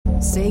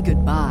Say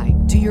goodbye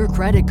to your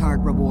credit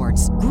card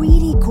rewards.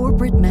 Greedy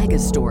corporate mega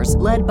stores,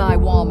 led by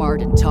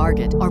Walmart and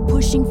Target, are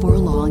pushing for a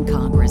law in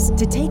Congress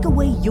to take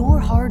away your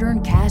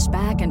hard-earned cash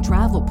back and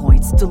travel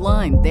points to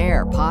line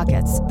their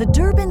pockets. The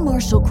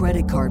Durbin-Marshall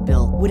credit card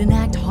bill would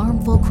enact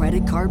harmful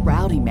credit card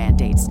routing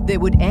mandates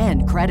that would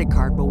end credit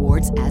card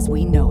rewards as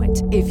we know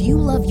it. If you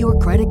love your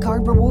credit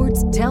card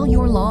rewards, tell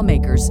your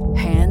lawmakers,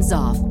 hands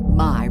off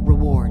my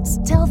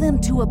rewards. Tell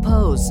them to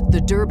oppose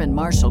the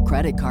Durbin-Marshall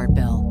credit card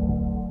bill.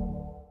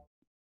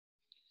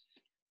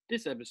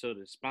 This episode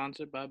is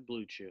sponsored by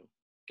Blue Chew.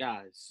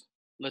 Guys,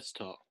 let's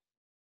talk.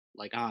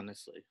 Like,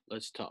 honestly,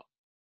 let's talk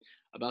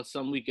about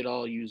something we could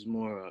all use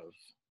more of.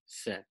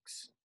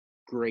 Sex.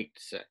 Great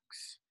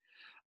sex.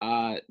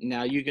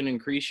 Now you can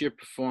increase your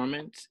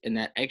performance and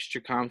that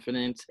extra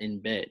confidence in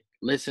bed.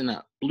 Listen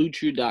up.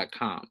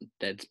 BlueChew.com.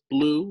 That's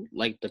blue,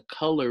 like the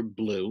color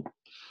blue.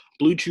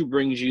 Blue Chew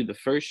brings you the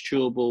first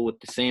chewable with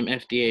the same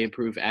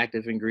FDA-approved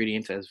active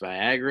ingredients as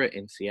Viagra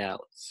and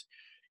Cialis.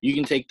 You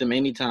can take them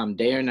anytime,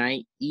 day or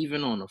night,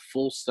 even on a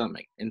full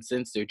stomach. And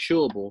since they're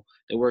chewable,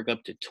 they work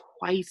up to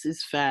twice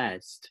as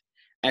fast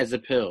as a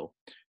pill.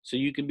 So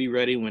you can be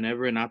ready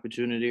whenever an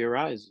opportunity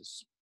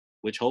arises,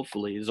 which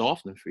hopefully is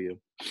often for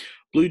you.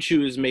 Blue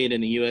Chew is made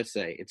in the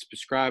USA. It's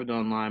prescribed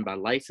online by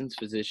licensed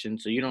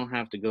physicians, so you don't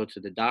have to go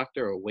to the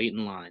doctor or wait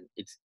in line.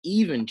 It's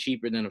even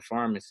cheaper than a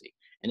pharmacy,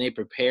 and they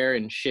prepare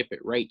and ship it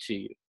right to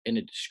you in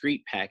a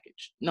discreet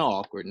package. No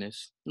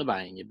awkwardness.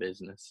 Nobody in your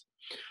business.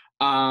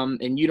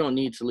 And you don't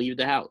need to leave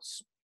the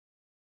house.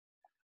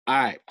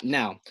 All right.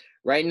 Now,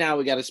 right now,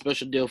 we got a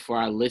special deal for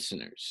our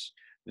listeners.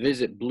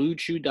 Visit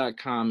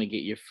BlueChew.com and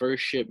get your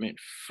first shipment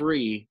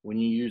free when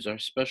you use our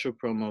special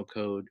promo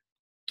code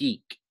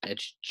GEEK.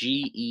 That's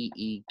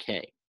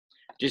GEEK.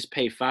 Just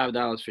pay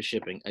 $5 for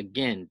shipping.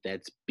 Again,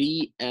 that's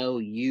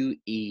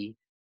BLUE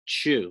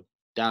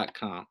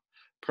Chew.com.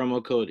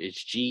 Promo code is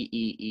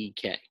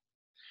GEEK.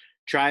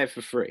 Try it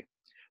for free.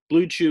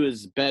 Blue Chew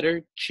is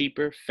better,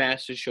 cheaper,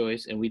 faster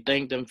choice, and we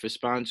thank them for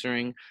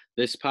sponsoring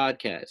this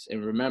podcast.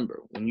 And remember,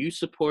 when you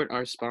support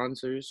our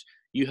sponsors,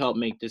 you help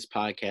make this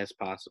podcast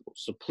possible.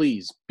 So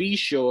please be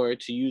sure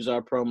to use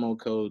our promo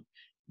code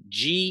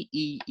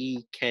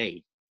GEEK,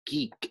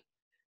 GEEK,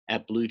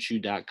 at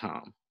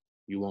BlueChew.com.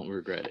 You won't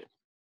regret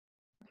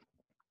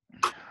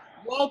it.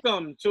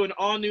 Welcome to an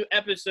all-new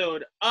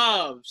episode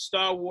of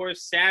Star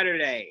Wars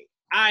Saturday.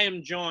 I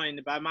am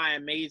joined by my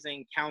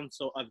amazing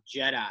council of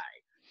Jedi.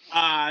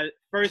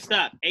 First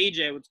up,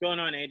 AJ. What's going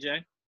on,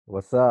 AJ?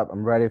 What's up?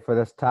 I'm ready for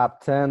this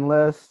top 10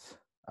 list.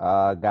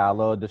 Got a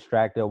little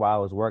distracted while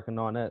I was working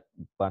on it.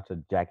 Bunch of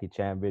Jackie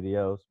Chan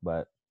videos,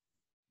 but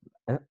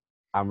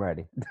I'm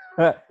ready.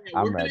 We're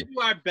going to do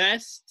our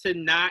best to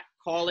not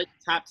call it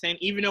top 10,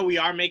 even though we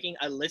are making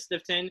a list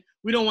of 10.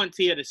 We don't want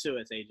Tia to sue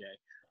us, AJ.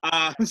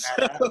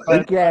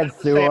 You can't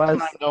sue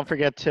us. Don't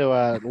forget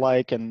to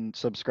like and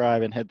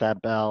subscribe and hit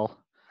that bell.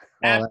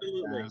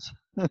 Absolutely.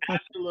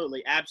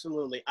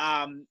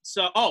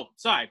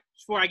 Sorry.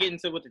 Before I get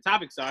into what the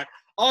topics are,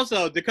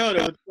 also,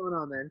 Dakota, what's going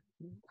on, man?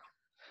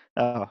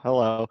 Oh,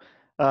 hello.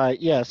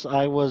 Yes,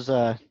 I was.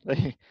 I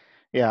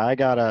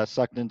got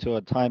sucked into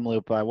a time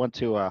loop. I went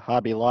to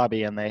Hobby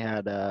Lobby and they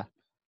had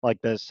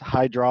like this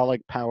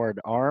hydraulic powered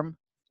arm,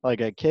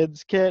 like a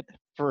kid's kit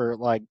for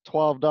like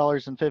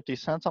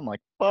 $12.50. I'm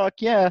like, fuck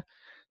yeah!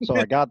 So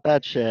I got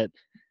that shit.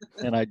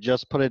 And I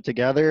just put it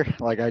together.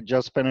 Like I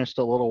just finished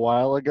a little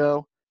while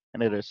ago,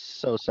 and it is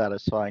so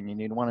satisfying. And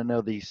you'd want to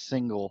know the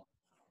single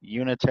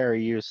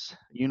unitary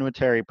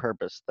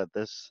purpose that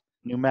this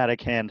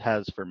pneumatic hand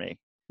has for me.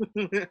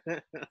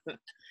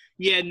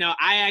 Yeah, no,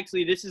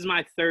 this is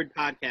my third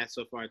podcast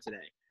so far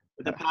today,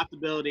 with the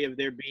possibility of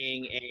there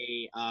being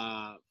a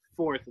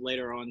fourth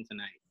later on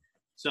tonight.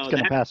 So it's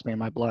gonna pass me in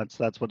my blunts.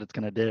 That's what it's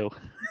gonna do.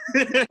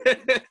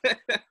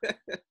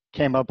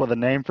 Came up with a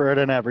name for it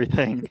and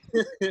everything.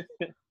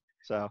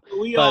 So,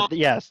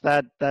 yes,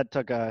 that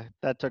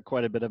took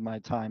quite a bit of my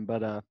time.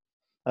 But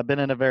I've been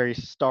in a very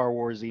Star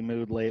Warsy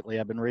mood lately.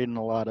 I've been reading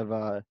a lot of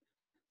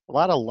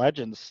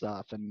Legends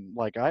stuff, and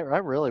like I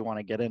really want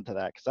to get into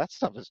that because that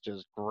stuff is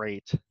just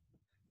great.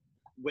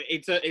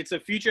 It's a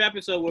future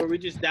episode where we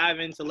just dive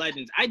into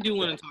Legends. I do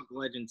want to talk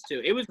Legends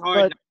too. It was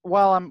hard. But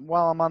while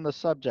I'm on the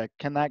subject,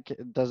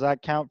 does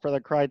that count for the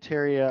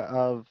criteria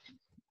of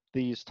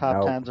these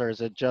top 10s, or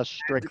is it just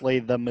strictly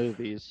the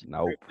movies?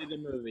 Nope. Strictly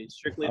the movies.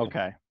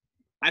 Okay.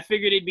 I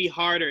figured it'd be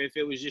harder if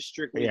it was just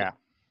strictly. Yeah.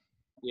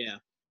 Yeah.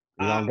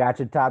 You don't got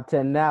your top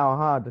 10 now,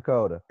 huh,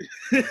 Dakota?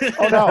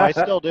 Oh no, I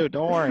still do.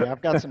 Don't worry,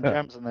 I've got some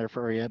gems in there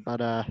for you.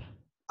 But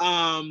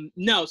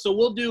no. So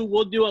we'll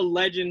do a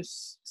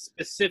Legends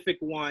specific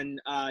one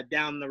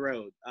down the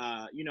road.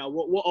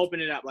 We'll open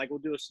it up. Like we'll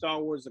do a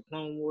Star Wars, the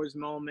Clone Wars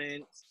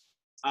moment,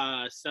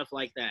 stuff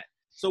like that.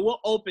 So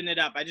we'll open it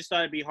up. I just thought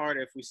it'd be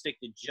harder if we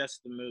stick to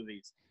just the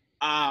movies.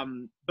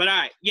 But all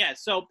right, yeah.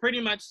 So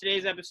pretty much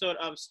today's episode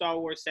of Star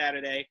Wars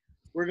Saturday,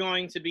 we're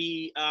going to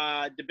be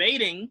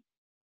debating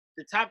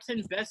the top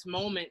 10 best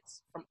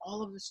moments from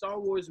all of the Star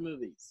Wars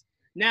movies.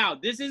 Now,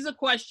 this is a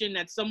question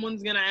that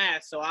someone's going to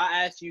ask, so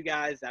I'll ask you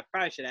guys. I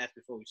probably should ask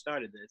before we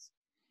started this.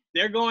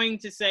 They're going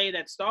to say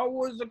that Star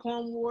Wars The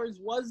Clone Wars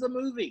was a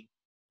movie.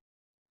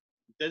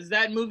 Does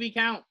that movie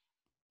count?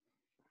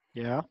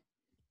 Yeah,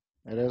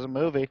 it is a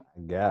movie.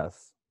 I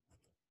guess.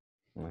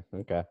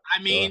 Okay.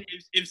 I mean,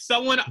 if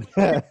someone,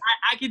 Sure.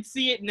 I could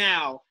see it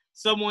now,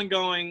 someone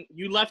going,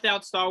 you left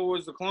out Star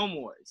Wars The Clone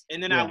Wars.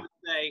 And then I would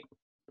say,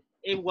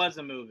 it was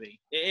a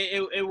movie.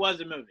 It was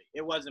a movie.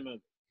 It was a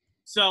movie.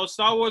 So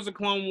Star Wars The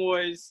Clone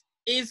Wars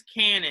is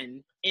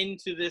canon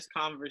into this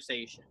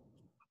conversation.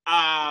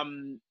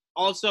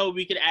 Also,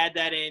 we could add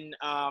that in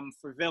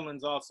for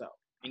villains also,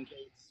 in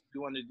case we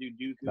want to do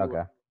Dooku.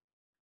 Okay.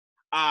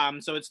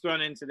 So it's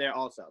thrown into there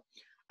also.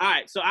 All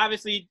right, so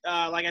obviously,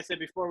 like I said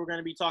before, we're going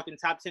to be talking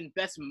top 10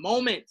 best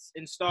moments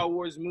in Star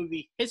Wars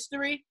movie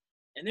history.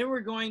 And then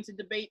we're going to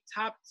debate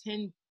top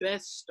 10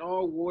 best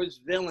Star Wars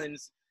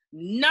villains,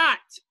 not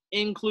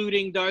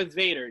including Darth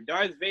Vader.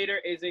 Darth Vader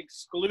is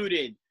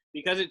excluded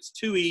because it's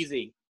too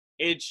easy.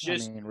 It's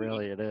just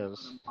really it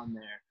is. On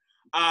there.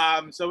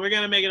 So we're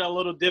going to make it a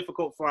little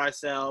difficult for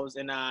ourselves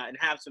and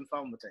have some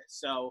fun with this.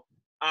 So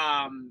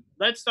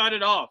let's start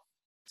it off.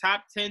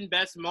 Top 10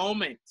 best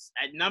moments.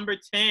 At number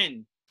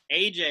 10,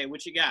 AJ,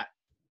 what you got?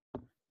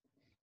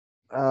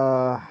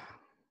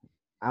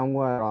 I'm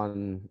going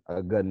on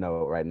a good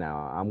note right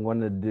now. I'm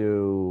going to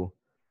do.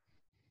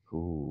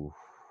 Ooh,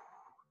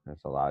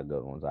 that's a lot of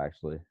good ones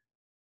actually.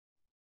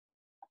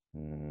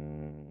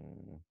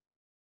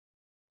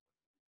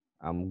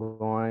 I'm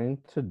going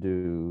to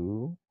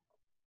do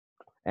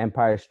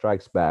Empire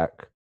Strikes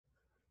Back.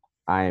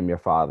 I Am Your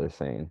Father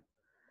scene.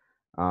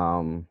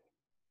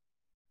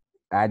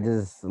 I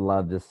just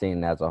love the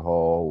scene as a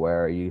whole,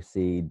 where you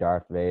see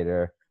Darth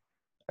Vader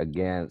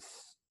against,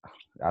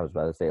 I was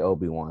about to say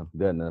Obi-Wan,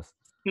 goodness,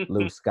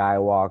 Luke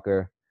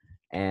Skywalker,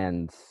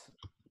 and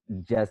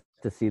just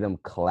to see them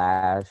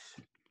clash,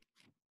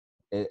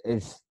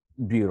 it's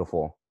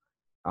beautiful.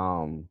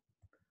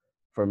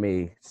 For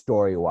me,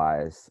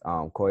 story-wise,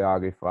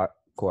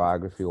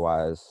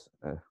 choreography-wise,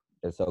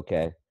 it's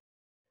okay,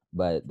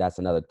 but that's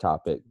another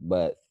topic.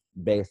 But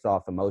based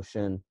off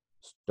emotion,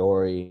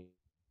 story,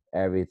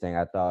 everything,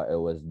 I thought it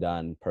was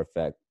done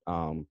perfectly.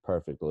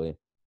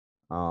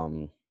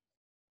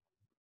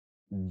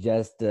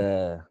 Just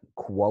the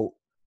quote,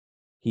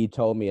 he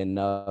told me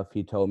enough.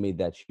 He told me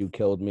that you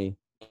killed him.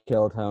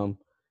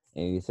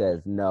 And he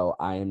says, no,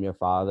 I am your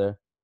father.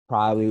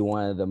 Probably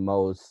one of the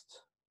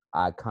most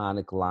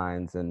iconic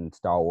lines in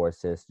Star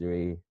Wars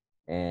history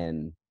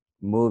and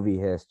movie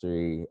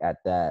history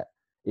at that,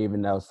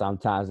 even though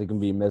sometimes it can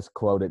be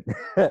misquoted.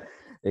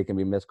 It can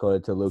be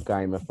misquoted to Luke,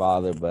 I am your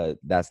father, but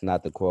that's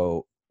not the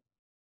quote.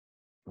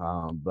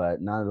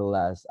 But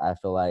nonetheless, I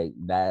feel like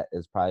that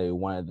is probably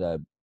one of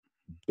the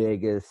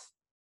biggest,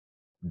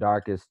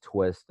 darkest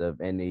twists of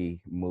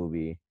any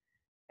movie,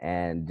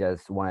 and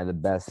just one of the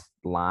best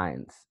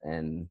lines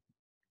in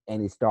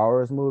any Star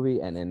Wars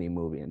movie and any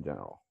movie in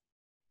general.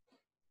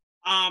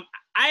 I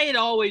had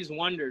always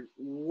wondered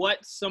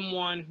what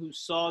someone who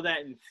saw that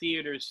in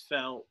theaters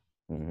felt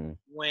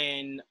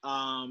when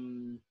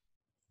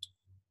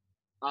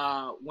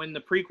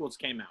the prequels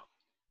came out,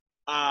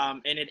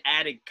 and it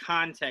added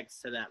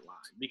context to that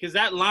line, because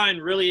that line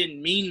really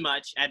didn't mean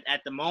much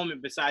at the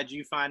moment, besides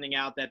you finding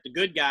out that the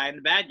good guy and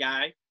the bad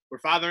guy were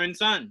father and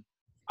son.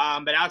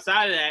 But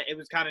outside of that, it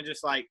was kind of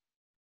just like,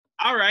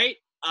 all right.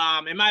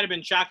 It might have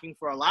been shocking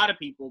for a lot of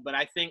people, but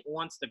I think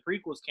once the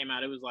prequels came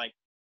out, it was like,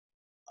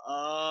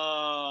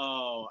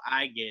 oh,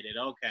 I get it.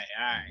 Okay,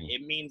 all right.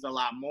 It means a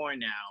lot more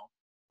now,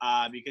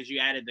 because you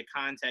added the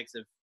context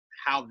of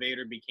how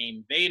Vader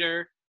became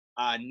Vader,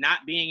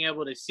 not being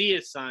able to see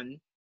his son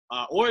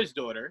or his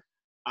daughter.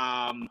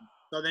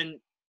 So then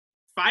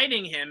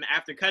fighting him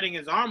after cutting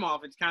his arm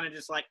off, it's kind of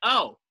just like,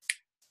 oh,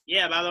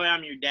 yeah, by the way,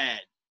 I'm your dad.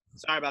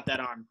 Sorry about that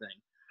arm thing.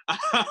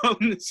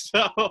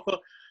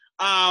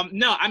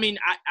 No, I mean,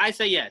 I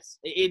say yes.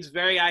 It's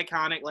very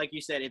iconic. Like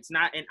you said, it's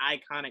not an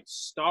iconic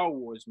Star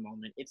Wars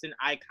moment. It's an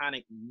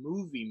iconic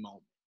movie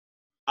moment.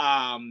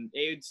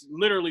 It's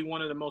literally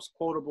one of the most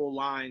quotable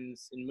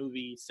lines in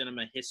movie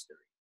cinema history.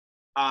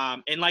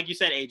 And like you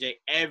said, AJ,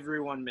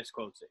 everyone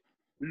misquotes it.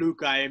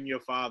 Luke, I am your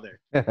father.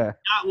 Not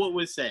what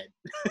was said.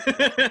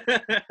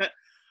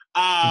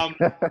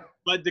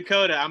 But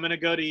Dakota, I'm going to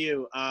go to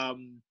you.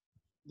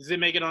 Does it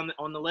make it on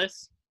the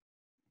list?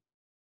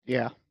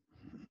 Yeah.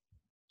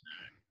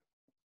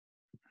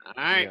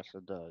 All right. Yes,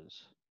 it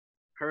does.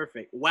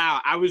 Perfect.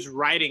 Wow, I was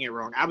writing it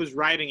wrong. I was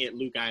writing it,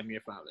 Luke, I am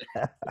your father.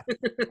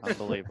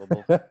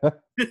 Unbelievable.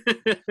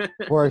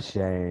 For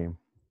shame.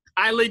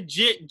 I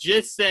legit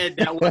just said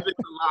that wasn't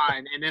the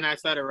line, and then I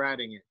started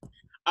writing it.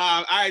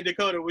 All right,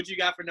 Dakota, what you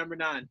got for number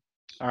 9?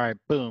 All right,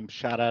 boom.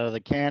 Shot out of the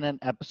cannon.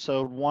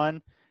 Episode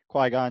 1.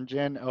 Qui-Gon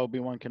Jinn,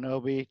 Obi-Wan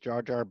Kenobi,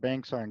 Jar Jar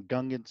Binks are in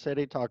Gungan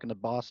City talking to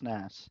Boss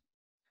Nass.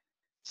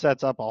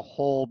 Sets up a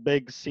whole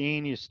big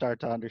scene. You start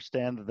to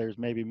understand that there's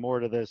maybe more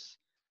to this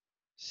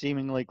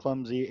seemingly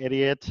clumsy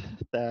idiot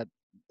that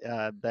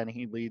than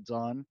he leads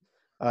on.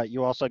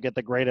 You also get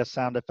the greatest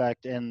sound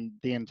effect in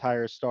the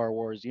entire Star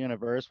Wars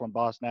universe when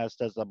Boss Nass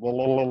does the blah,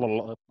 blah, blah,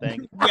 blah, blah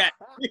thing Yeah,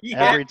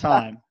 yeah, every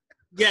time.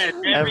 yes,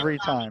 Every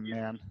time,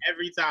 man.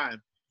 every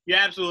time. You're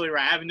absolutely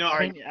right. I have no I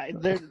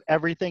argument. mean,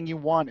 everything you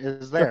want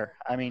is there.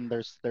 I mean,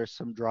 there's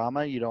some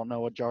drama. You don't know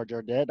what Jar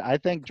Jar did. I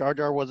think Jar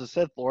Jar was a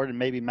Sith Lord and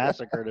maybe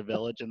massacred a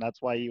village, and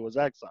that's why he was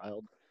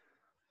exiled.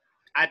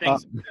 I think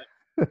so.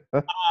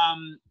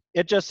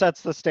 It just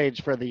sets the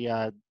stage for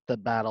the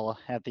battle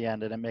at the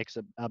end, and it makes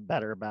a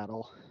better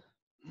battle.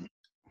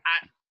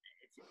 I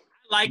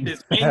like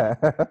this.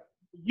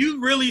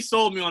 You really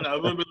sold me on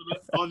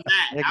that.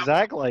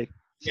 Exactly.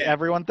 Yeah.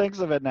 Everyone thinks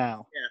of it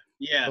now.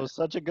 Yeah. It was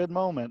such a good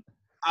moment.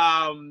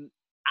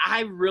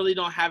 I really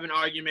don't have an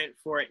argument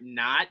for it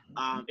not.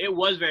 It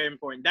was very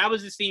important. That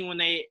was the scene when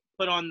they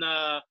put on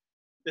the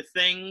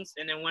things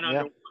and then went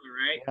underwater,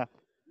 right?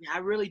 Yeah, I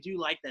really do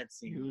like that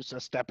scene. Use a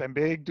stepping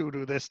big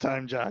doo-doo this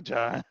time, Jar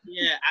Jar.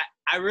 Yeah,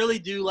 I really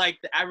do like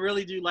I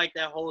really do like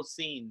that whole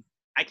scene.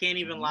 I can't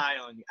even lie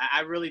on you.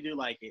 I really do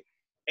like it.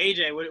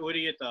 AJ, what are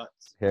your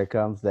thoughts? Here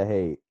comes the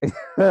hate.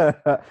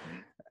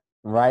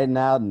 Right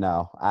now,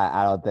 no,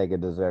 I don't think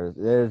it deserves.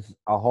 There's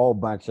a whole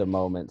bunch of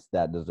moments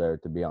that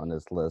deserve to be on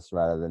this list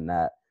rather than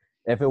that.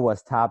 If it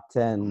was top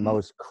 10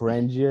 most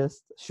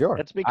cringiest, sure.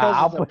 It's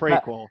because it's a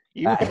prequel.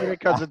 You hate it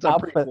because it's a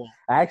prequel.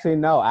 Actually,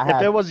 no.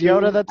 If it was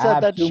Yoda that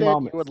said that shit,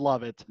 you would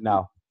love it.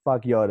 No,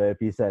 fuck Yoda if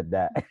he said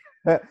that.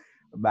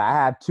 But I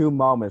have 2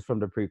 moments from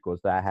the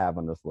prequels that I have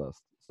on this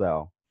list.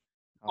 So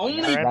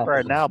only for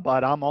it now,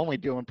 but I'm only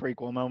doing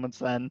prequel moments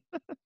then.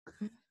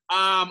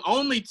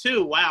 Only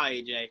 2. Wow,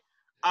 AJ.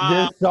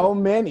 There's so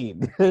many.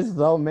 There's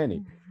so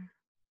many.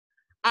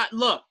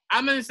 Look,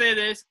 I'm gonna say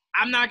this.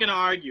 I'm not gonna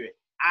argue it.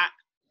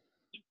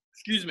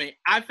 Excuse me.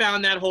 I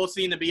found that whole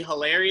scene to be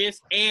hilarious,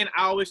 and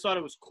I always thought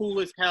it was cool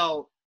as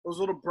hell. Those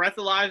little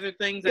breathalyzer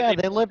things. Yeah,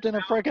 they lived in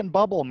a freaking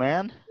bubble,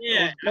 man.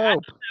 Yeah,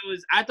 dope.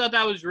 I thought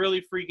that was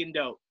really freaking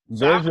dope.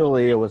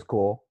 Visually, it was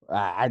cool.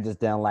 I just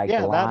didn't like the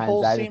lines. That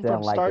whole I scene just didn't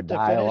from like start the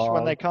to finish dialogue.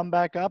 when they come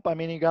back up. I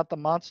mean, you got the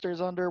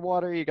monsters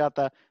underwater. You got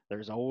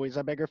there's always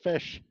a bigger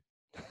fish.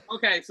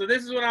 Okay, so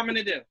this is what I'm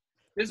gonna do.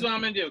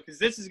 Because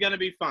this is gonna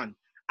be fun.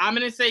 I'm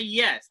gonna say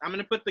yes. I'm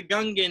gonna put the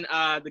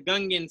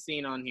Gungan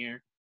scene on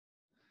here.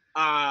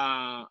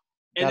 Gotta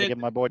give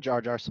my boy Jar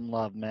Jar some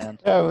love, man.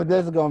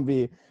 This is gonna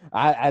be.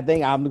 I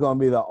think I'm gonna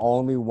be the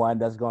only one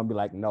that's gonna be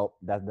like, nope,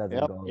 that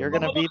doesn't go. You're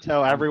gonna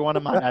veto every one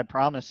of mine. I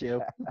promise you.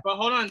 But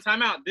hold on,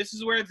 time out. This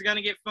is where it's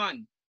gonna get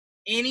fun.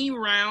 Any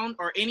round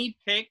or any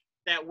pick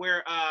that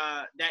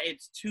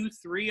it's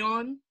 2-3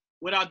 on.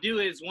 What I'll do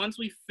is once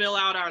we fill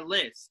out our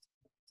list,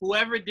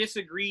 whoever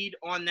disagreed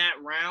on that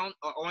round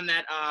or on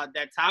that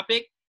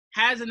topic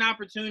has an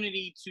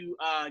opportunity to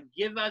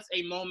give us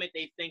a moment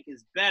they think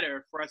is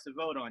better for us to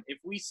vote on. If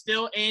we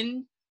still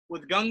end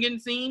with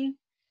Gungan scene,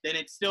 then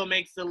it still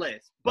makes the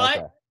list.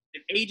 But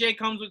if AJ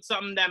comes with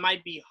something that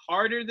might be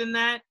harder than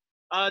that,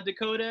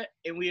 Dakota,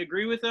 and we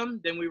agree with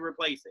him, then we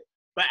replace it.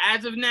 But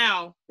as of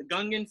now, the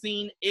Gungan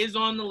scene is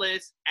on the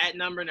list at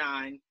number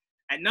 9.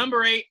 At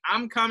number 8,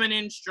 I'm coming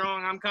in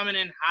strong. I'm coming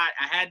in hot.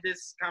 I had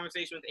this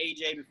conversation with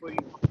AJ before you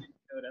called in,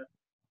 Dakota.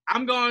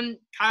 I'm going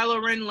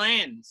Kylo Ren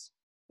lands.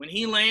 When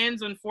he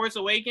lands on Force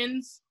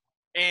Awakens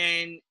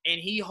and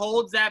he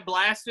holds that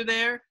blaster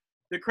there,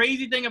 the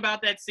crazy thing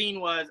about that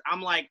scene was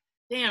I'm like,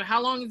 damn, how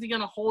long is he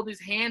going to hold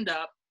his hand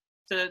up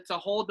to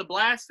hold the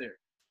blaster?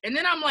 And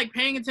then I'm like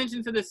paying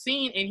attention to the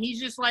scene and he's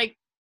just like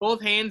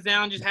both hands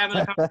down, just having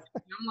a conversation.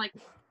 I'm like,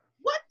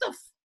 what?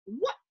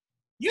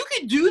 You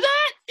could do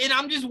that? And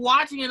I'm just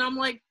watching and I'm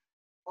like,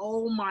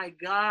 oh my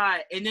God.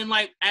 And then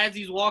like as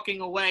he's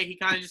walking away, he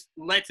kind of just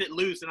lets it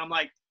loose. And I'm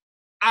like,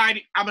 I'm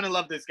going to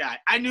love this guy.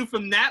 I knew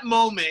from that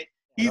moment.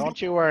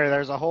 Don't you worry.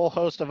 There's a whole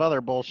host of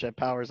other bullshit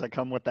powers that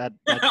come with that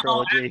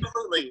trilogy.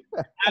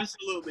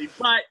 Absolutely.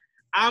 But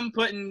I'm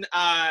putting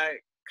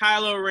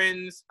Kylo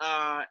Ren's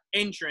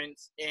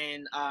entrance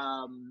in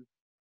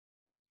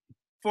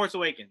Force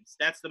Awakens.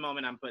 That's the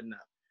moment I'm putting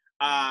up.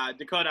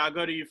 Dakota, I'll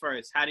go to you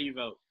first. How do you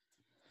vote?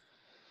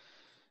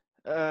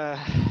 I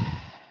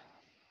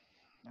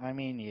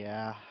mean,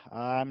 yeah.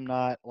 I'm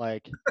not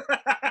like...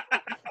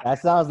 That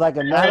sounds like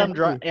a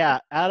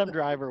Adam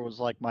Driver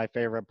was like my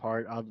favorite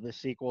part of the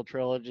sequel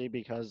trilogy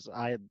because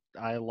I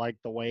like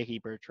the way he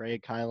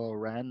portrayed Kylo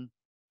Ren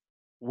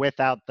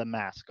without the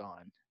mask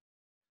on.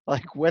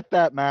 Like with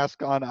that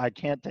mask on, I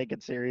can't take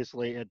it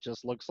seriously. It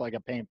just looks like a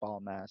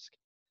paintball mask.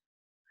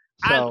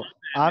 So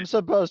I'm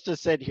supposed to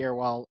sit here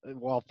while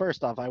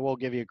first off, I will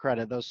give you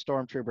credit. Those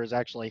stormtroopers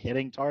actually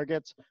hitting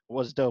targets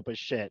was dope as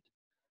shit.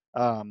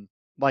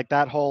 Like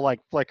that whole like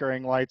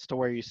flickering lights to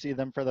where you see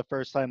them for the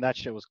first time, that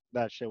shit was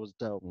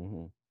dope.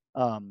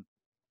 Mm-hmm.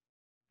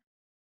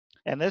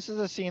 And this is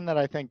a scene that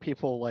I think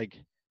people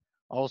like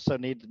also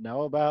need to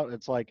know about.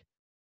 It's like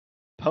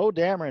Poe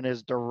Dameron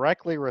is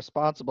directly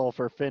responsible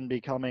for Finn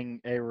becoming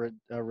a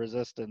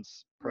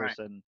resistance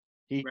person. Right.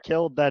 He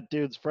killed that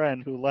dude's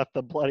friend who left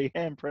the bloody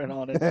handprint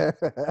on it.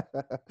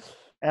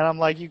 And I'm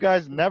like, you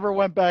guys never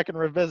went back and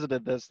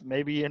revisited this.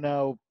 Maybe,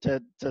 to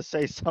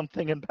say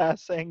something in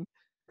passing.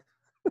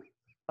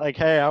 Like,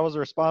 hey, I was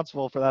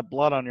responsible for that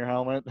blood on your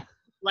helmet.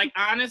 Like,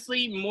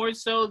 honestly, more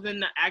so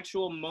than the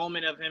actual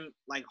moment of him,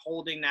 like,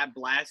 holding that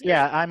blaster.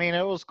 Yeah, I mean,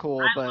 it was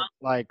cool, I but love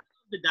like,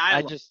 the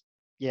I dialogue.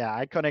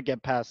 I couldn't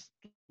get past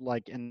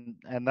like, and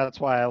that's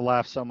why I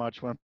laughed so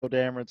much when Poe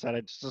Dameron said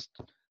it's just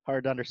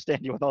hard to understand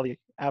you with all the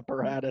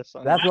apparatus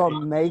on That's your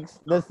what face. makes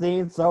the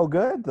scene so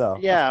good, though.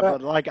 Yeah,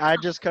 but like, I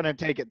just couldn't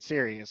take it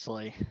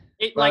seriously.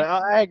 It, But like,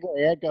 I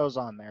agree, it goes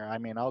on there. I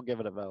mean, I'll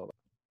give it a vote.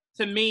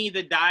 to me,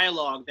 the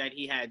dialogue that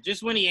he had,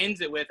 just when he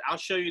ends it with, I'll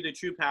show you the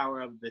true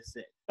power of the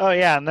Sith. Oh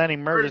yeah, and then he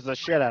murders the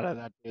shit out of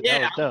that dude. Yeah,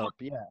 That was dope.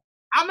 Yeah.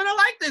 I'm going to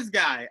like this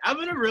guy. I'm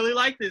going to really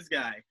like this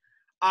guy.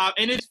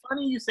 And it's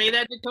funny you say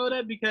that,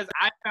 Dakota, because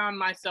I found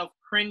myself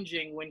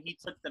cringing when he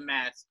took the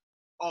mask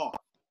off.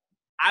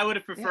 I would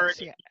have preferred if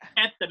he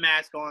kept the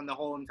mask on the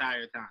whole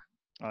entire time.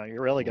 Oh,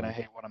 you're really gonna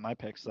hate one of my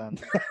picks then.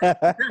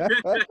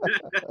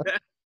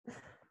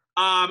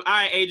 All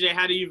right, AJ,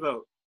 how do you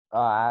vote?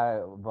 I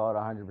vote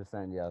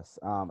 100% yes.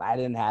 I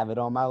didn't have it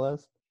on my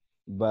list,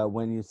 but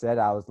when you said,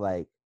 I was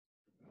like,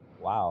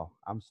 wow,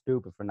 I'm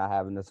stupid for not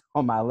having this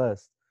on my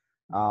list.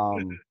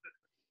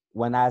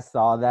 When I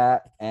saw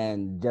that,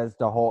 and just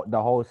the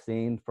whole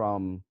scene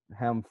from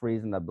him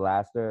freezing the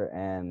blaster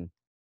and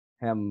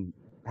him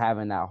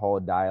having that whole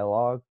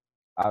dialogue,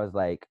 I was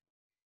like,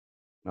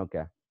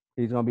 okay,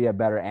 he's gonna be a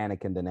better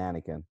Anakin than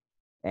Anakin,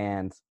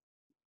 and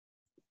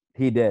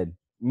he did.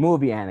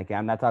 Movie Anakin.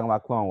 I'm not talking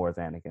about Clone Wars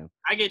Anakin.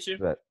 I get you.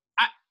 But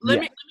let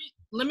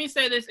me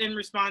say this in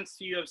response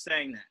to you of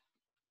saying that.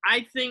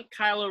 I think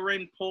Kylo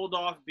Ren pulled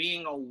off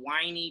being a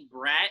whiny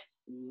brat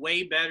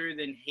way better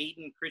than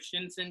Hayden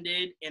Christensen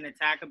did in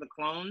Attack of the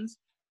Clones.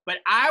 But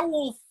I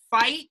will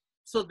fight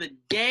till the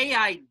day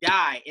I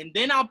die, and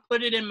then I'll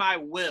put it in my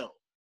will.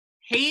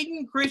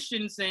 Hayden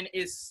Christensen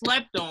is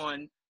slept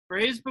on for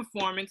his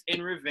performance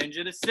in Revenge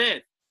of the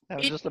Sith. I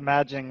was just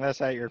imagining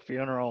this at your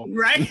funeral.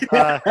 Right?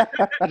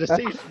 The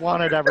deceased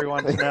wanted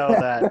everyone to know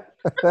that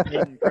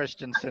Hayden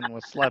Christensen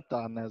was slept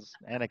on as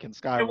Anakin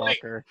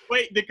Skywalker.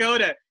 Wait,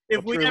 Dakota,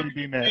 if we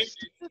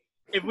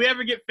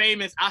ever get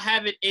famous, I'll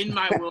have it in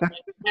my will that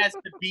he has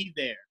to be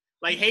there.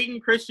 Like, Hayden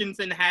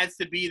Christensen has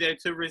to be there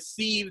to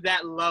receive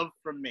that love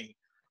from me.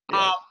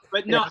 Yes.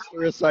 But no, he has to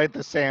recite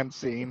the sand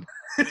scene.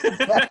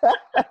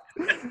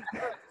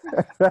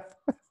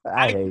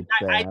 I hate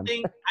Sam. I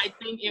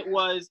think it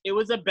was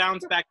a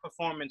bounce back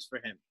performance for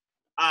him.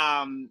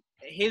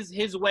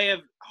 His way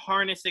of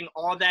harnessing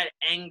all that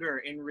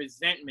anger and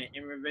resentment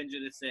in Revenge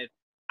of the Sith,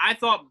 I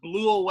thought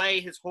blew away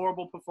his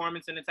horrible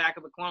performance in Attack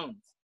of the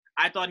Clones.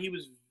 I thought he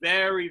was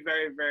very,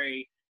 very,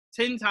 very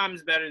 10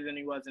 times better than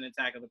he was in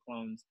Attack of the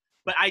Clones.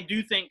 But I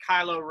do think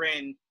Kylo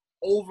Ren,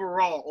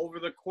 overall, over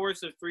the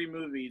course of 3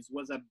 movies,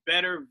 was a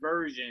better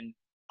version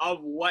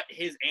of what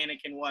his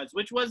Anakin was,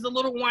 which was the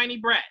little whiny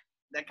brat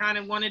that kind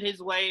of wanted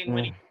his way, and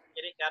when he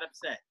didn't, got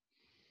upset.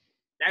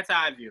 That's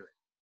how I view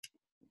it.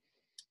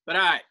 But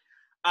all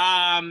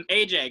right,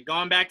 AJ,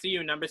 going back to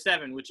you, number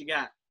 7, what you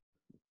got?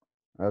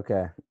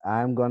 Okay,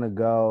 I'm gonna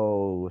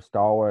go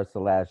Star Wars: The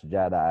Last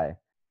Jedi,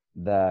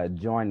 the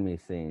join me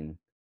scene,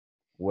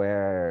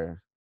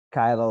 where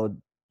Kylo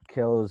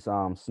kills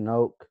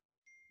Snoke,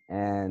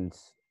 and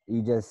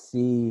you just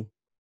see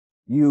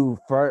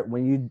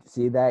when you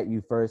see that,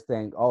 you first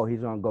think, oh, he's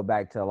gonna go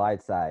back to the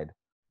light side.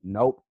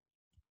 Nope,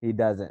 he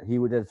doesn't. He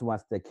just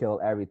wants to kill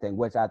everything,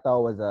 which I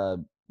thought was a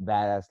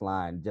badass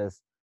line.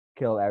 Just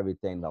kill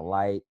everything, the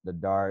light, the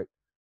dark,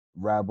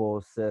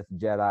 rebels, Sith,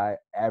 Jedi,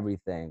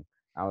 everything.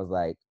 I was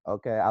like,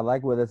 okay, I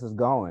like where this is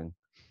going.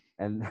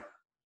 And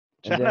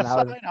then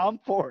I'm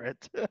for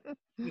it.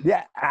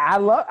 yeah, I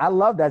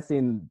love that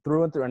scene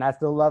through and through, and I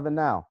still love it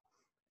now.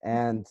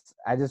 And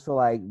I just feel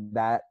like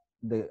that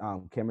the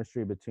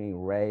chemistry between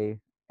Rey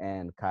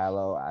and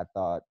Kylo, I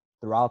thought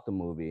throughout the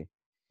movie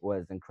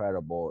was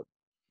incredible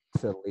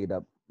to lead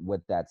up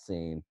with that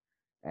scene.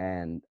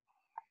 And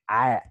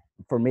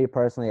for me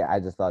personally, I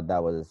just thought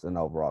that was an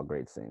overall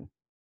great scene.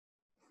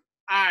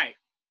 All right.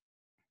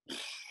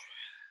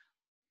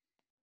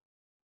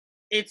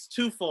 It's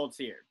twofold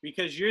here,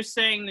 because you're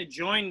saying the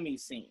join me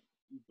scene,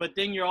 but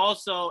then you're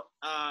also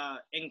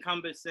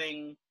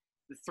encompassing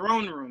the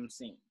throne room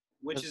scene,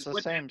 which is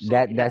the same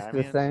scene. That's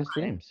the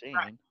same scene.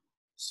 Right.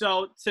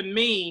 So to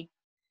me,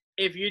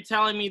 if you're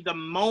telling me the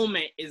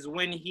moment is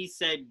when he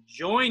said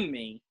join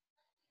me,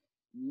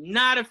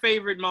 not a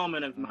favorite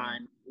moment of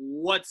mine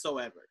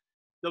whatsoever.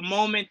 The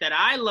moment that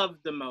I loved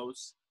the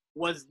most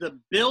was the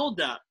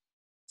build-up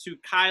to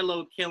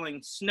Kylo killing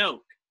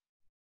Snoke.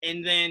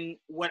 And then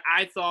what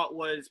I thought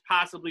was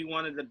possibly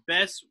one of the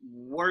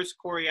worst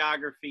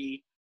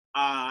choreography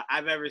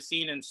I've ever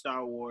seen in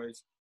Star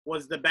Wars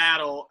was the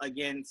battle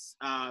against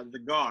the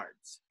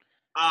guards.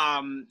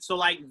 So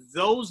like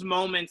those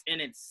moments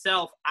in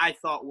itself, I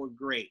thought were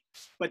great.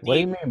 But what do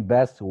you mean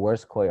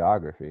worst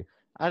choreography?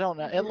 I don't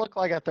know. It looked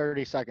like a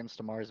 30 Seconds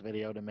to Mars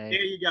video to me.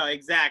 There you go.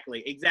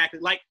 Exactly.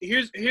 Like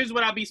here's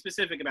what I'll be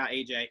specific about,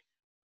 AJ.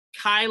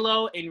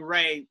 Kylo and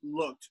Rey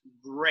looked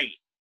great.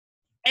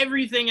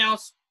 Everything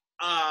else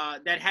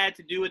that had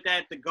to do with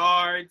that, the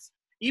guards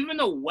even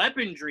the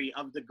weaponry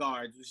of the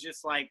guards was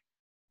just like,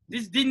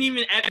 this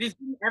didn't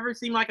ever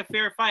seem like a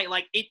fair fight.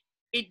 Like it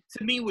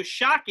to me was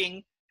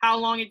shocking how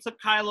long it took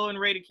Kylo and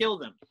Rey to kill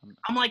them.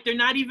 I'm like, they're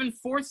not even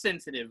force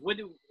sensitive.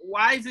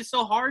 Why is this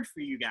so hard for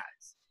you guys?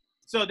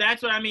 So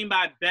that's what I mean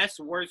by best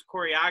worst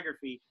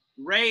choreography.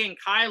 Rey and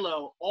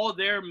Kylo, all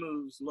their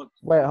moves look.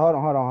 Wait, hold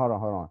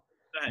on.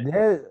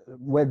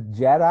 With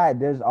Jedi,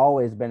 there's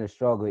always been a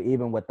struggle,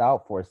 even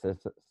without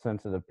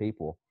force-sensitive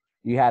people.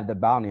 You have the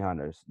bounty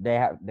hunters.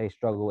 They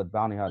struggle with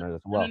bounty hunters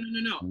as well.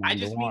 No. I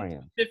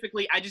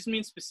just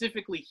mean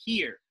specifically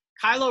here.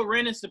 Kylo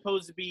Ren is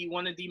supposed to be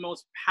one of the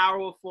most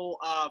powerful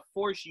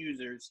force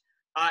users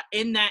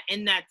in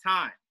that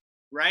time,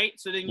 right?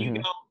 So then you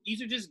go,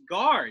 these are just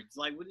guards.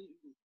 Like,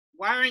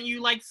 why aren't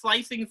you like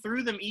slicing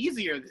through them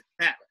easier than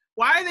that?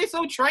 Why are they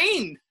so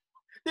trained?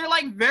 They're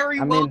like very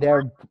well. I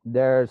mean,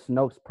 they're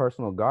Snoke's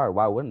personal guard.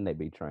 Why wouldn't they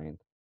be trained?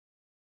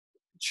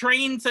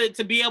 Trained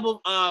to be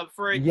able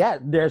for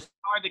there's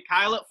guard to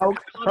Kylo.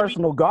 Snoke's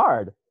personal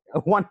guard,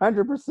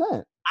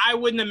 100%. I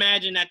wouldn't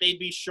imagine that they'd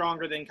be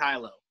stronger than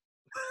Kylo.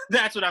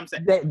 That's what I'm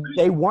saying.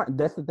 They weren't.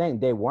 That's the thing.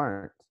 They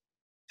weren't.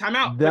 Time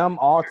out. Them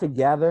all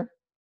together.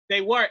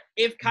 They weren't.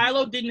 If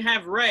Kylo didn't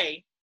have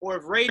Rey, or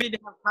if Rey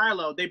didn't have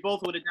Kylo, they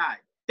both would have died.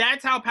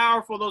 That's how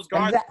powerful those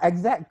guards are.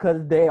 Exactly,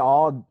 because they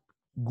all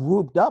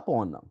grouped up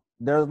on them.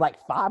 There's like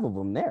 5 of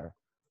them there.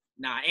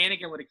 Nah,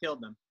 Anakin would have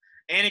killed them.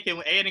 Anakin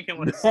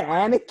would have.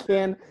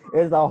 Anakin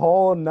is a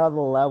whole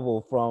nother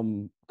level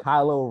from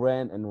Kylo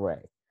Ren and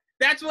Rey.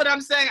 That's what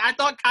I'm saying. I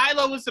thought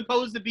Kylo was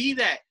supposed to be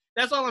that.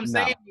 That's all I'm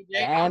saying.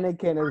 DJ.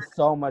 Anakin is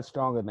so much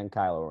stronger than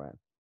Kylo Ren.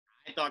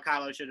 I thought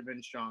Kylo should have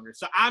been stronger.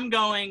 So I'm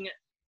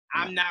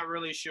not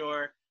really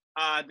sure.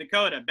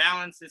 Dakota,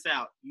 balance this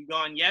out. You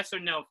going yes or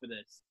no for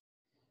this?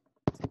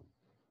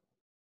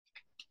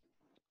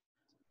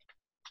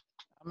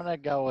 I'm going to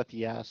go with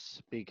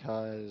yes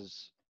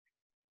because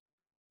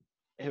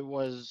it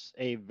was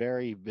a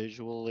very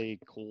visually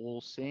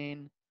cool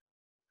scene.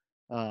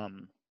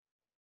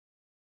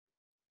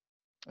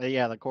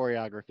 Yeah, the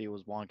choreography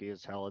was wonky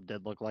as hell. It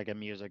did look like a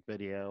music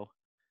video.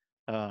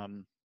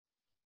 The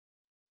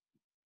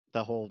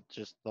whole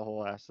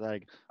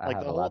aesthetic. Like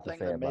the whole thing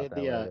that made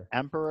the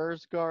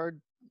Emperor's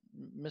Guard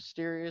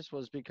mysterious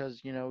was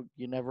because, you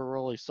never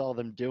really saw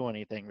them do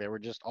anything. They were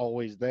just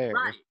always there.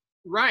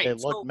 Right. They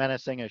looked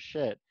menacing as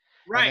shit.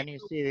 Right. And then you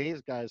see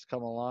these guys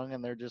come along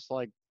and they're just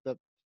like the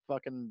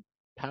fucking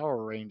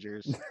Power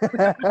Rangers.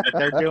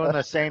 They're doing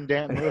the same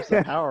damn moves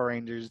the Power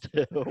Rangers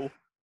do.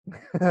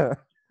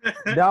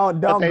 Don't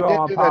go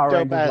on Power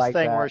Rangers like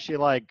thing that. where she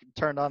like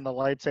turned on the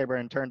lightsaber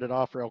and turned it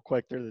off real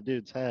quick through the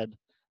dude's head.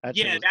 That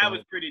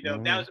was pretty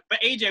dope. But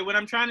AJ, what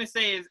I'm trying to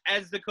say is,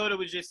 as Dakota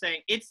was just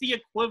saying, it's the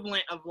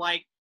equivalent of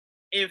like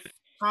if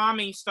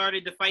Tommy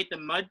started to fight the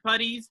Mud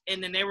Putties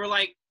and then they were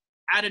like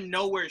out of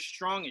nowhere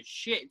strong as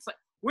shit. It's like,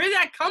 where'd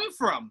that come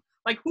from?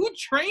 Like, who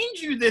trained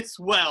you this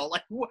well?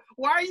 Like,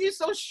 why are you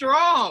so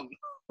strong?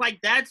 Like,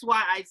 that's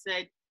why I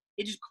said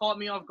it just caught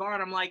me off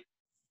guard. I'm like,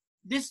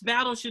 this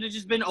battle should have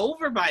just been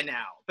over by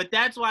now. But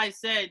that's why I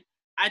said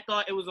I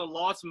thought it was a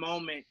lost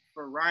moment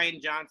for Rian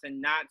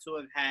Johnson not to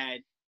have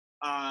had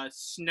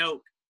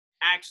Snoke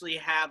actually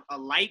have a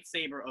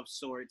lightsaber of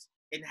sorts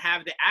and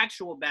have the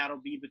actual battle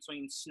be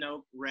between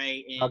Snoke,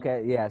 Rey, and...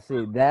 Okay, yeah,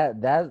 see,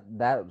 that's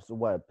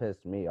what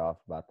pissed me off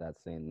about that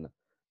scene.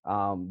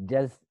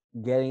 Just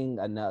getting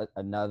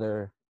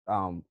another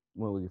when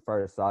we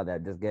first saw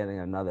that, just getting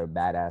another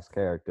badass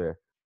character,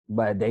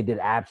 but they did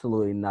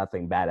absolutely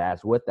nothing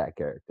badass with that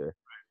character.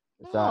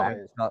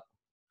 So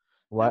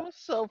what? That was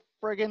so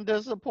friggin'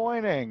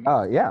 disappointing.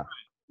 Oh yeah.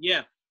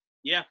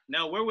 Yeah.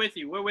 No, we're with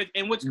you.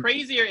 And what's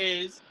crazier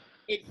is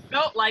it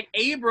felt like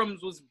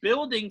Abrams was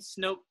building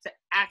Snoke to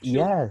actually.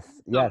 Yes.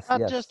 Not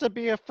just to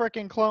be a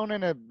freaking clone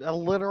in a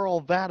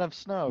literal vat of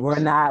Snoke.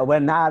 We're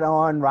not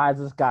on Rise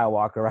of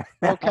Skywalker right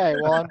now. Okay,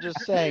 well I'm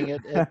just saying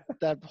it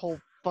that whole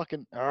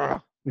fucking. I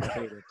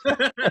hate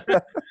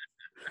it.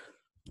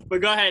 But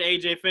go ahead,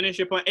 AJ. Finish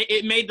your point.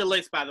 It made the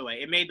list, by the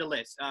way. It made the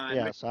list.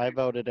 Yes, I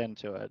voted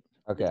into it.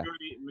 Okay.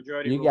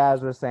 Majority you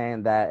guys were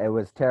saying that it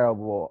was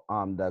terrible.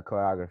 The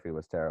choreography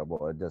was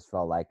terrible. It just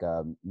felt like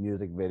a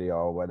music video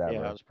or whatever.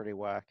 Yeah, it was pretty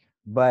whack.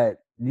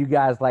 But you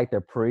guys like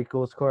the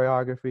prequels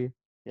choreography?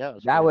 Yeah,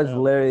 that was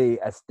literally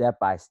a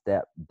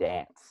step-by-step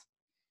dance.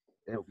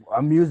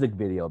 A music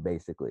video,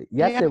 basically.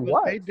 Yes, yeah, it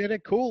was. They did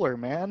it cooler,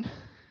 man.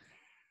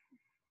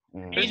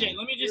 AJ,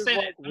 let me just say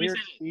that. Weird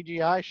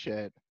CGI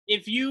shit.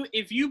 If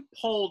you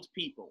polled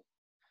people,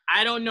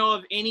 I don't know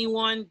of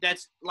anyone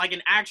that's like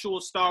an actual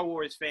Star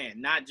Wars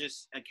fan, not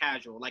just a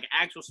casual, like an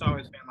actual Star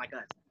Wars fan like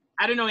us.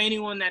 I don't know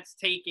anyone that's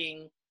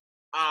taking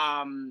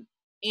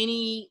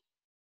any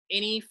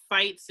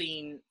fight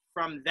scene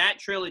from that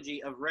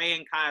trilogy of Rey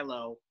and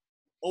Kylo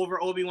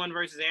over Obi-Wan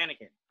versus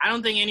Anakin. I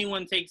don't think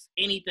anyone takes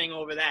anything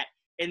over that.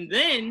 And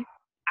then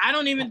I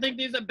don't even think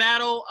there's a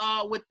battle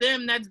with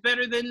them that's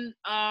better than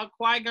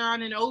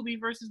Qui-Gon and Obi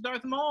versus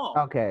Darth Maul.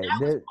 Okay, that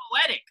was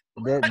poetic.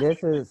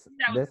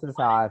 This is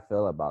how I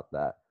feel about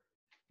that.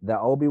 The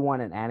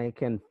Obi-Wan and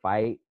Anakin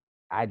fight,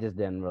 I just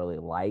didn't really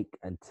like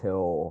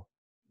until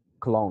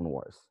Clone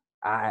Wars.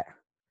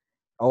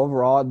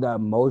 Overall, the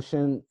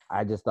emotion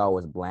I just thought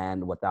was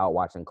bland without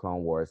watching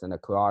Clone Wars, and the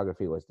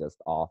choreography was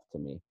just off to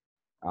me.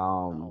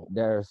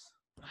 There's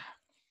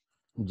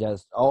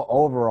just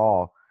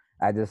overall,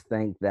 I just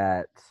think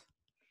that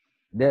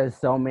there's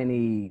so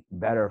many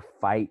better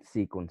fight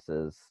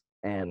sequences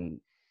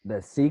in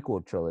the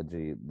sequel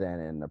trilogy than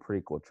in the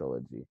prequel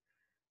trilogy.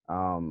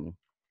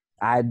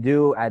 I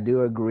do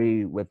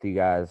agree with you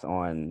guys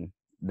on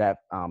that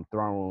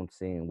throne room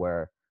scene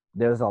where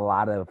there's a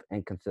lot of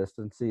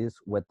inconsistencies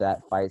with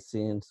that fight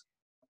scene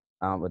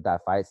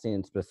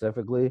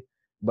specifically,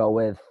 but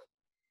with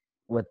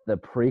the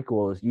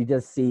prequels, you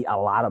just see a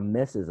lot of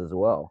misses as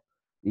well.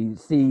 You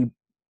see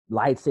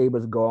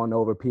lightsabers going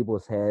over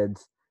people's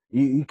heads.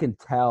 You can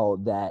tell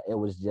that it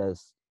was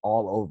just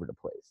all over the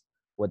place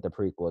with the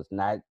prequels.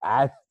 And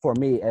I for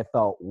me, it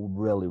felt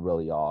really,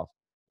 really off.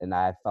 And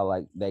I felt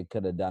like they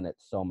could have done it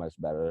so much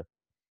better,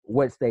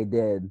 which they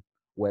did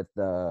with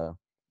the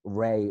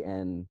Rey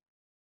and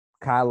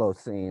Kylo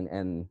scene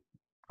and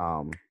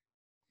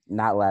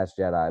not Last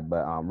Jedi,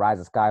 but Rise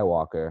of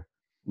Skywalker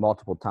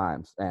multiple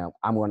times. And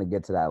I'm going to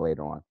get to that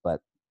later on, but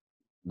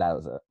that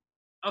was it.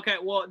 Okay,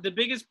 well, the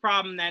biggest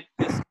problem that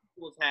the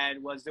sequels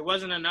had was there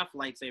wasn't enough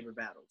lightsaber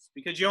battles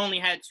because you only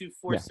had two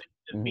force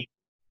sensitive people.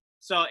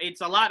 So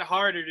it's a lot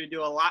harder to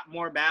do a lot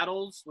more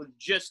battles with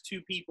just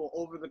two people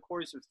over the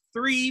course of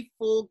 3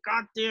 full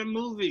goddamn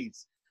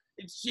movies.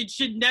 It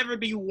should never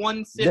be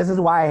one Sith. This is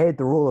why I hate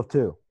the rule of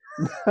 2.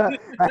 I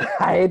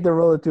hate the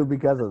rule of 2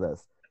 because of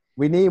this.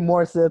 We need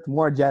more Sith,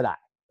 more Jedi.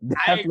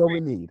 That's what we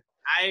need.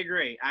 I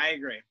agree.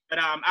 But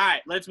all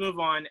right, let's move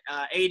on.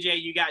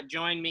 AJ, you got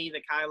Join Me,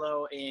 the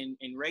Kylo in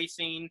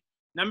racing.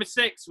 Number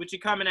 6, what you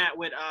coming at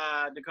with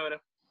Dakota?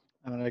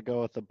 I'm gonna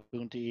go with the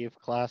Boonty Eve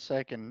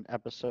Classic in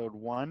episode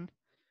 1.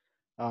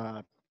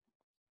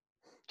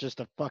 Just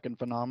a fucking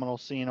phenomenal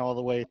scene all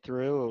the way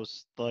through. It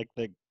was like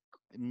the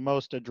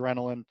most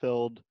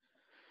adrenaline-filled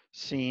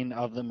scene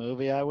of the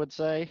movie, I would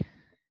say.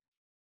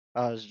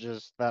 It's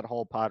just that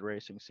whole pod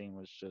racing scene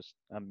was just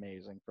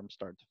amazing from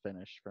start to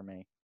finish for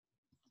me.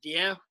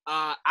 Yeah,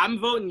 I'm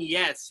voting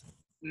yes,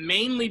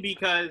 mainly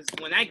because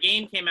when that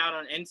game came out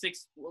on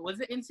was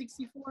it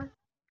N64?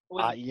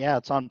 Yeah,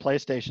 it's on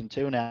PlayStation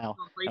 2 now.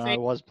 I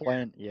was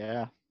playing,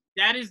 yeah.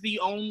 That is the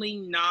only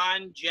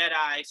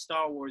non-Jedi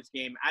Star Wars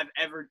game I've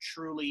ever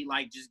truly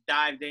just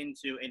dived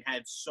into and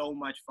had so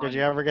much fun. Did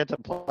you ever get to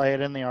play it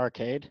in the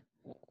arcade?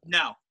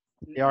 No.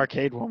 The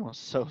arcade one was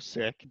so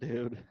sick,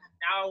 dude.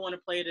 Now I want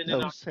to play it in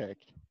so sick.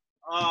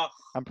 Oh.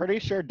 I'm pretty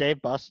sure Dave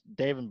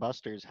and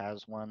Buster's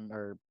has one,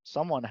 or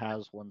someone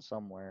has one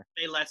somewhere.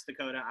 Say less,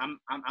 Dakota.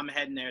 I'm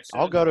heading there soon.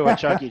 I'll go to a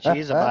Chuck E.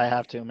 Cheese if I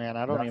have to, man.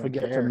 I don't even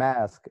forget care. Your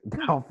mask.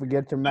 Don't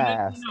forget your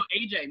mask. No,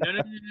 AJ.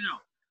 No.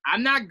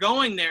 I'm not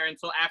going there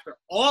until after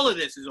all of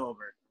this is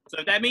over. So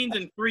if that means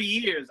in 3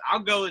 years, I'll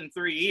go in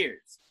 3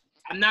 years.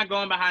 I'm not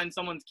going behind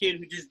someone's kid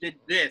who just did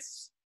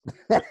this.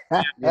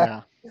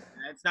 Yeah.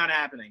 It's not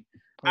happening.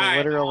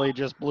 Literally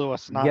just blew a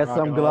snot. Get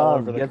some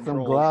gloves. Get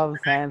some gloves,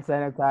 hand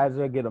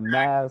sanitizer, get a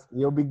mask.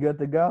 You'll be good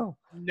to go.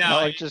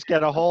 No, just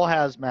get a whole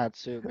hazmat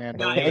suit, man.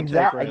 No,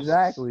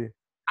 exactly.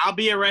 I'll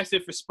be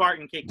arrested for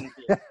Spartan kicking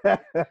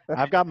kids.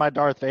 I've got my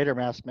Darth Vader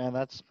mask, man.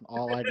 That's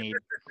all I need.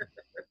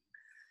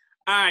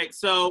 All right,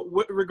 so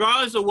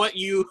regardless of what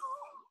you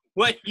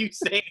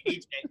say,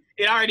 AJ,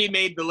 it already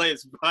made the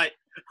list, but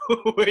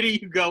where do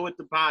you go with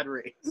the pod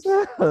race?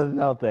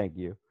 No, thank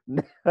you.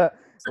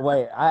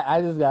 Wait,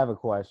 I just have a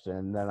question,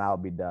 and then I'll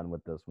be done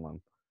with this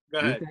one. Go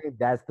ahead. You think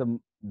that's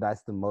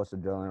the most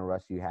adrenaline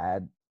rush you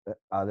had,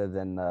 other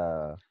than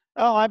Duel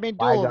of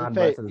the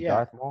Fates,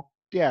 Darth Maul?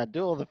 Yeah,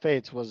 Duel of the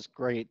Fates was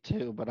great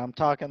too, but I'm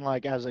talking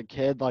as a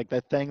kid,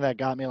 the thing that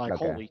got me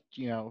holy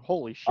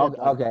shit.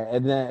 Okay,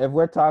 and then if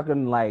we're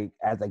talking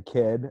as a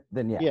kid,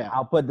 then yeah,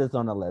 I'll put this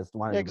on the list.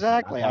 100%.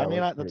 Exactly. I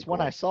mean, that's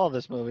when I saw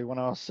this movie when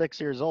I was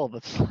 6 years old.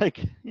 It's See,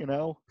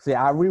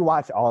 I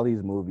rewatch all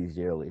these movies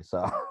yearly,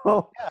 so.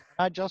 Yeah,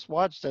 I just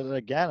watched it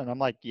again, and I'm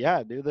like,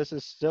 yeah, dude, this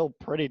is still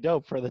pretty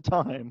dope for the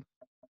time.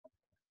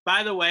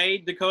 By the way,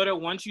 Dakota,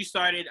 once you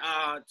started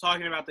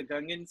talking about the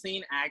Gungan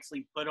scene, I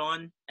actually put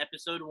on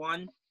episode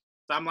 1.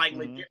 So I'm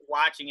legit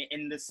watching it,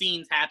 and the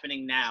scene's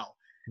happening now.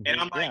 And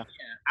I'm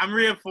I'm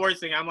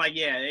reinforcing. I'm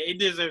it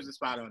deserves a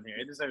spot on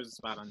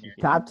here.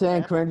 Top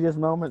 10 cringiest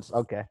moments?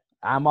 Okay.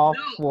 I'm all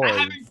for it. I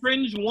haven't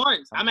cringed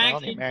once. I'm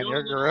actually man,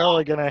 you're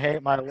really going to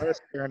hate my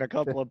list here in a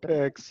couple of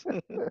picks. All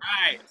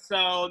right,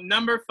 so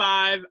number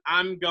 5,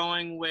 I'm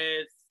going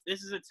with,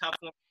 this is a tough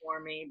one for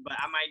me, but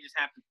I might just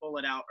have to pull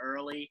it out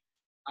early.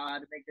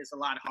 To make this a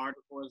lot harder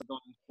for us going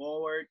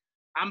forward.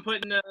 I'm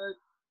putting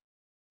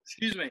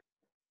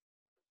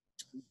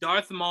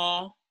Darth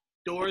Maul,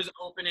 doors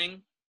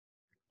opening,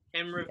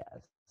 him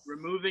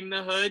removing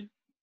the hood.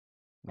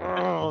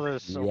 Oh,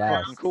 that's so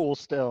fucking cool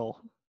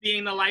still.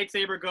 Seeing the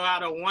lightsaber go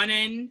out of one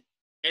end,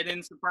 and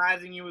then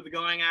surprising you with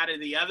going out of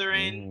the other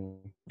end.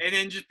 And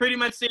then just pretty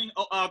much seeing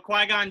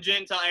Qui-Gon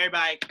Jinn tell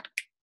everybody,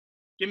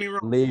 give me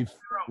room.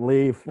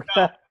 Leave.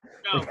 Go.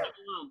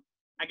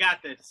 I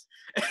got this.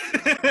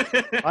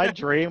 My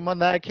dream when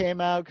that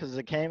came out, because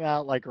it came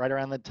out like right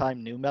around the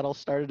time nu metal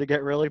started to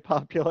get really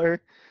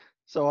popular.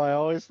 So I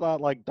always thought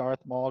like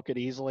Darth Maul could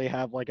easily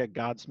have like a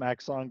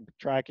Godsmack song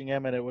tracking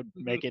him, and it would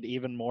make it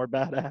even more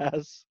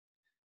badass.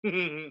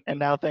 And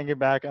now thinking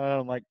back on it,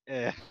 I'm like,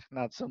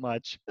 not so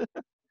much.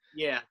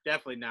 Yeah,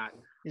 definitely not.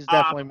 He's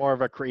definitely more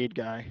of a Creed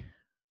guy.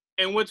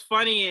 And what's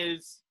funny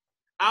is,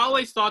 I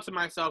always thought to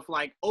myself,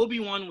 like,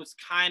 Obi-Wan was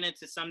kind of,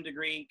 to some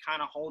degree,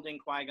 kind of holding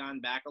Qui-Gon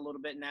back a little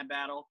bit in that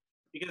battle.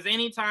 Because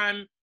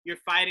anytime you're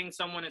fighting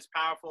someone as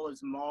powerful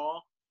as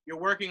Maul, you're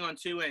working on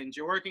two ends.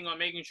 You're working on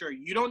making sure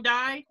you don't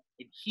die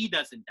and he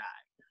doesn't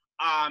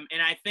die.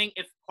 And I think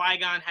if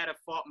Qui-Gon had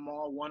fought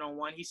Maul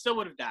one-on-one, he still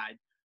would have died.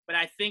 But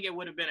I think it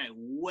would have been a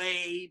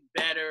way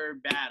better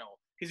battle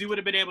because he would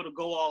have been able to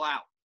go all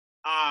out.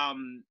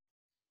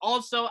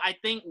 Also, I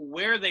think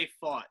where they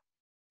fought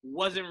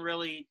wasn't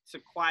really to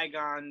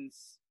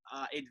Qui-Gon's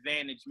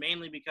advantage,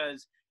 mainly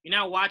because you're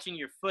now watching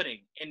your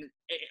footing. And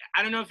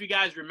I don't know if you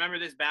guys remember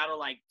this battle,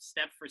 like,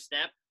 step for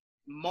step.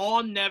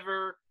 Maul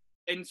never,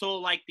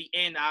 until, like, the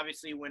end,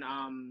 obviously, when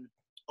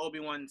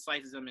Obi-Wan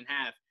slices him in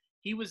half,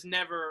 he was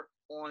never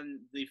on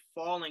the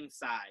falling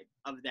side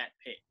of that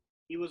pit.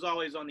 He was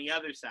always on the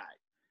other side.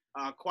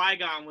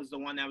 Qui-Gon was the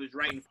one that was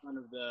right in front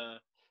of the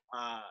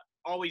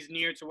always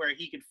near to where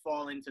he could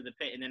fall into the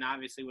pit, and then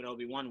obviously when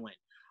Obi-Wan went.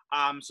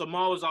 So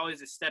Maul was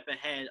always a step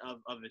ahead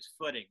of his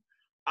footing.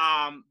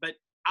 But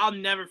I'll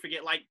never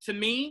forget, like, to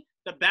me,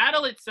 the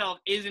battle itself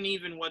isn't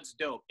even what's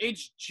dope.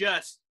 It's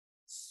just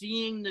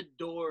seeing the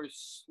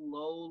doors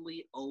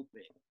slowly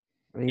open.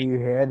 When you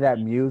hear that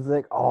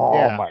music, oh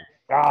Yeah. my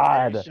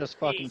God. He's just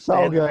fucking So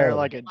standing there good.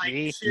 like a Like,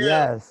 G. chill.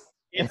 Yes.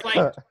 It's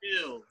like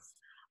chills.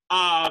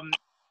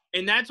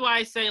 And that's why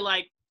I say,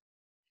 like,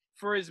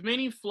 for as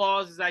many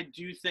flaws as I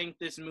do think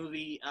this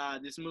movie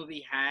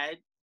had,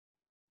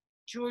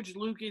 George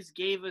Lucas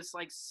gave us,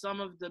 like,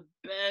 some of the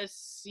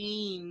best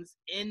scenes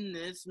in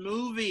this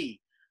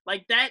movie.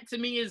 Like, that to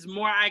me is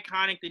more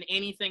iconic than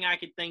anything I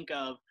could think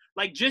of.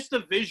 Like, just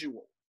the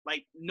visual.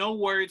 Like, no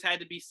words had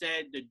to be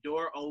said. The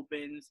door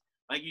opens.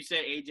 Like you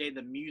said, AJ,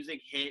 the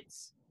music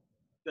hits.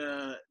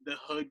 The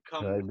hood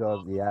comes There it goes.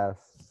 off. Yes,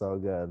 so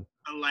good.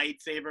 The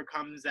lightsaber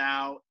comes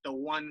out, the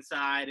one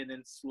side, and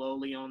then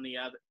slowly on the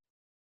other.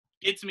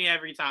 Gets me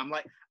every time.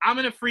 Like, I'm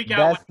going to freak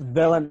out. Best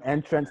villain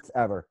entrance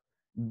ever.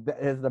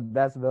 Is the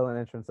best villain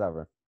entrance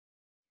ever.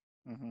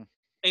 Mm-hmm.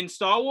 In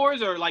Star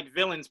Wars or, like,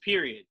 villains,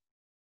 period?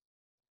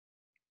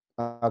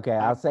 Okay,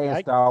 I'll say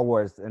in Star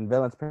Wars. In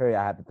villains, period,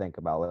 I have to think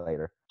about it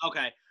later.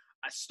 Okay.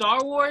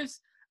 Star Wars,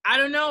 I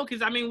don't know,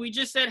 because, I mean, we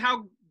just said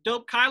how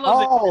dope Kylo's.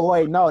 Oh,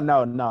 wait, no,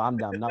 I'm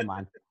dumb. Never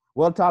mind.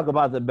 We'll talk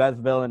about the best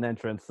villain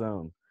entrance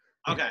soon.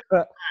 Okay. All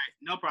right,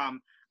 no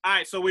problem. All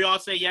right, so we all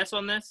say yes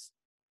on this?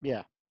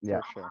 Yeah. Yeah.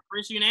 For sure.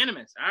 First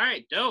unanimous. All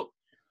right, dope.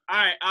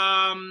 All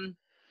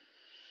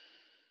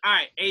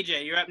right,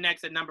 AJ, you're up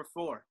next at number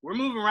 4. We're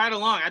moving right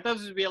along. I thought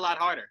this would be a lot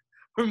harder.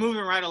 We're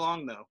moving right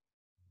along, though.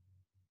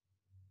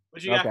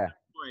 What you got Okay.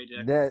 for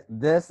AJ?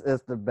 This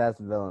is the best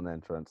villain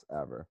entrance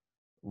ever.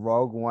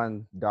 Rogue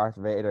One, Darth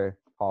Vader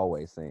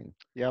hallway scene.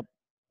 Yep.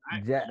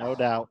 Ja- No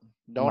doubt.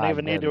 Don't My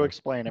even need to goodness.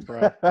 explain it,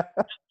 bro.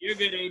 You're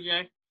good,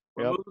 AJ.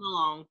 We're Yep. moving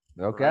along.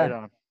 Okay. Right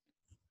on.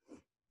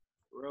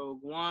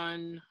 Rogue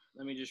One.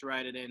 Let me just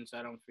write it in so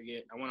I don't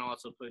forget. I want to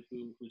also put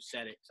who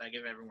said it, so I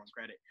give everyone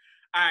credit.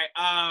 All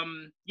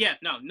right. Yeah.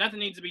 No, nothing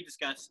needs to be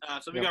discussed.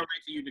 So we Yep. go right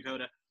to you,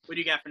 Dakota. What do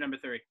you got for number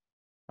 3?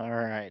 All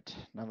right.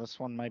 Now this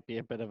one might be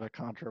a bit of a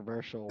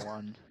controversial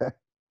one,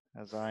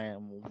 as I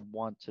am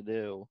wont to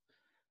do.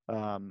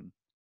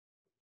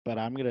 But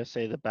I'm gonna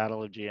say the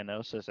Battle of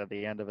Geonosis at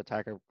the end of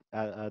Attack of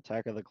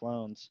the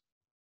Clones.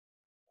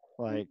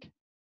 Like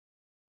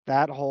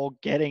that whole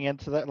getting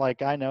into that.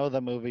 Like I know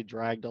the movie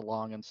dragged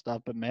along and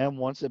stuff, but man,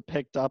 once it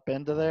picked up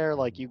into there,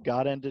 like you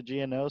got into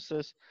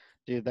Geonosis,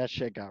 dude, that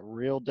shit got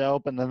real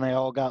dope. And then they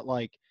all got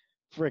like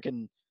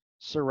freaking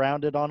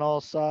surrounded on all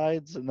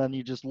sides, and then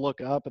you just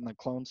look up and the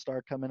clones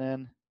start coming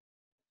in.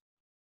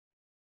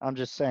 I'm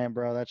just saying,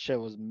 bro, that shit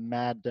was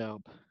mad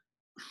dope.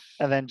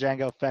 And then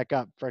Jango Fett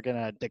got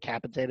freaking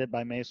decapitated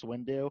by Mace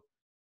Windu.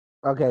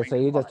 Okay, so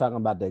you're just talking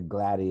about the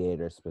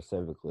gladiator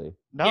specifically.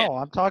 No, Yeah.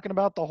 I'm talking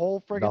about the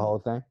whole freaking The whole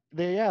thing?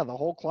 the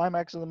whole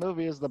climax of the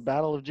movie is the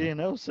Battle of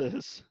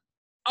Geonosis.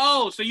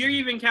 Oh, so you're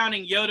even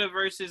counting Yoda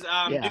versus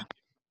Yeah. Duke.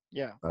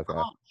 Yeah. Okay.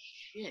 Oh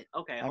shit.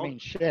 Okay. I mean,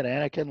 shit,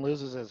 Anakin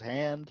loses his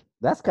hand.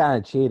 That's kind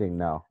of cheating,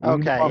 though. You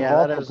Okay, put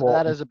yeah,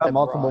 that is a bit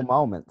multiple broad.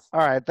 moments. All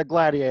right, the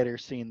gladiator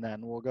scene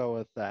then. We'll go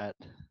with that.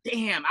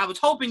 damn, I was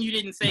hoping you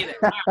didn't say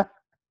that.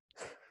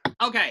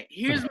 Okay,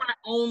 here's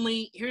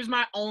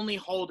my only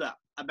hold up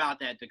about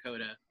that,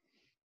 Dakota.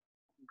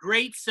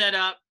 Great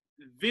setup.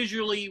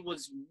 Visually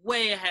was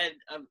way ahead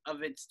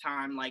of its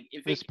time. Like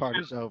if This it part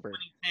came is out in over.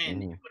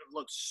 2010, Mhm. it would have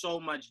looked so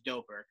much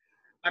doper.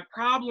 My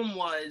problem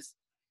was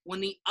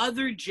when the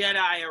other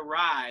Jedi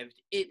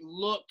arrived, it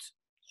looked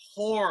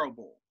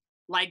horrible.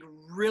 Like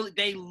really,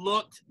 they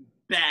looked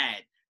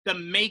bad. The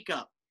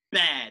makeup,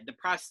 bad. The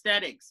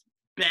prosthetics,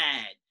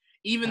 bad.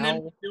 Even How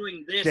them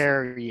doing this.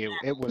 dare you?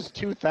 It was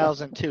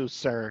 2002,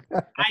 sir.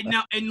 I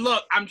know. And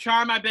look, I'm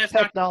trying my best not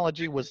to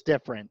Technology was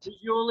different.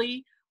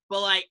 visually,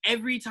 but like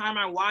every time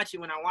I watch it,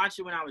 when I watched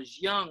it when I was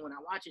young, when I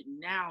watch it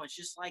now, it's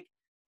just like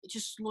it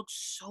just looks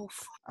so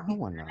I fucking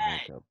want to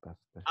bad. look up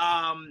best.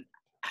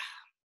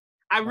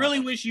 I really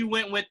wish you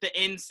went with the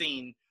end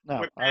scene. No,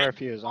 where I Pat-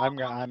 refuse. I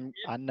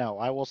know.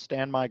 I will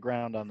stand my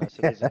ground on this.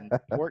 It is an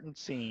important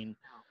scene.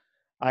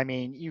 I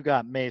mean, you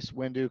got Mace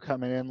Windu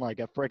coming in like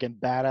a freaking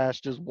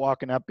badass, just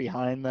walking up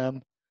behind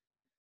them.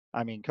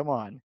 I mean, come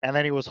on. And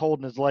then he was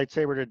holding his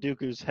lightsaber to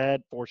Dooku's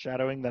head,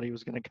 foreshadowing that he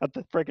was going to cut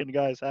the freaking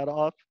guy's head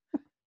off.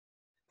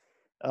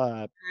 Dang,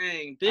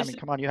 I this mean,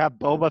 come on. You have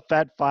Boba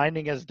Fett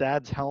finding his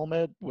dad's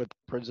helmet with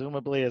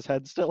presumably his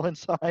head still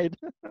inside.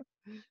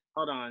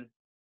 hold on.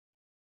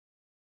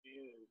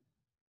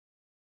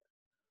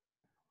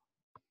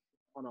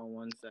 Hold on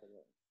 1 second.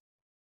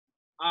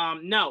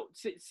 No,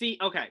 see,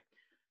 okay.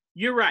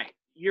 You're right.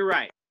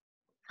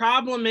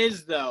 Problem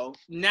is, though,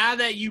 now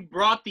that you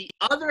brought the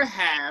other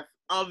half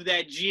of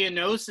that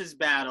Geonosis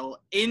battle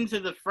into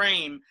the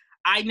frame,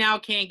 I now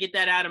can't get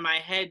that out of my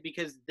head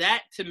because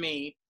that, to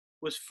me,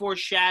 was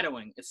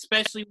foreshadowing,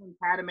 especially when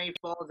Padme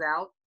falls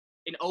out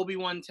and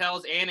Obi-Wan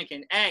tells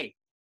Anakin, hey,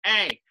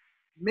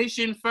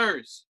 mission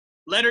first.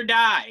 Let her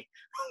die.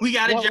 We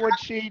got a What job. would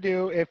she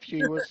do if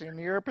she was in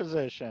your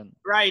position?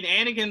 Right,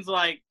 Anakin's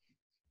like,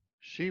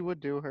 She would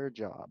do her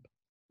job.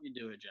 you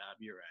do a job,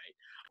 you're right.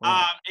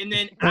 Well, And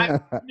then you know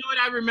what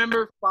I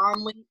remember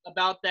fondly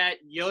about that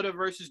Yoda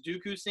versus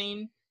Dooku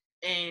scene,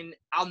 and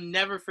I'll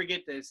never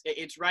forget this.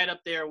 It's right up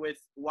there with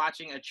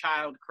watching a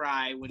child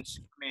cry when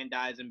Superman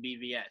dies in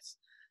BVS.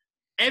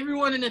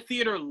 Everyone in the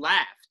theater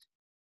laughed.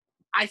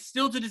 I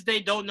still to this day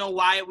don't know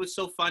why it was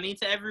so funny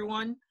to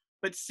everyone,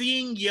 but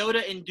seeing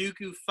Yoda and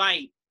Dooku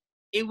fight,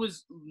 it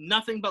was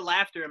nothing but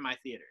laughter in my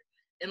theater.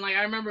 And like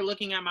I remember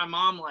looking at my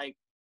mom like,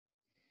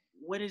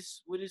 what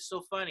is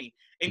so funny?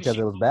 And Because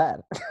it was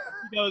bad. she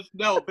goes,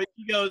 no, but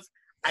she goes,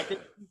 I think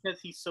because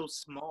he's so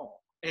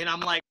small. And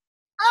I'm like,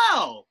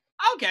 oh,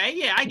 okay,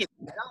 yeah, I get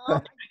that. Okay,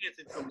 I guess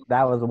it's a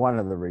That was one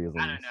of the reasons.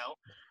 I don't know.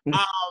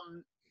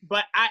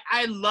 But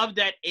I love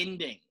that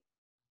ending.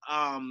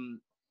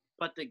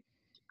 But the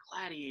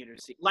gladiator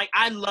scene, like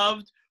I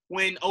loved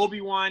when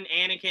Obi-Wan,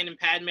 Anakin, and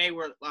Padme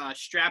were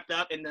strapped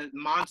up and the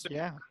monster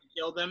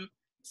killed them.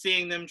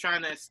 Seeing them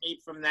trying to escape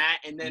from that,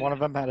 and then one of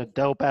them had a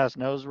dope ass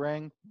nose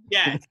ring.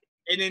 Yeah,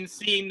 and then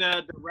seeing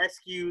the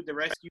rescue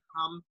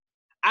come.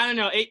 I don't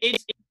know.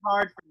 It's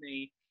hard for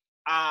me.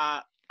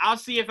 I'll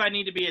see if I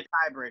need to be a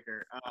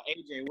tiebreaker.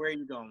 AJ, where are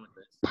you going with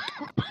this?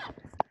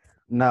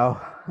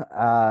 No,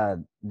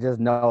 just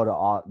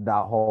know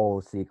that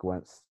whole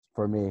sequence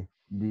for me.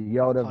 The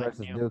Yoda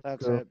versus Dooku.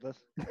 That's it. This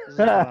is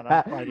fun.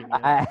 I'm fighting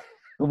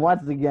you.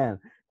 Once again,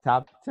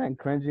 top 10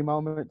 cringy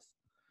moments.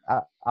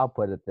 I'll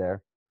put it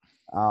there.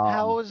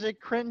 How is it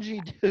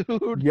cringy, dude?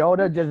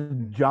 Yoda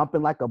just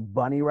jumping like a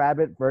bunny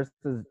rabbit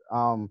versus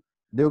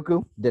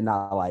Dooku did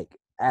not like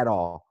at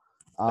all.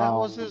 That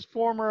was his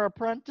former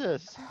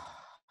apprentice.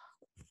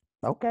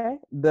 Okay,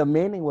 the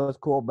meaning was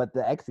cool, but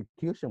the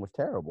execution was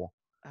terrible.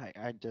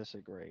 I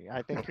disagree.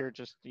 I think you're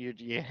just you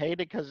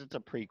hate it because it's a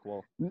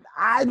prequel.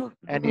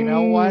 And you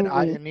know what?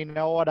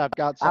 I've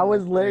got something. I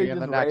was for you literally in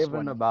the just next raving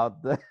one.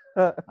 about the.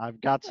 I've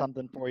got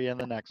something for you in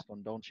the next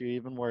one. Don't you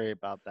even worry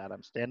about that.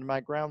 I'm standing my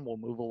ground. We'll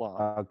move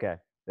along. Okay,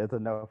 that's a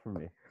no for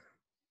me.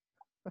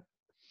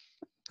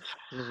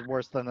 This is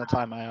worse than the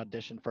time I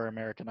auditioned for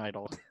American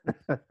Idol.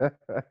 I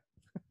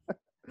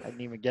didn't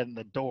even get in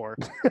the door.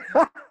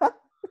 All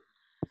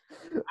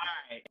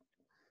right.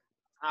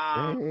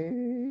 All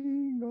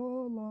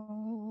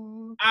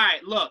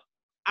right, look,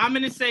 I'm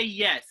going to say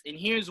yes, and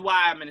here's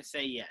why I'm going to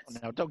say yes.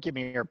 No, don't give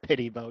me your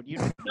pity vote. You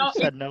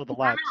said no the time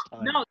last out.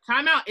 time. No,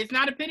 time out. It's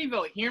not a pity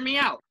vote. Hear me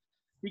out.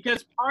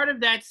 Because part of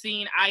that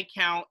scene I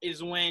count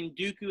is when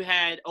Dooku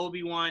had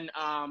Obi-Wan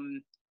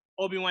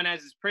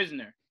as his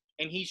prisoner,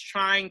 and he's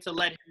trying to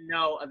let him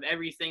know of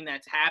everything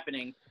that's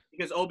happening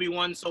because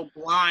Obi-Wan's so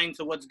blind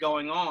to what's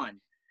going on.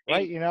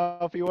 Right,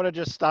 if you would have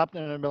just stopped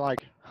and been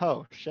like,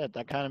 oh, shit,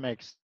 that kind of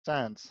makes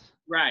sense.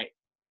 Right.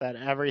 That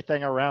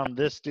everything around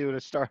this dude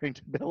is starting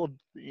to build,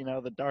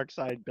 the dark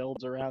side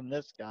builds around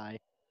this guy.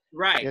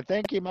 Right. You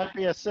think he might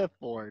be a Sith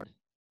Lord.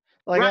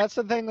 Like, That's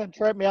the thing that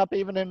tripped me up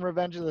even in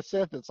Revenge of the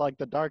Sith. It's like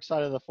the dark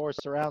side of the Force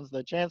surrounds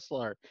the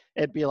Chancellor.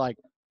 It'd be like,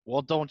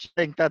 well, don't you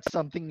think that's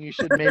something you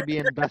should maybe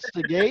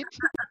investigate?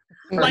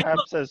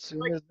 Perhaps as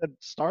soon as it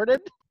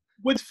started?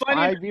 What's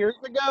funny 5 years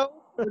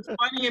ago? What's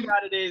funny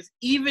about it is,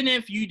 even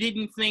if you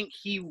didn't think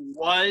he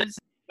was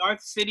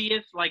Darth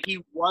Sidious, like he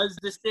was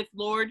the Sith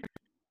Lord,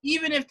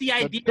 even if the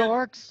idea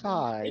dark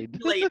side,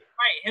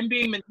 him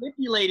being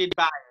manipulated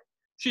by it,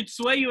 should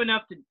sway you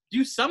enough to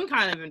do some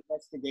kind of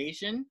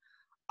investigation.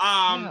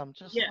 I'm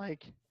just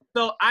like.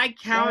 So I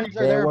counted.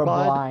 They were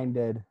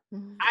blinded.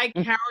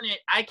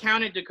 I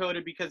counted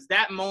Dakota because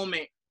that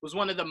moment was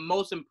one of the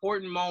most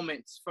important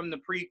moments from the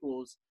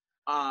prequels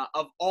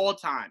of all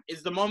time.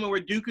 Is the moment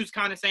where Dooku's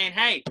kind of saying,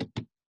 "Hey,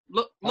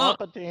 Look,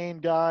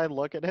 Palpatine guy,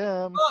 look at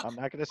him. Look, I'm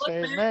not going to look,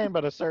 say his man. name,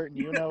 but a certain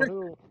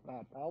you-know-who.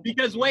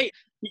 because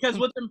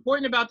what's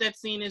important about that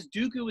scene is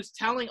Dooku was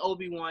telling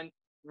Obi-Wan,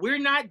 we're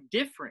not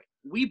different.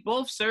 We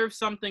both serve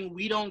something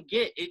we don't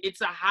get.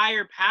 It's a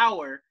higher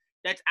power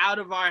that's out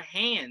of our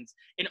hands.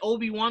 And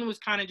Obi-Wan was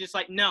kind of just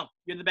like, no,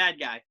 you're the bad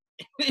guy.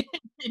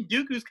 And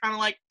Dooku's kind of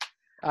like,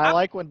 I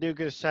like when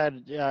Dooku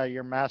said,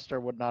 your master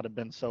would not have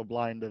been so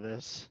blind to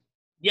this.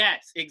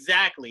 yes,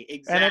 exactly.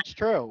 And it's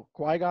true.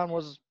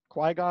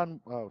 Qui-Gon.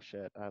 Oh,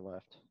 shit, I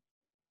left.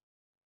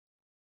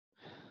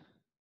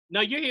 No,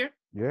 you're here.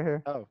 You're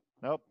here. Oh,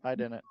 nope, I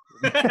didn't.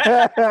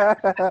 I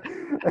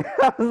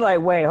was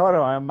like, wait, hold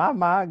on. Am my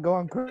mind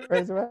going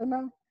crazy right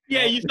now?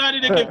 Yeah, you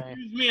started to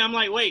confuse me. I'm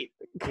like, wait,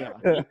 Yeah.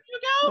 you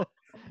go?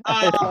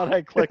 I thought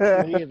I clicked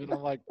leave, and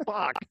I'm like,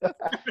 fuck.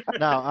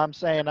 No, I'm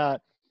saying,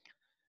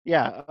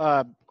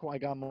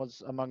 Qui-Gon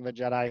was among the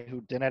Jedi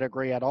who didn't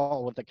agree at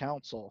all with the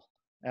Council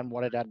and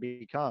what it had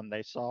become.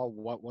 They saw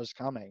what was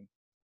coming.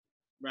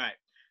 Right.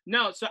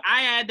 No, so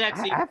I had that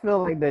scene. I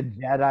feel like the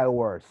Jedi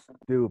were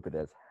stupid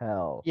as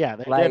hell. Yeah,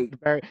 they did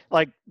very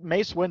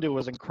Mace Windu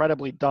was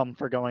incredibly dumb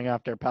for going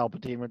after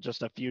Palpatine with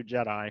just a few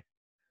Jedi.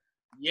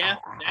 Yeah,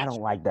 I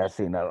don't like that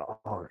scene at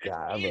all. Oh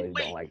god, I really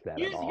don't like that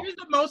at all. Here's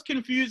the most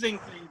confusing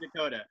thing,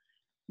 Dakota.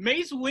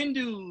 Mace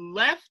Windu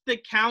left the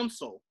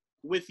council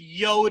with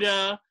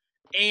Yoda,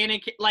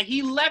 Anakin. Like,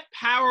 he left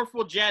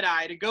powerful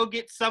Jedi to go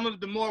get some of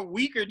the more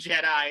weaker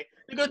Jedi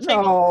to go take.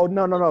 No.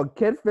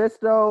 Kit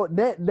Fisto,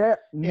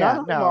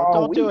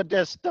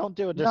 don't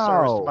do a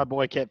disservice to my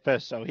boy Kit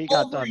Fisto. He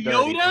got done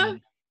dirty. Yoda?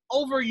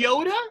 Over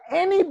Yoda?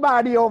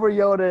 Anybody over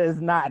Yoda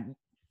is not.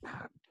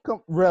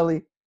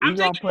 Really? You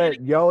gonna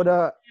put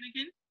Yoda?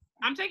 Anakin.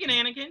 I'm taking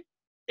Anakin.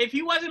 If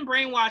he wasn't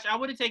brainwashed, I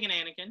would have taken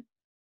Anakin,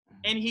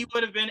 and he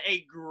would have been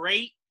a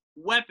great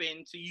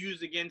weapon to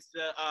use against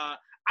the.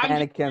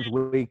 Anakin's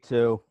weak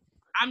too.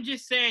 I'm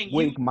just saying.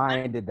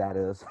 Weak-minded, that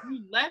is.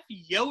 You left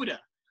Yoda.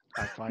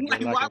 I find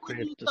Like, your why lack of would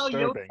faith you tell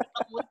disturbing.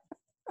 Yoda?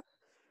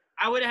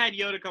 I would have had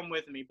Yoda come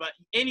with me, but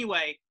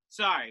anyway,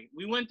 sorry.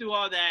 We went through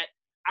all that.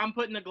 I'm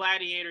putting the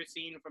gladiator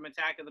scene from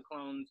Attack of the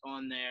Clones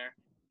on there.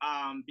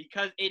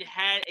 Because it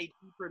had a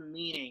deeper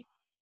meaning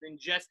than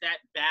just that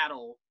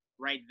battle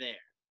right there.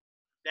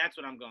 That's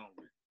what I'm going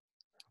with.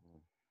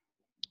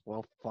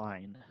 Well,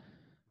 fine.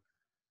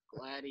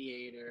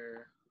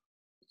 Gladiator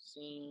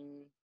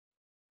scene,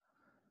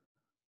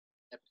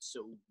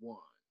 episode 1.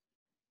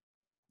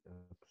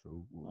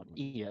 On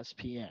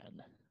ESPN.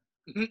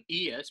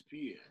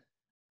 ESPN.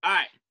 All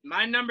right,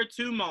 my number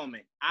 2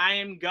 moment. I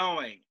am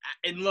going,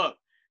 and look,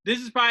 this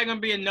is probably going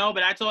to be a no,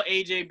 but I told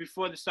AJ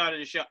before the start of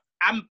the show,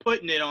 I'm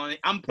putting it on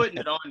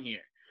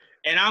here.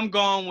 And I'm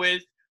going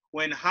with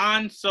when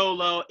Han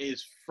Solo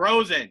is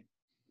frozen.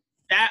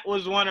 That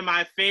was one of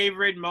my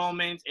favorite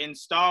moments in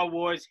Star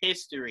Wars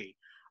history.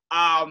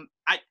 I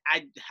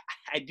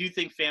do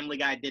think Family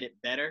Guy did it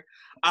better.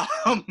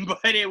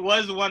 But it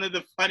was one of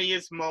the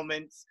funniest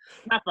moments.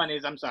 Not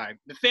funniest, I'm sorry.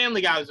 The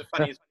Family Guy was the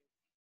funniest.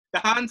 The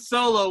Han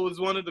Solo was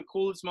one of the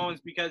coolest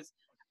moments because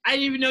I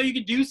didn't even know you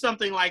could do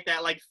something like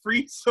that, like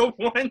freeze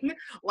someone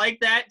like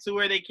that to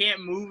where they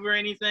can't move or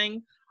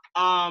anything.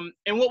 And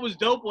what was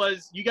dope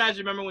was, you guys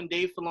remember when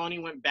Dave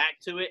Filoni went back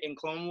to it in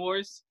Clone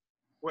Wars,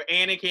 where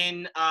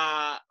Anakin,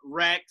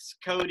 Rex,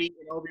 Cody,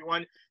 and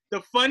Obi-Wan.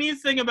 The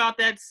funniest thing about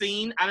that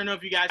scene, I don't know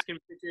if you guys can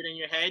picture it in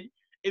your head,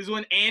 is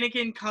when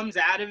Anakin comes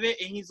out of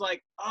it and he's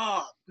like,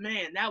 "Oh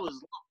man, that was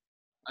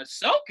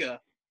Ahsoka. What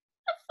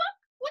the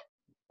fuck?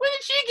 When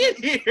did she get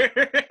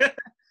here?"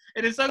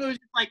 And Ahsoka was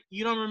just like,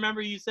 "You don't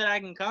remember you said I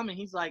can come?" And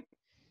he's like,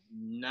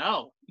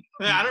 "No,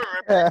 I don't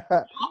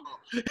remember."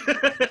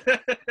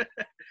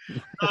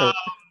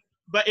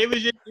 But it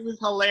was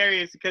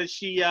hilarious because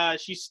she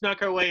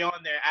snuck her way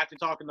on there after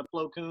talking to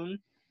Plo Koon,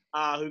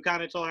 who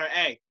kind of told her,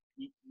 "Hey,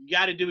 you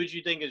got to do what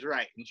you think is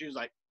right," and she was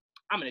like,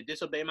 "I'm gonna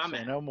disobey my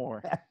man." No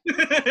more.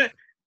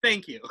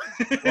 Thank you.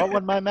 What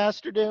would my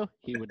master do?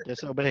 He would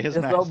disobey his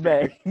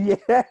master. Yeah,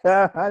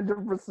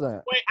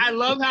 100%. Wait, I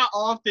love how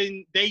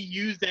often they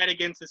use that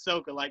against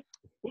Ahsoka. Like,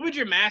 what would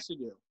your master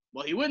do?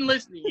 Well, he wouldn't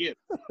listen to you.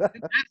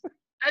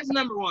 That's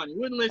number one. He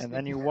wouldn't listen. And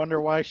then you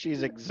wonder why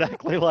she's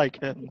exactly like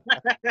him.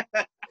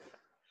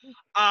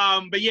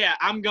 But yeah,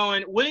 I'm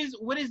going. What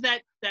is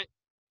that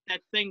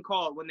thing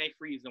called when they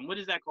freeze them? What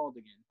is that called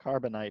again?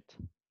 Carbonite.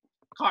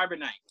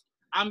 Carbonite.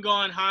 I'm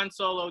going Han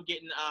Solo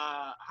getting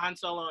Han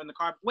Solo in the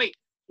car. Wait,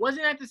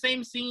 wasn't that the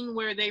same scene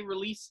where they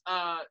released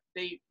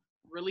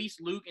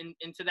Luke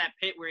into that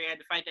pit where he had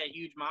to fight that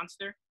huge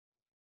monster?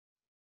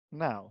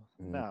 No.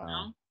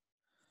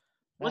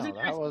 Wasn't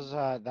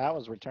that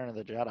was Return of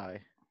the Jedi.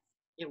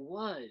 It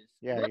was.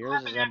 Yeah,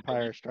 yours is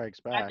Empire Strikes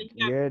Back.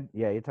 You're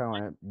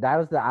talking. That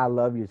was the "I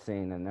love you"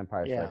 scene in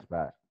Empire Strikes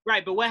Back.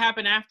 Right, but what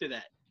happened after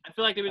that? I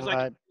feel like there was like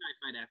a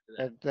fight after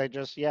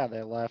that.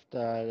 They left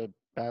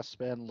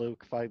Bespin,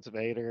 Luke fights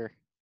Vader.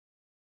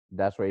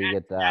 That's where you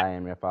get the "I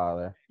am your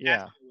father."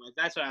 Yeah.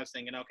 That's what I was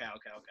thinking. Okay.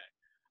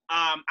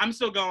 I'm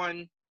still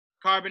going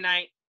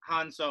Carbonite,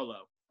 Han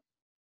Solo.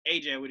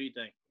 AJ, what do you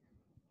think?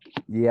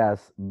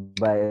 Yes,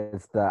 but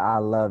it's the "I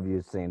love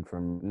you" scene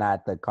from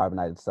not the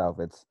carbonite itself.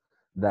 It's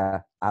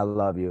the "I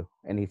love you,"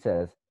 and he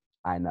says,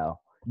 "I know."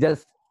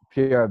 Just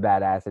pure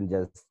badass and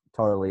just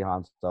totally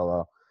Han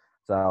Solo.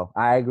 So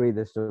I agree.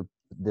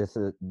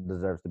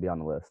 Deserves to be on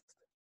the list.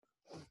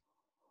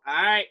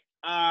 All right.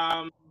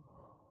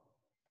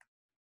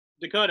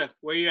 Dakota,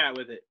 where you at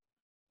with it?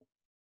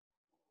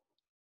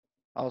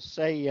 I'll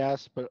say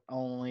yes, but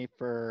only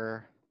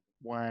for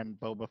when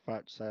Boba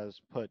Fett says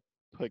put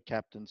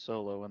Captain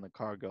Solo in the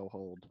cargo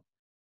hold.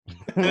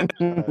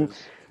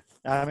 'Cause,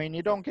 I mean,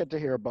 you don't get to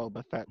hear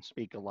Boba Fett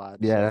speak a lot.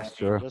 Yeah, So, that's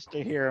true. just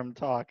to hear him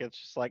talk, it's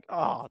just like,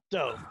 oh,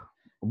 dope.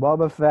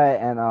 Boba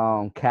Fett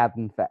and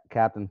Captain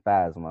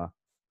Phasma.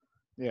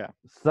 Yeah.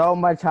 So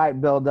much hype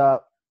build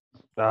up.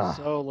 Ugh.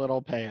 So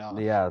little payoff.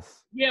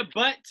 Yes. Yeah,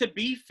 but to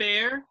be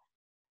fair,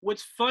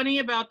 what's funny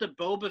about the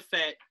Boba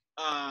Fett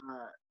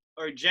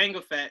or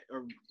Jango Fett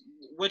or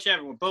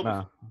whichever one,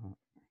 Boba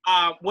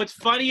Fett, what's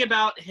funny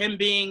about him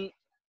being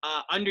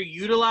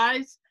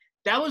underutilized,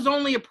 that was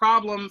only a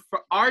problem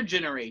for our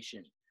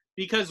generation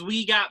because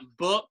we got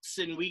books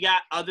and we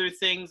got other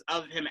things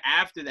of him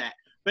after that.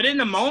 But in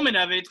the moment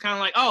of it, it's kind of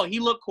like, oh, he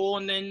looked cool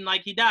and then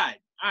like he died.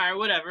 All right,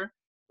 whatever.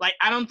 Like,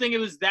 I don't think it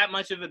was that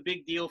much of a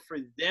big deal for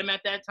them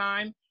at that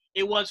time.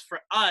 It was for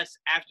us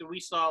after we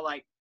saw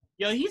like,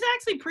 yo, he's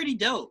actually pretty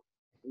dope.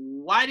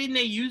 Why didn't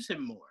they use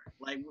him more?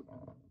 Like,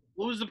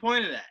 what was the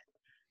point of that?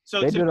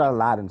 So they did a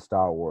lot in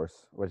Star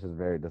Wars, which is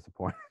very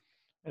disappointing.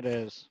 It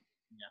is.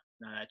 Yeah,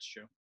 no, that's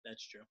true.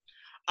 That's true.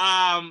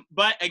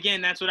 But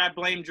again, that's what I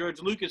blame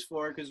George Lucas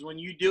for, because when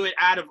you do it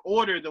out of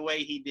order the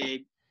way he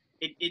did,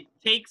 it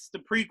takes the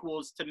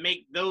prequels to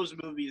make those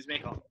movies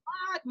make a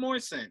lot more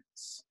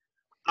sense.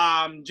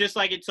 Just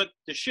like it took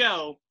the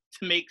show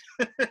to make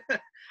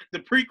the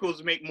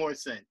prequels make more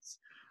sense.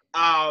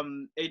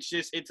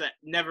 It's a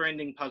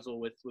never-ending puzzle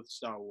with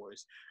Star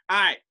Wars. All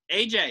right,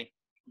 AJ,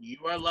 you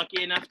are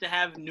lucky enough to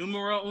have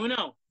numero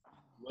uno.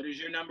 What is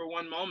your number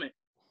one moment?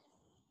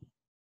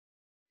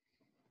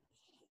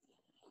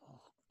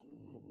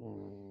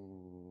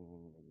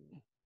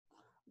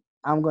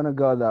 I'm gonna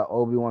go the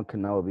Obi-Wan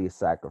Kenobi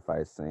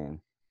sacrifice scene.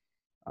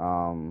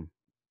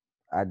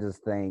 I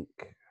just think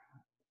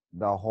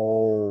the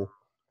whole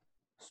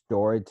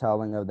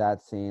storytelling of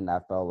that scene I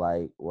felt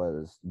like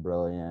was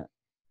brilliant.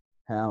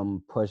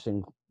 Him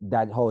pushing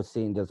that whole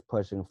scene, just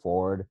pushing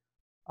forward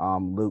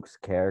Luke's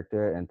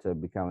character into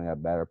becoming a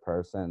better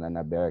person and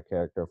a better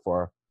character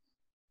for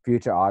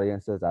future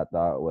audiences, I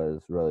thought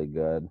was really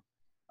good.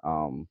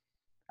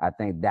 I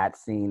think that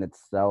scene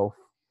itself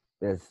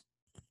is,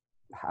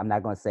 I'm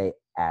not going to say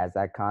as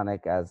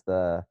iconic as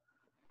the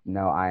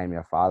 "No, I am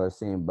your father"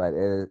 scene, but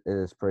it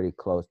is pretty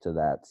close to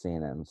that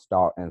scene in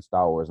Star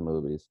Wars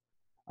movies.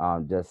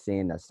 Just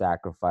seeing the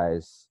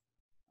sacrifice,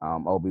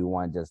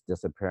 Obi-Wan just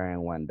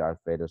disappearing when Darth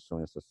Vader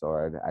swings the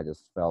sword. I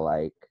just felt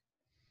like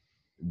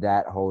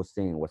that whole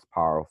scene was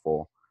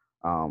powerful.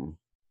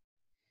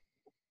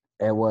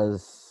 It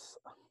was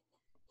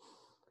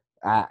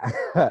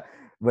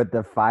with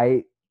the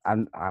fight.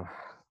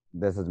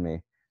 This is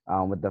me.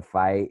 With the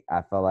fight,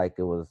 I felt like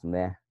it was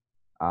meh.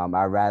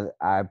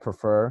 I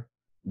prefer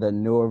the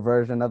newer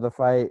version of the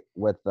fight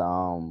with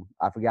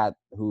I forgot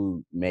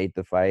who made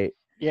the fight.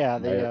 Yeah,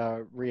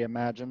 the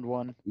reimagined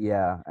one.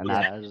 Yeah, and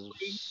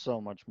it's so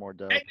much more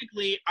dope.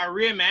 Technically, our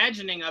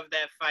reimagining of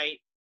that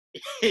fight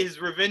is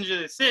Revenge of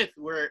the Sith,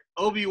 where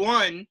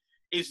Obi-Wan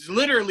is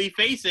literally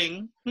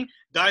facing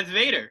Darth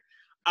Vader.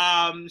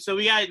 So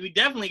we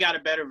definitely got a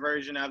better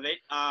version of it,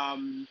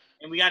 and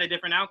we got a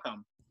different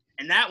outcome.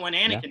 And that one,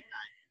 Anakin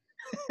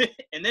died.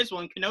 And this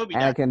one, Kenobi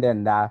died. Anakin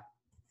didn't die.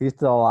 He's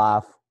still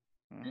alive.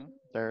 Mm-hmm.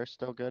 They're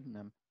still good in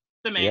him.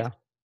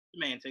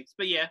 Semantics,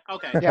 but yeah,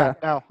 okay. Yeah,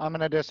 no, I'm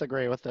gonna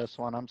disagree with this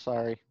one. I'm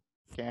sorry,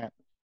 can't.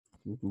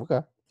 Okay.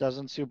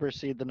 Doesn't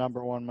supersede the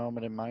number one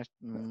moment in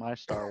my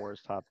Star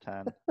Wars top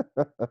 10.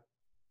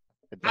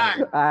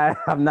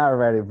 I'm not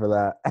ready for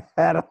that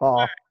at all.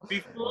 Right.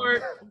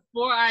 Before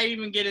I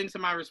even get into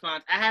my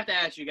response, I have to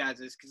ask you guys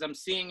this because I'm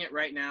seeing it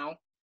right now.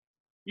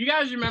 You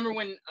guys remember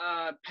when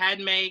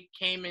Padme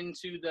came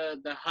into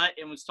the hut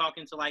and was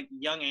talking to like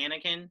young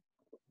Anakin?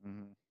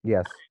 Mm-hmm.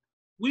 Yes.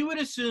 We would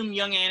assume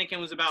young Anakin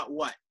was about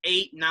what,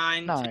 8,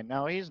 9? 9.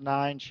 No, he's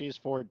 9. She's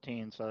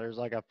 14. So there's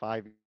like a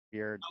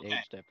 5-year age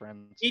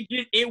difference.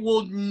 It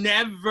will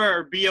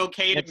never be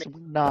okay to me.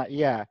 Not.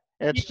 Yeah.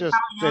 It's just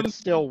it's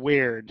still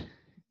weird.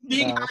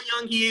 Seeing how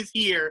young he is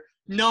here,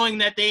 knowing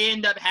that they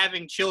end up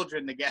having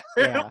children together.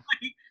 Yeah.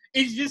 Like,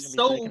 it's just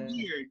so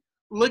weird.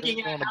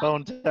 Looking at the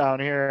Bone Town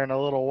here in a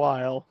little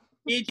while.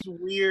 It's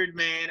weird,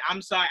 man.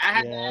 I'm sorry.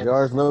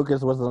 George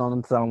Lucas was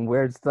on some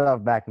weird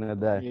stuff back in the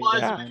day.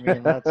 Yeah, I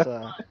mean that's.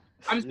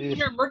 I'm sitting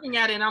here looking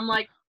at it, and I'm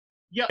like,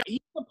 yo,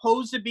 he's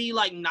supposed to be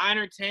like 9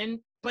 or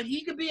 10, but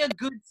he could be a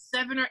good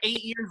 7 or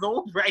 8 years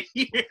old right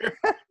here.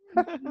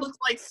 He looks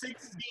like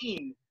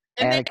 16.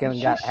 And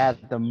Anakin had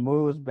the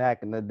moves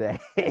back in the day.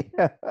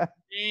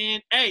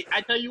 And hey,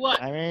 I tell you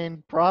what. I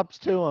mean, props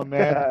to him,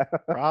 man.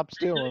 Props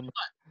to him.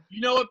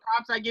 You know what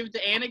props I give to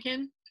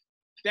Anakin?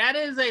 That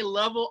is a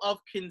level of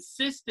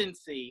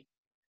consistency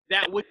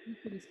that would be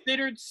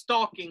considered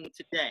stalking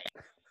today.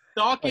 Oh,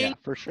 Stalking, yeah,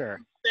 for sure.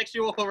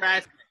 sexual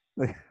harassment.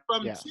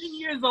 From Yes. 10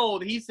 years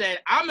old, he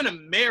said, "I'm gonna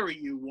marry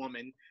you,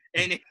 woman,"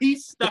 and he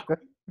stuck.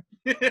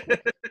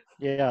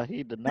 Yeah,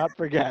 he did not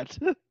forget.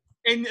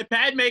 And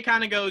Padme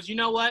kind of goes, "You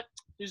know what?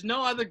 There's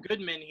no other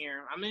good men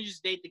here. I'm gonna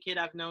just date the kid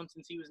I've known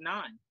since he was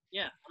 9.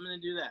 Yeah, I'm gonna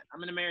do that. I'm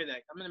gonna marry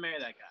that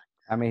guy."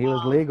 I mean, he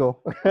was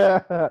legal.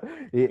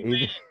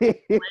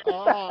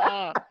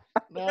 Oh,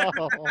 no.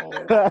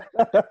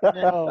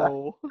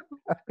 No.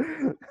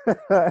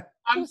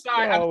 I'm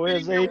sorry. No,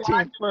 his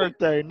 18th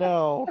birthday,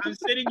 no. I'm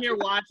sitting here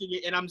watching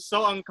it, and I'm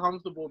so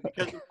uncomfortable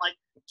because it's like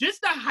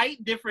just the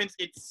height difference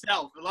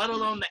itself, let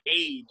alone the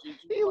age.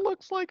 He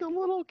looks like a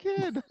little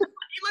kid.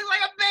 He looks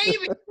like a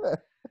baby.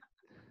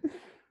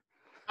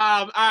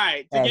 All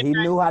right. Hey, he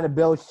knew how to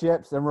build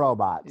ships and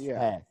robots.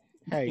 Yeah.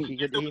 Hey, he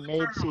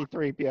made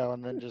C-3PO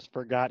and then just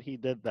forgot he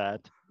did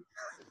that.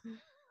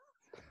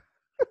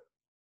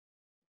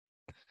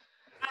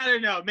 I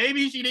don't know.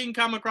 Maybe she didn't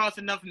come across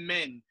enough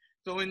men.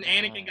 So when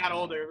Anakin got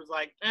older, it was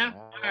like,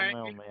 all right.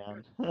 No,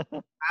 man. I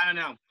don't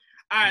know.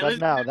 All right. But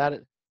no,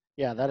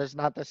 that is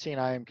not the scene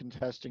I am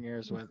contesting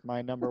yours with.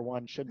 My number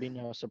one should be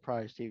no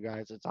surprise to you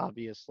guys. It's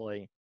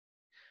obviously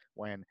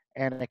when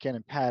Anakin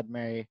and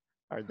Padme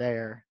are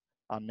there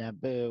on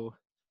Naboo,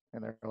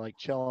 and they're like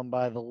chilling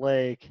by the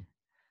lake,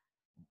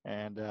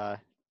 and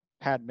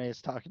Padme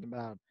is talking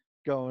about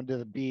going to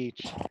the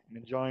beach and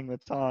enjoying the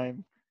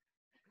time.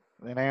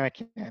 And then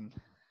Anakin,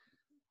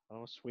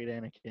 oh sweet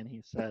Anakin,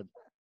 he said,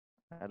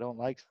 "I don't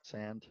like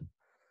sand.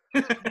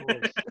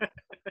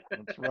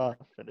 It's rough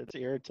and it's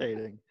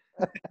irritating.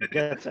 It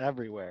gets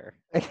everywhere."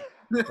 And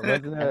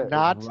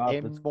not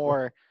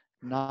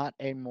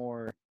a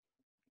more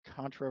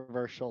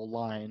controversial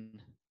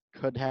line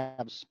could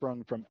have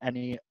sprung from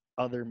any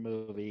other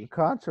movie.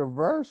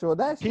 Controversial?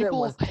 That shit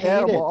People was hate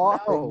terrible it,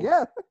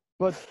 altogether.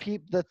 But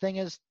the thing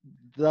is,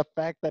 the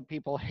fact that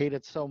people hate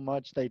it so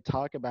much, they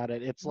talk about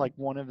it. It's like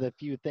one of the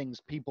few things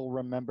people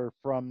remember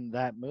from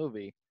that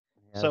movie.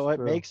 So it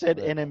makes it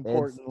an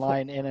important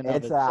line in and of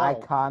itself.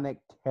 It's an iconic,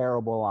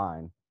 terrible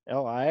line.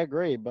 Oh, I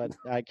agree, but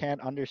I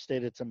can't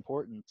understate its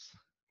importance.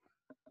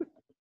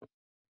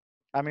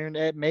 I mean,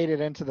 it made it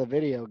into the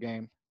video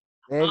game.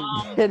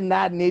 It did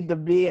not need to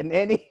be in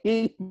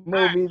any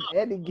movies,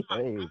 any game.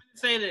 I'm gonna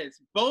say this.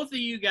 Both of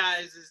you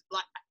guys is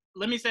like.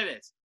 Let me say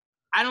this.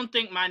 I don't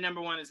think my number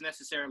one is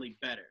necessarily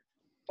better.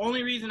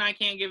 Only reason I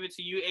can't give it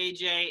to you,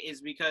 AJ, is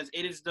because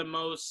it is the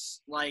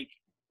most like.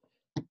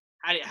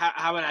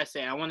 How would I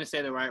say? I want to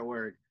say the right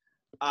word.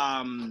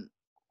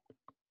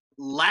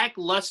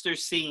 Lackluster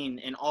scene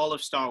in all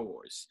of Star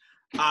Wars.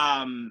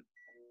 And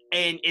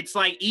it's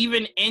like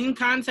even in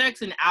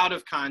context and out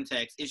of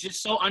context, it's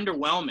just so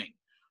underwhelming.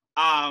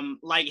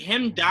 Like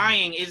him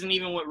dying isn't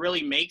even what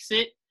really makes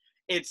it.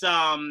 It's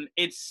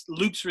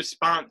Luke's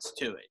response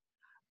to it.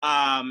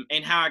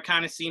 And how it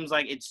kind of seems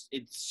like it's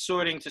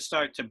starting to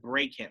start to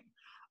break him.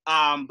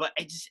 But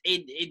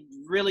it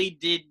really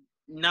did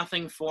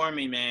nothing for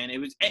me, man. It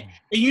was,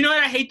 you know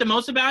what I hate the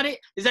most about it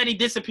is that he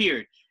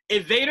disappeared.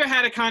 If Vader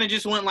had a kind of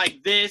just went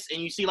like this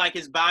and you see like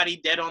his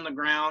body dead on the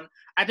ground,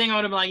 I think I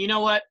would have been like, you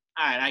know what?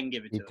 All right, I can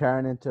give it to him. He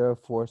turned into a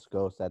Force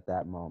ghost at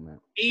that moment.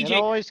 AJ, it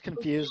always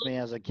confused me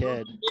as a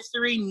kid.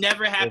 History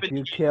never happened. If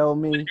you kill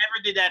me, never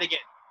did that again.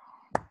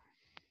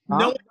 Huh?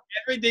 No one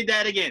ever did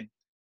that again.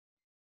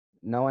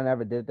 No one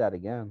ever did that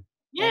again.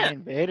 Yeah, I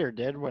mean, Vader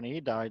did when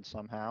he died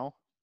somehow.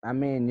 I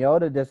mean,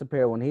 Yoda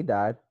disappeared when he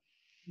died.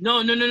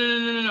 No.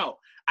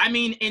 I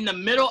mean, in the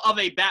middle of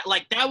a bat,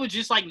 like that was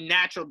just like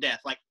natural death.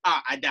 Like,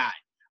 I died.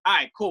 All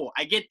right, cool.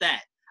 I get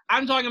that.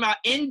 I'm talking about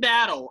in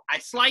battle. I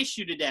sliced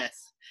you to death,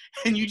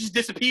 and you just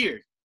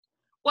disappeared.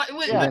 What? He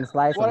didn't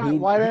slice him.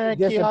 Why He didn't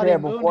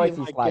disappeared Keanu before Mooney,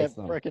 he like, sliced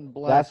get him. frickin'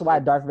 blasted? That's why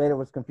Darth Vader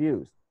was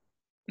confused.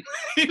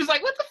 He was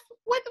like, what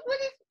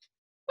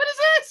is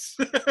this?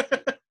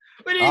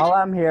 All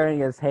I'm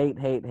hearing is hate.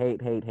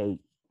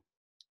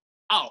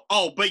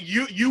 Oh, but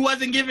you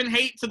wasn't giving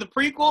hate to the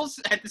prequels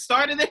at the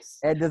start of this?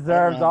 It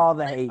deserves all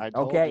the hate,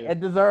 okay?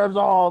 It deserves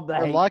all the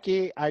hate. You're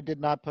lucky I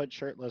did not put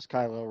shirtless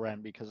Kylo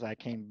Ren because I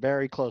came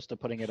very close to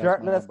putting it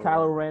Shirtless as my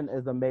Kylo Ren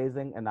is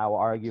amazing, and I will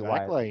argue why.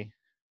 Exactly.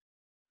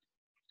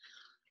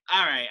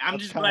 All right, I'm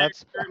just glad.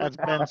 That's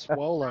Ben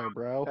Swolo,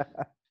 bro.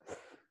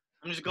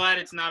 I'm just glad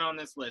it's not on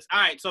this list.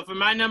 All right, so for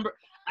my number,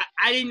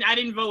 I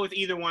didn't vote with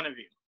either one of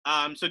you.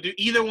 So do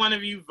either one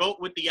of you vote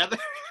with the other?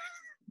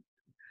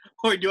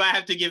 Or do I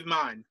have to give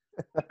mine?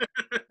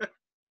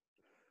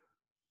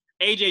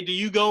 AJ, do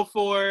you go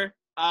for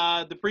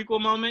the prequel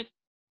moment?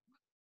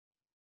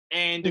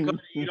 And Dakota,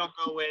 you don't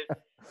go with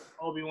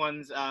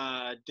Obi-Wan's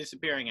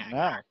disappearing act?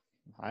 No,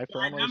 I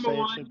firmly say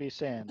it should be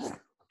sand.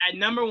 At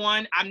number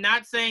one, I'm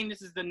not saying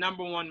this is the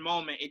number one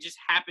moment. It just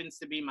happens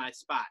to be my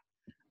spot.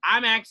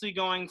 I'm actually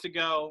going to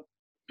go,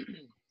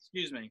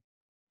 excuse me,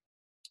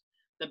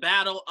 the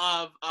battle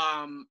of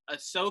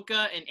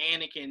Ahsoka and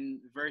Anakin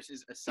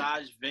versus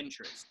Asajj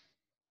Ventress.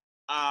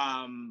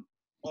 On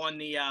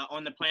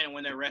the planet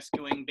when they're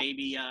rescuing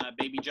baby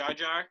Jar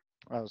Jar.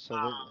 Oh, so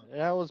Um,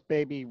 that was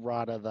Baby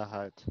Rada the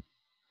Hutt.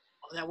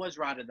 Oh, that was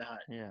Rod of the Hut.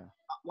 Yeah.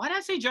 Why did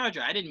I say Jar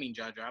Jar? I didn't mean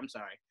Jar Jar. I'm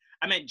sorry.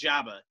 I meant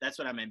Jabba. That's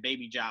what I meant.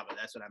 Baby Jabba.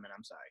 That's what I meant.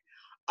 I'm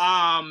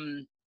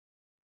sorry.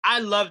 I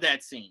love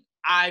that scene.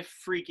 I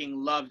freaking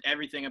loved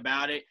everything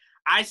about it.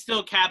 I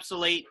still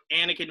capsulate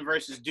Anakin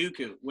versus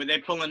Dooku, where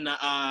they're pulling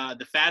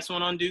the fast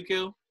one on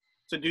Dooku.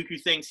 So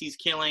Dooku thinks he's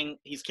killing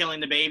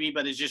the baby,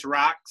 but it's just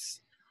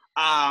rocks.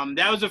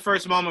 That was the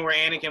first moment where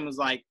Anakin was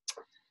like,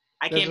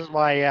 I This can't. is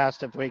why he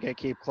asked if we could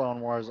keep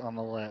Clone Wars on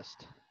the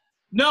list.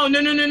 No, no,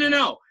 no, no, no,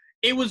 no.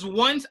 It was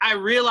once I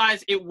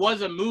realized it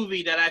was a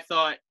movie that I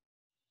thought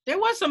there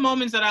was some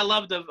moments that I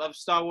loved of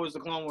Star Wars: The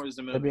Clone Wars,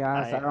 the To be movie.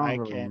 honest, I don't I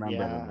even can't. remember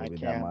the Yeah, I movie that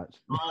can't. much.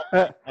 Oh my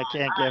God. I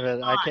can't give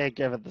it. I can't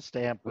give it the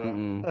stamp. Bro.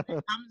 Mm-mm.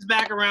 Comes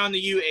back around to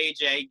you,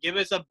 AJ. Give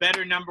us a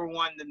better number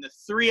one than the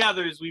three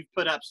others we've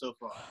put up so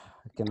far.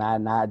 Can I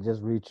not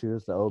just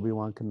re-choose the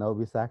Obi-Wan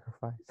Kenobi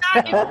sacrifice?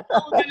 I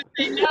was gonna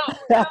say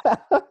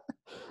no.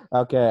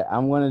 Okay,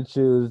 I'm gonna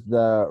choose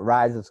the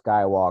Rise of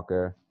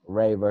Skywalker,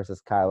 Rey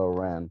versus Kylo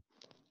Ren.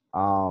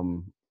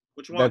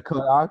 Which The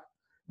one?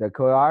 the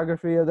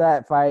choreography of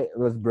that fight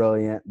was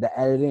brilliant. The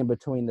editing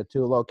between the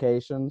two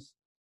locations,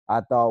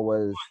 I thought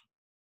was,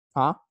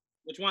 huh?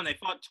 Which one? They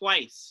fought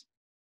twice.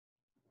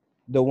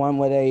 The one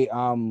where they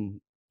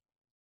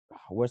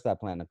what's that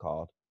planet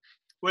called?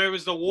 Where it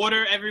was the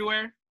water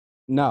everywhere.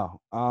 No,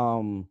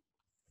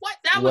 What?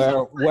 That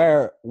was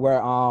where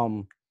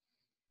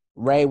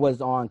Rey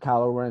was on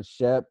Kylo Ren's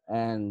ship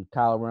and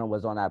Kylo Ren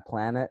was on that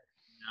planet.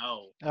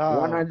 no,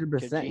 Oh,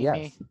 100%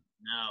 yes.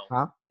 no.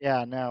 Huh?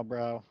 Yeah, no,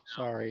 bro.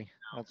 Sorry,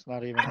 that's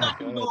not even I that thought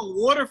you were good. going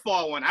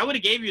waterfall one. I would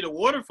have gave you the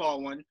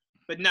waterfall one,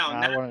 but no,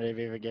 I not wouldn't have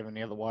even given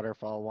you the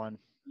waterfall one.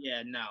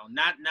 yeah, no,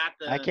 not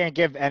the. I can't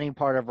give any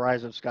part of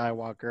Rise of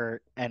Skywalker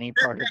any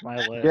part of my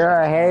list. You're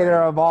a I'm hater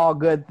sorry. of all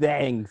good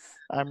things.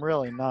 I'm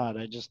really not.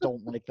 I just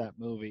don't like that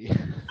movie.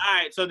 All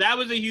right, so that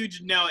was a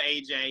huge no,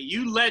 AJ.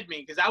 You led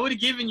me because I would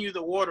have given you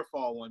the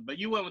waterfall one, but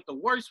you went with the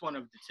worst one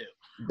of the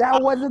two.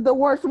 That wasn't the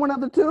worst one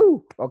of the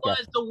two. Okay.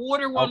 Was the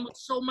water one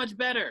was so much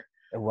better.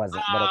 It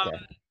wasn't, but okay.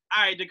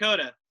 All right,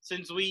 Dakota.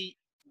 Since we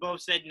both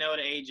said no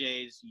to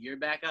AJ's, you're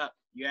back up.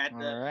 You're at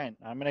the. All right,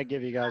 I'm gonna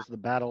give you guys the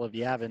Battle of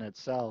Yavin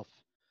itself.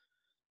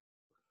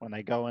 When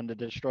they go in to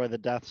destroy the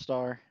Death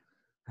Star,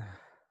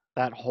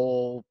 that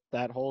whole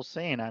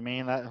scene. I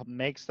mean, that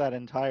makes that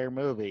entire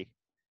movie.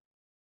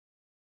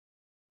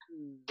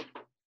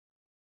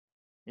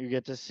 You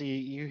get to see,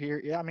 you hear.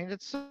 Yeah, I mean,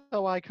 it's so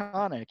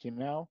iconic. You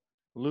know,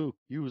 Luke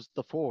used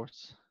the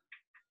Force.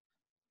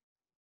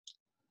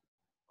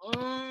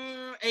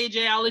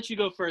 AJ, I'll let you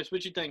go first.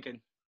 What you thinking?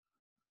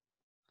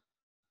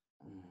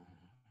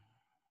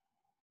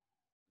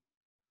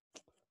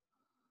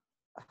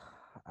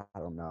 I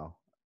don't know.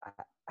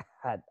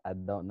 I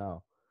don't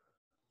know.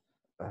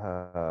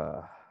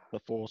 The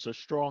Force is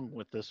strong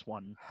with this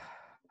one.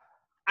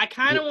 I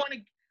kind of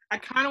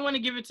want to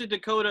give it to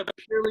Dakota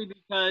purely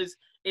because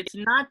it's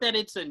not that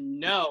it's a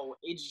no.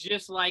 It's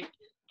just like,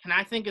 can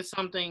I think of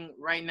something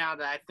right now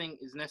that I think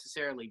is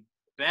necessarily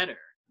better?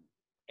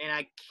 And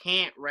I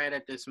can't right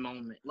at this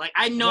moment. Like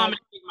I know Well, I'm gonna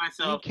think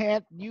myself.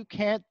 You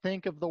can't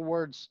think of the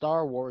word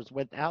Star Wars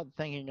without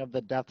thinking of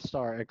the Death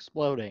Star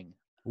exploding.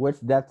 Which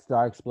Death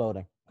Star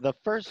exploding? The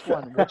first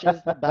one, which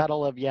is the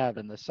Battle of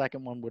Yavin, the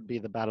second one would be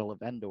the Battle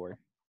of Endor.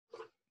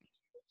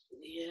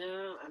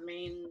 Yeah,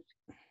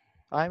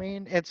 I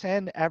mean, it's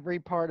in every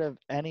part of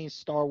any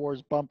Star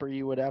Wars bumper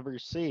you would ever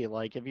see.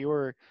 Like if you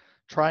were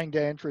trying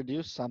to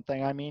introduce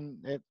something, I mean,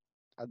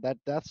 that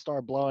Death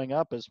Star blowing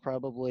up is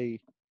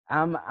probably.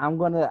 I'm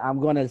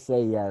gonna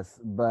say yes,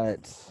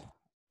 but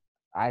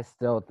I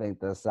still think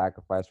the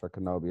sacrifice for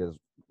Kenobi is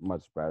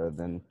much better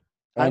than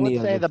I would any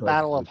of say the choices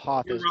Battle we of chose.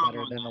 Hoth You're is wrong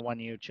better on than the one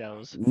you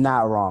chose.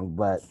 Not wrong,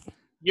 but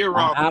you're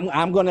wrong.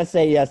 I'm gonna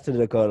say yes to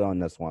Dakota on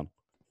this one.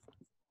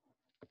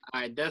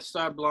 All right, Death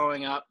Star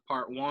blowing up,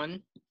 part 1.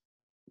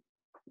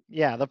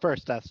 Yeah, the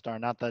first Death Star,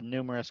 not the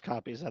numerous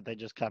copies that they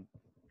just kept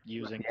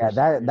using.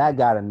 Yeah, that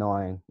got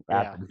annoying. Yeah.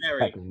 After the Very,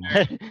 second one.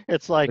 very.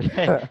 It's like,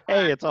 hey,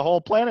 it's a whole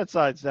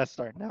planet-sized Death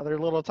Star. Now they're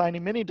little tiny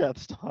mini Death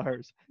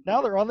Stars.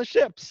 Now they're on the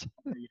ships.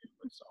 You didn't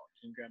put salt.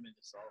 Can you grab me the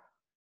salt?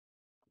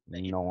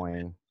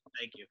 Annoying.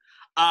 Thank you.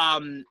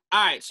 All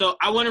right, so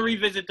I want to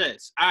revisit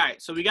this. All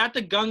right, so we got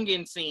the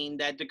Gungan scene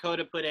that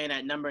Dakota put in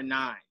at number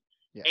 9.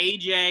 Yeah.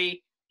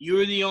 AJ, you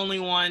were the only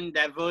one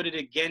that voted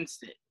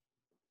against it.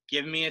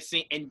 Give me a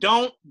scene, and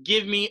don't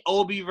give me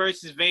Obi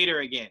versus Vader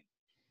again.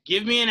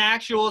 Give me an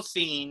actual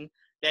scene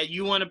that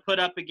you want to put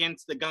up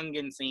against the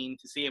Gungan scene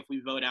to see if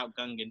we vote out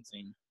Gungan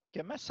scene.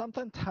 Give me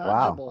something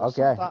Wow. tangible.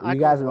 Okay. something I You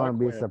guys could are gonna work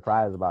be with.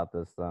 surprised about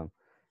this.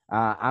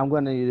 I'm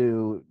gonna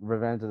do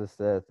Revenge of the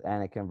Sith,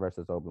 Anakin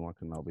versus Obi-Wan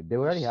Kenobi. Did we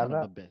You already have son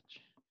that? of a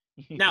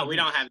bitch. No, we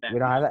don't have that. We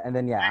don't have that. And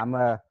then yeah,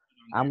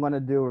 I'm gonna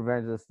do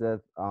Revenge of the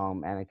Sith,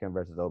 Anakin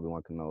versus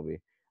Obi-Wan Kenobi. You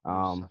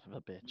son of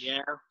a bitch.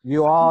 Yeah.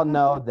 You all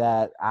know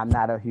that I'm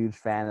not a huge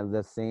fan of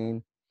this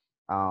scene,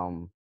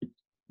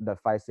 the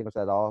fight sequence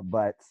at all.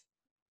 But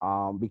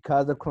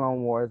because of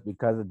Clone Wars,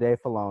 because of Dave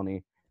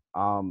Filoni,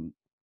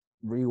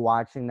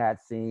 rewatching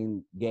that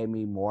scene gave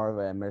me more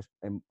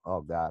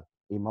of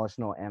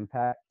emotional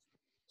impact.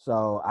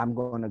 So I'm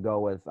going to go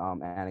with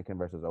Anakin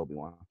versus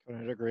Obi-Wan.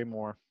 Couldn't agree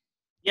more.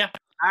 Yeah.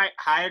 All right.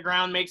 Higher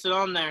ground makes it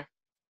on there.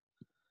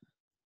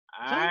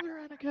 All right.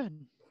 Saber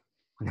Anakin.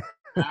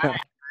 All right.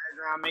 Higher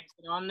ground makes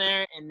it on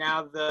there, and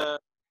now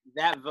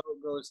that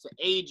vote goes to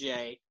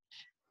AJ.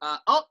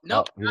 Oh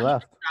no, he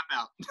left.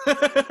 Drop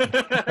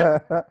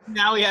out.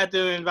 Now we have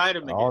to invite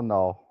him again. Oh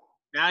no.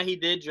 Now he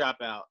did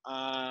drop out.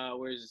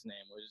 Where's his name?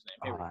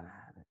 Here we go.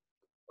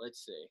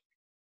 Let's see.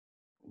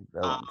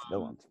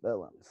 Villains.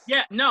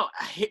 Yeah, no,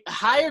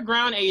 higher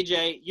ground,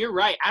 AJ. You're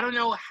right. I don't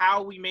know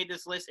how we made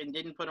this list and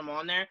didn't put him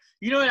on there.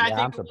 You know what I think?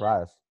 I'm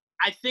surprised.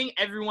 I think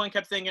everyone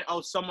kept thinking,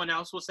 "Oh, someone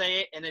else will say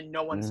it," and then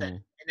no one said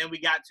it, and then we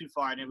got too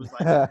far, and it was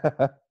like,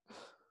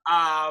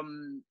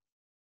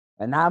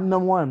 And I'm the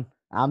one.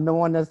 I'm the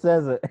one that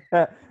says it.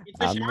 It's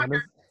a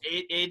shocker.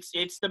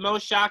 It's the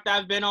most shocked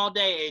I've been all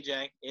day,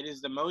 AJ. It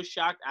is the most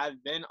shocked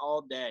I've been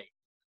all day.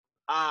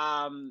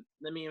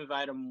 Let me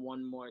invite him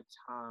one more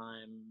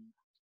time.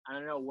 I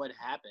don't know what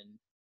happened.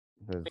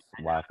 His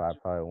Wi-Fi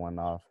probably went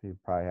off. He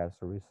probably has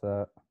to reset.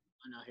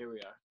 Oh no, here we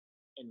are.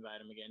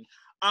 Invite him again.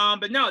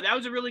 But no, that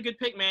was a really good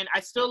pick, man. I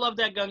still love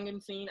that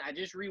Gungan scene. I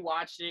just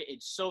rewatched it.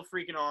 It's so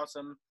freaking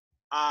awesome.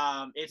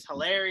 It's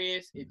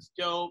hilarious. It's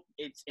dope.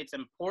 It's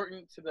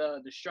important to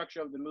the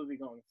structure of the movie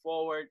going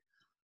forward.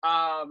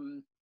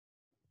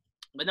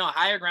 But no,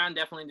 higher ground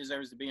definitely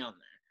deserves to be on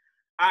there.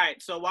 All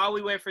right, so while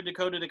we wait for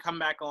Dakota to come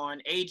back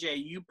on,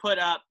 AJ, you put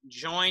up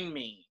 "Join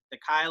Me," the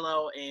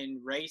Kylo and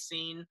Rey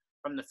scene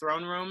from the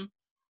throne room.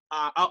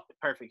 Oh,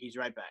 perfect. He's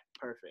right back.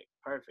 Perfect.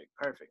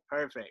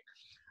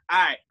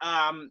 All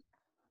right.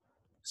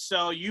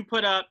 So you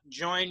put up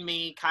 "Join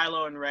Me,"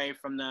 Kylo and Rey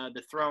from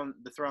the throne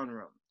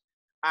room.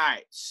 All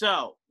right.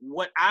 So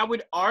what I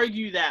would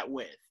argue that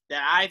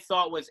I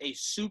thought was a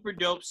super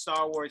dope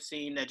Star Wars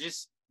scene that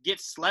just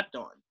gets slept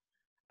on.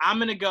 I'm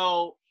gonna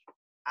go.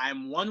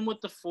 I'm one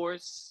with the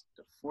Force.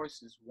 The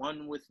Force is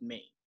one with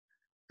me.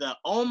 The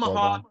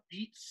Omaha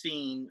beach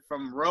scene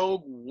from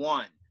Rogue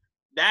One.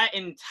 That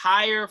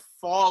entire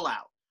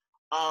fallout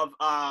of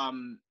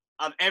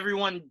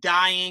everyone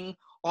dying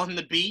on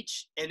the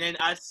beach, and then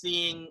us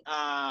seeing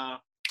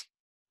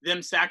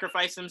them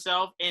sacrifice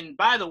themselves. And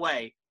by the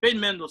way, Ben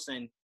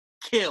Mendelsohn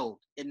killed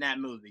in that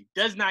movie.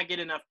 Does not get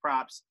enough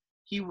props.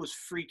 He was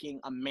freaking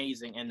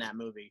amazing in that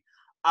movie.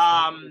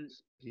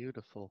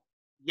 Beautiful.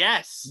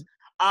 Yes.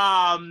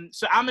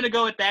 So I'm gonna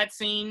go with that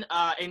scene.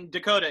 And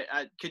Dakota,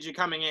 could you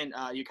coming in?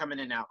 You're coming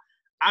in now.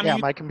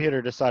 My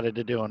computer decided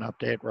to do an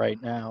update right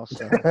now.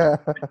 So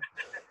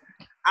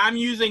I'm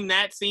using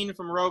that scene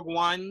from Rogue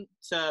One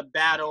to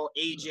battle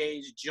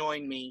AJ's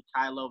 "Join Me,"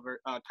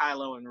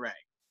 Kylo and Rey.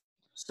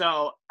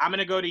 So I'm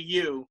gonna go to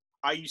you.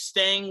 Are you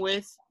staying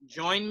with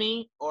 "Join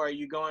Me" or are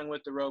you going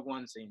with the Rogue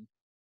One scene?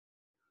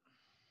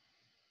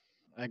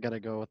 I gotta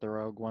go with the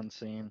Rogue One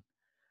scene.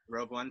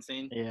 Rogue One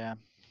scene? Yeah.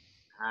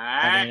 All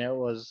right. I mean, it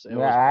was.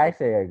 I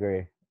actually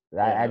agree.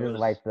 I just was,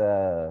 like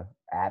the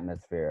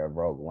atmosphere of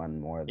Rogue One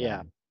more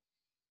than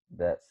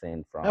that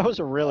scene from. That was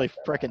a really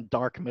freaking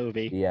dark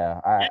movie.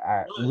 Yeah,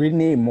 we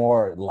need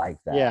more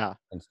like that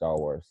in Star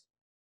Wars.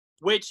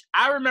 Which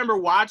I remember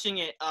watching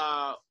it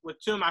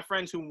with two of my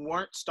friends who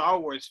weren't Star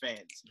Wars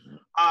fans.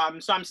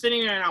 So I'm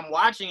sitting there and I'm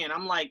watching it and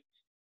I'm like,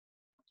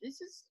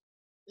 this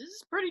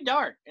is pretty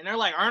dark. And they're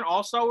like, aren't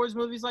all Star Wars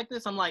movies like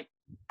this? I'm like,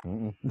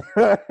 No.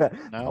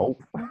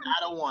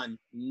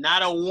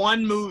 Not a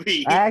one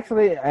movie.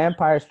 Actually,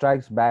 Empire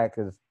Strikes Back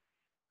is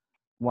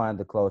one of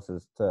the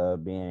closest to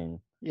being.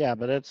 Yeah,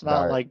 but it's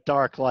not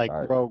dark like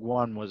Rogue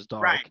One was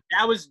dark. Right,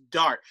 that was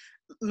dark.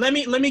 Let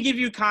me give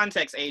you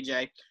context,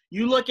 AJ.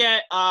 You look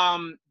at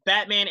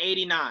Batman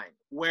 '89,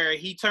 where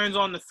he turns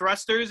on the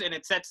thrusters and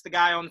it sets the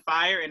guy on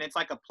fire, and it's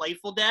like a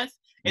playful death.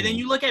 And then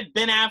you look at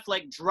Ben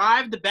Affleck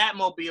drive the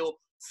Batmobile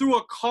through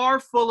a car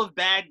full of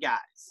bad guys.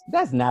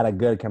 That's not a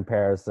good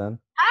comparison.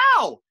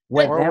 How?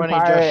 With or Empire, when he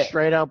just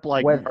straight up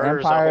murders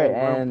Empire a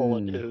whole room full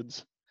of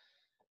dudes.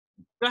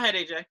 Go ahead,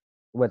 AJ.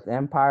 With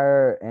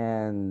Empire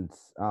and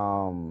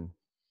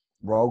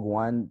Rogue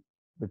One,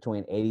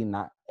 between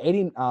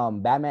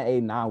Batman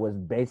 '89 was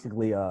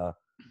basically a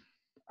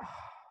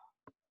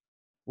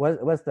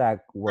what's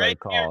that word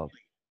called?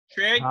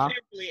 Tread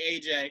carefully,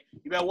 AJ.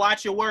 You better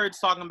watch your words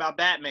talking about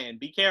Batman.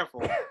 Be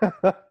careful.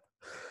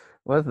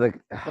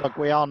 Look,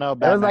 we all know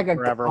Batman it was like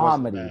Forever a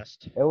comedy. Was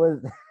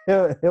the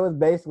best. It was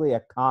basically a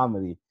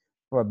comedy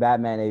for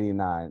Batman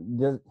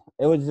 '89.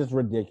 It was just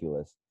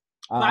ridiculous.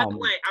 By the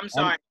way, I'm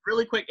sorry.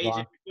 Really quick,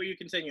 AJ, before you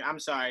continue, I'm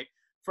sorry.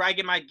 Before I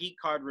get my geek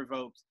card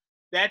revoked,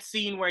 that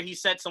scene where he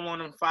set someone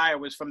on fire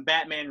was from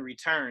Batman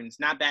Returns,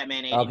 not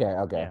Batman '89.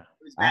 Okay.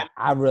 Yeah.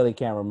 I really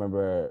can't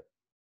remember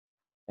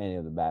any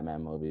of the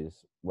Batman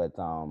movies with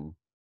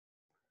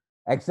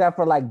except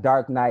for like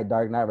Dark Knight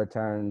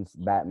Returns,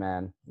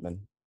 Batman.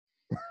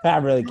 I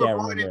really can't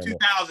remember. In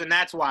 2000,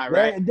 that's why,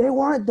 right? They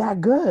weren't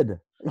that good.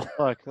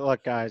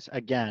 Look, guys.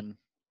 Again,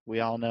 we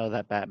all know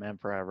that Batman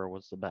Forever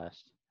was the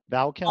best.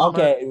 Val Kilmer.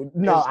 Okay,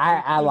 no, is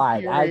I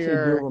lied. I actually do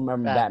superior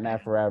remember Batman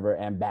Forever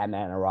and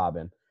Batman and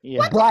Robin.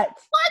 Yeah.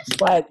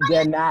 But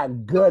they're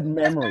not good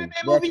memories. Batman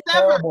They're movies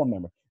ever. terrible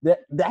memories.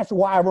 That's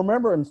why I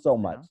remember them so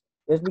much.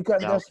 It's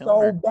because Val they're so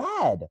Kilmer.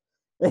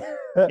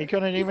 bad. He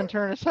couldn't even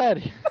turn his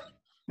head.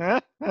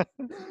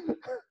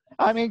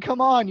 I mean, come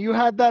on. You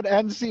had that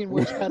end scene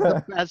which had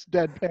the best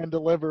deadpan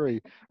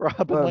delivery.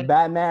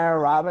 Batman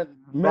and Robin.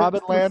 Robin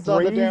Mr. lands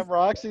on the Freeze damn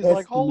rocks. He's pissed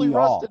like, holy me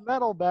rusted off.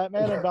 metal,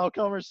 Batman. And Val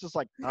Kilmer's just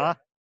like, huh?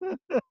 All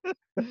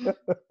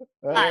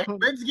right,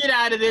 let's get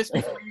out of this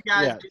before you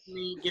guys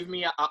Yes. give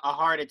me a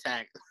heart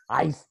attack.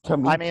 Ice to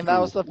me I mean, that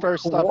was the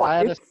first stuff. I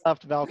had a What?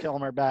 stuffed Val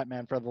Kilmer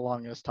Batman for the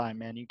longest time,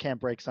 man. You can't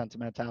break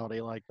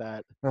sentimentality like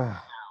that. All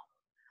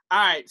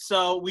right,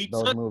 so we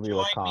Those took movies were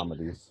Join Me.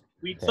 comedies.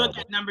 We took Terrible.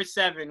 at number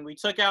 7. We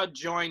took out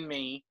Join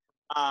Me,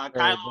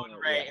 Kylo and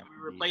Ray, and we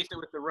replaced it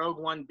with the Rogue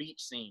One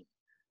beach scene.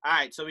 All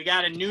right, so we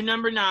got a new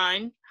number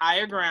 9,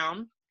 Higher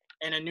Ground,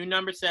 and a new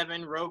number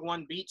 7, Rogue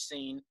One beach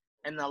scene.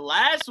 And the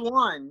last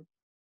one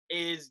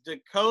is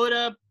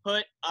Dakota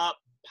put up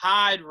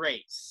Pod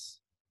Race.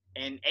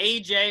 And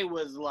AJ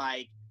was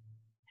like,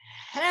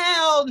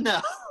 hell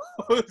no.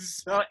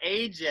 So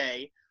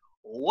AJ,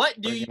 what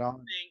do you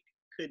think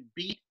could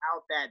beat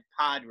out that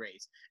Pod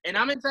Race? And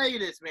I'm gonna tell you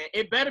this, man,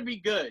 it better be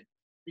good,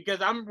 because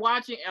I'm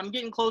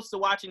getting close to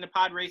watching the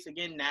Pod Race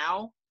again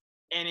now,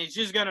 and it's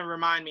just gonna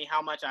remind me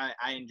how much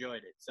I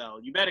enjoyed it. So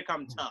you better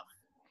come tough.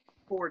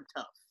 Ford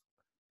tough.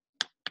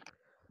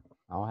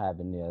 I don't have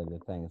any other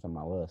things on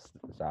my list,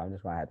 so I'm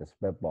just gonna have to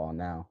spitball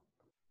now.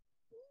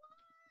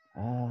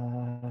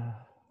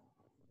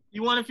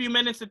 You want a few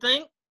minutes to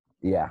think?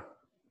 Yeah.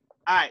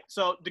 All right,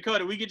 so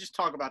Dakota, we could just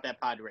talk about that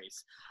Pod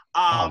Race.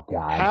 Oh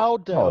God. How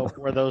dope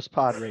were those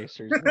pod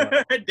racers?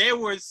 They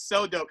were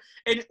so dope.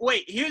 And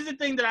wait, here's the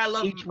thing that I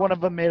love. Each one of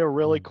them made a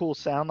really cool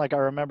sound. Like I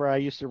remember I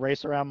used to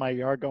race around my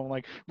yard going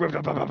like. Here's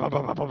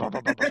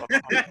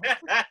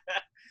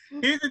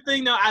the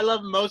thing, though, I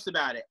love most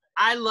about it.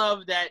 I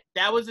love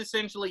that was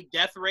essentially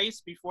Death Race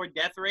before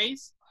Death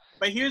Race.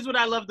 But here's what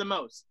I love the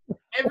most.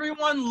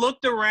 Everyone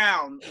looked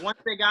around once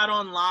they got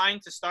online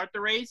to start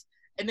the race,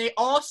 and they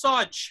all saw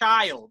a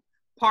child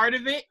part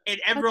of it, and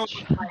everyone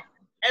was like,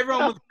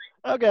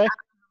 Okay. I don't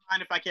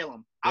mind if I kill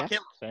him. I'll kill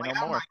him. Say Like, no I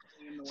don't more. mind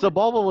killing him to So win.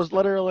 Bulba was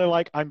literally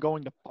like, I'm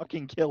going to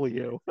fucking kill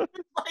you.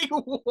 Like,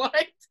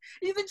 what?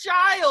 He's a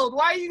child.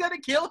 Why are you going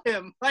to kill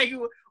him? Like,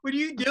 what are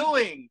you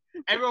doing?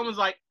 Everyone was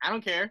like, I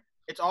don't care.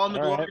 It's all in the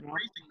All glory right, of well.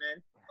 racing,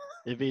 man.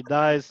 If he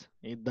dies,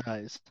 he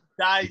dies.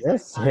 Guys,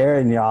 Just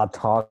hearing y'all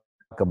talk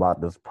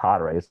about this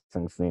pod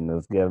racing scene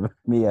is giving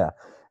me a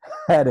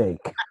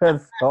headache.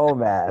 It's so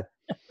bad.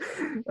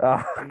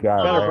 Oh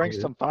God. Better bring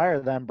some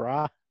fire then,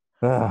 brah.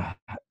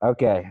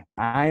 Okay,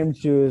 I'm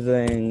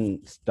choosing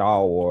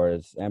Star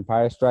Wars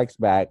Empire Strikes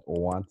Back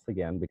once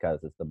again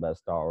because it's the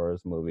best Star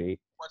Wars movie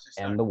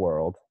in the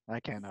world. I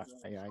can't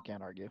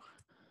argue.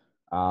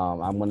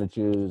 I'm going to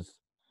choose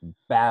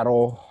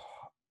Battle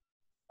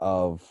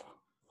of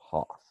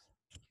Hoth.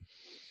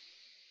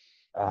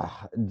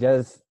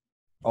 Just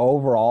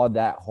overall,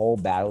 that whole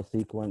battle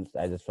sequence,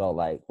 I just felt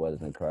like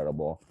was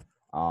incredible.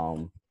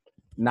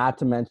 Not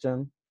to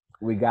mention,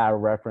 we got a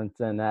reference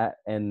in that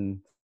in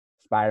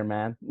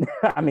Spider-Man.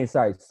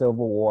 Civil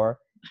War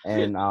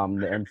and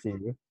the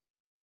MCU.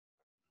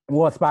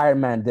 Well,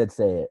 Spider-Man did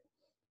say it.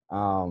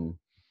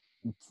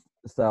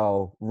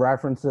 So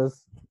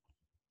references,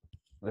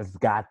 it's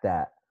got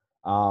that.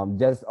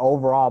 Just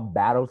overall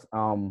battles,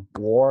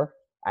 war,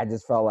 I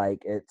just felt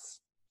like it's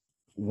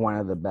one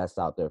of the best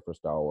out there for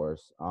Star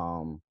Wars.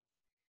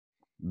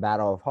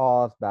 Battle of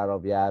Hoth, Battle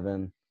of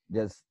Yavin,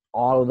 just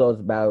all of those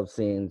battle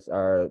scenes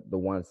are the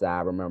ones that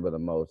I remember the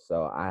most.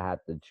 So I had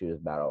to choose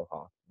Battle of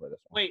Hoth for this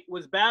one. Wait,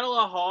 was Battle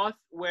of Hoth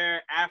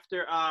where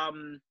after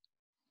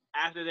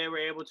they were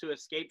able to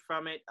escape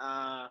from it,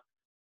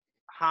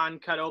 Han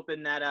cut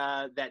open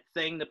that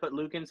thing to put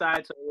Luke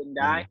inside so he wouldn't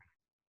die?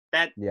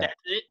 That's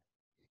it?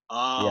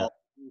 Oh,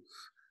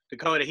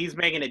 Dakota, he's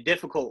making it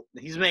difficult.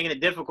 He's making it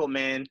difficult,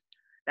 man.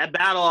 That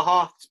Battle of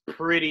Hoth's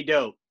pretty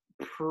dope.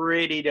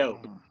 Pretty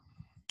dope.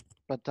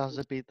 But does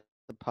it beat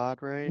the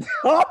pod race?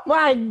 Oh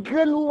my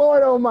good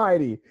Lord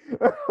Almighty!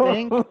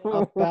 Think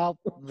about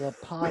the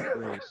pod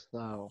race,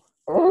 though.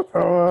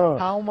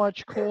 How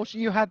much cool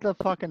you had the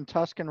fucking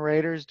Tusken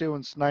Raiders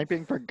doing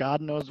sniping for God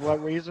knows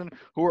what reason,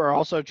 who are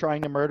also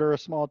trying to murder a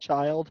small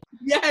child.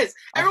 Yes,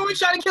 everyone's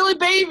trying to kill a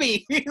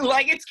baby.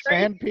 Like, it's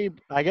crazy. Sand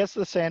people. I guess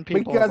the sand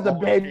people. Because the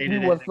baby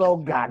was so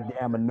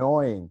goddamn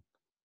annoying.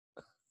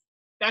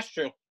 That's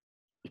true.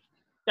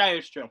 That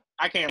is true.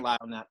 I can't lie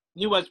on that.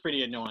 He was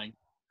pretty annoying.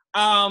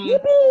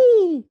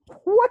 Yippee!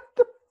 What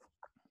the?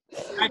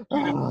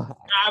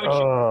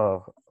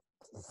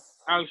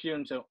 I would shoot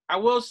him too. I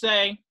will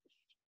say,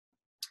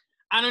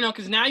 I don't know,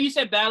 because now you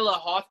said Battle of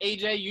Hoth,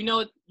 AJ. You know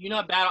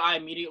what battle I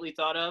immediately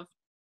thought of?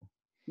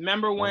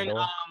 Remember when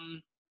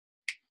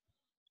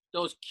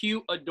those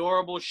cute,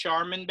 adorable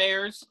Charmin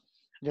bears?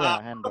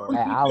 Yeah, Endor.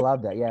 I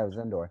love that. Yeah, it was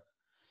Endor.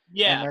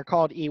 Yeah. And they're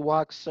called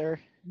Ewoks, sir.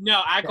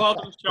 No, I call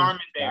them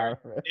Charmin bears.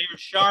 They're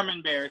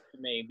Charmin bears to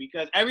me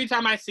because every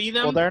time I see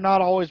them, Well, they're not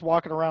always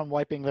walking around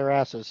wiping their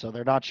asses, so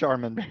they're not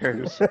Charmin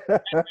bears.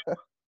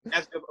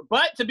 that's good.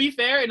 But to be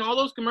fair, in all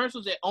those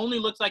commercials, it only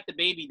looks like the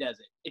baby does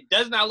it. It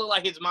does not look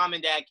like his mom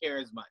and dad care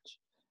as much.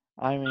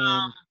 I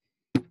mean,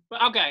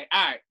 But okay,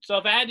 all right. So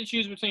if I had to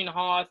choose between the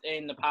Hoth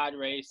and the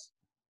Padres,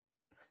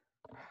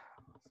 It's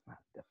not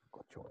a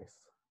difficult choice.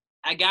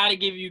 I gotta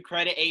give you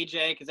credit,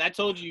 AJ, because I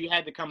told you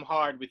had to come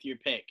hard with your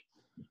pick,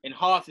 and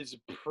Hoth is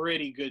a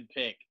pretty good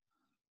pick.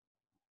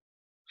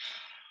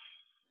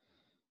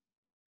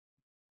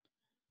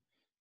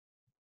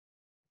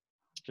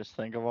 just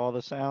think of all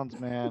the sounds,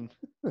 man.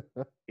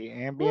 The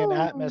ambient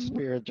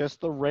atmosphere,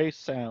 just the race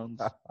sounds.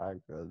 My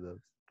goodness.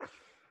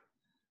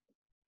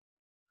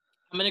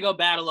 I'm gonna go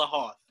Battle of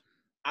Hoth.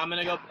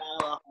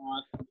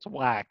 It's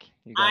whack.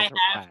 You I guys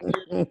are have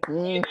whack. to.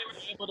 They were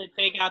able to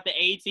take out the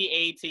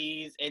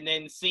AT-ATs and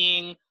then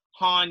seeing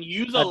Han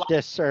use a A lot.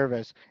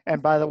 disservice.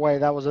 And by the way,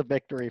 that was a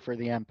victory for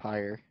the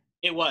Empire.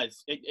 It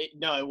was.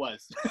 No, it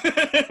was.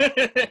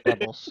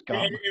 Rebel scum.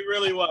 It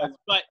really was.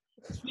 But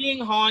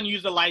seeing Han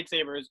use a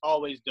lightsaber is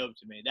always dope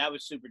to me. That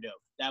was super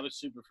dope. That was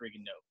super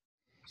freaking dope.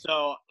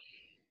 So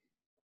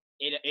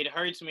it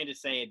hurts me to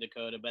say it,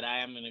 Dakota, but I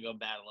am gonna go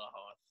Battle of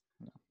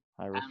Hoth.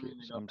 I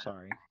refuse. go I'm back.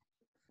 sorry.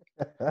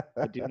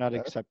 I do not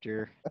accept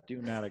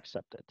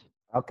it.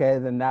 Okay,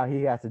 then now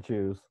he has to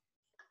choose.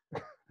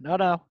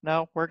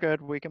 No, we're good.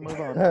 We can move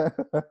on. All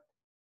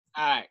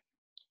right.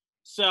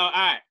 So, all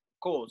right,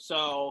 cool.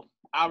 So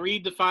I'll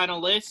read the final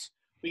list.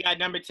 We got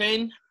number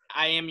 10,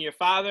 I Am Your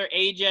Father,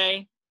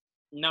 AJ.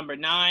 Number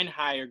 9,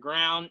 Higher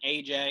Ground,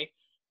 AJ.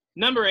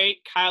 Number 8,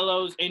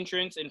 Kylo's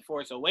entrance in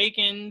Force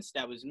Awakens.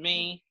 That was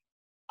me.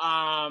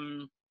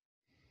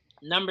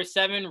 Number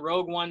 7,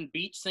 Rogue One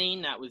beach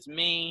scene. That was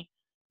me.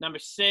 Number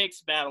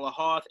 6, Battle of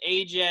Hoth,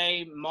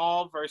 AJ.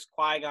 Maul versus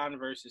Qui-Gon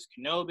versus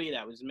Kenobi.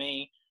 That was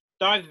me.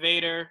 Darth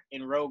Vader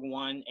in Rogue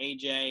One,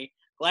 AJ.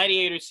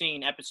 Gladiator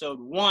scene, episode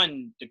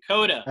 1,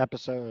 Dakota.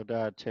 Episode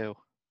 2.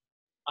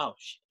 Oh,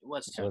 shit. It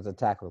was It 2. was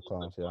Attack of the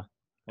Clones, yeah.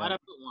 Why'd I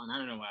put 1? I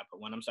don't know why I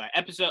put 1. I'm sorry.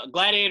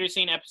 Gladiator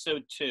scene,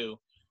 episode 2.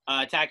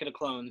 Attack of the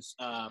Clones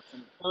from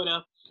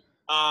Dakota.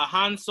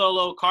 Han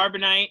Solo,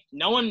 Carbonite.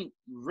 No one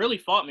really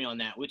fought me on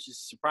that, which is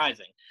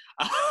surprising.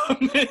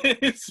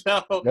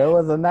 So It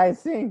was a nice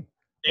scene.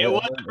 it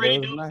was a pretty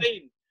was dope nice.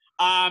 scene.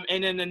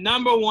 And then the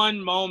number 1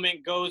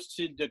 moment goes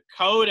to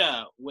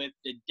Dakota with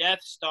the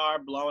Death Star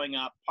blowing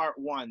up, part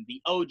 1,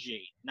 the OG,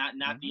 not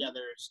the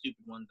other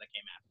stupid ones that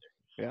came after.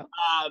 Yeah.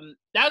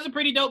 That was a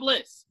pretty dope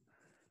list.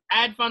 I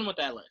had fun with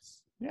that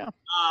list. Yeah.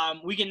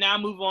 We can now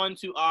move on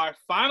to our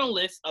final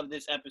list of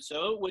this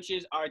episode, which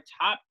is our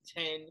top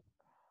 10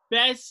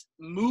 best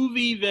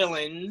movie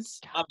villains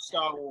of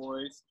Star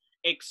Wars,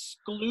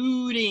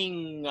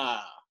 excluding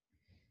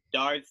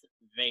Darth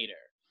Vader.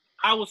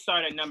 I will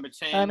start at number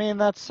 10. I mean,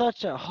 that's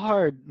such a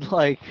hard,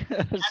 such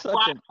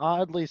why- an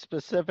oddly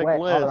specific Wait,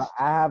 hold on. list.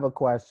 I have a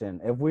question.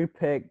 If we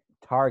pick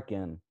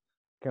Tarkin,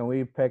 can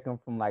we pick him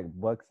from like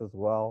books as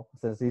well?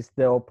 Since he's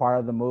still part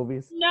of the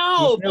movies?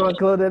 no. He's still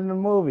included in the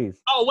movies.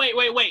 Oh, wait.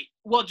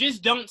 Well,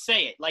 just don't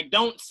say it. Like,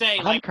 don't say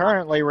I'm like.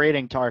 currently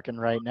reading Tarkin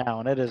right now,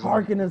 and it is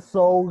Tarkin is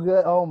so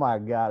good. Oh my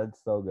god, it's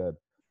so good.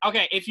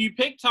 Okay, if you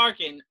pick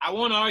Tarkin, I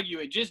won't argue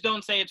it. Just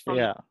don't say it's from.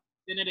 Yeah,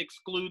 Then it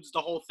excludes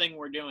the whole thing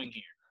we're doing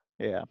here.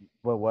 yeah.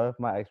 But what if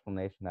my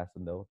explanation has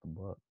to do with the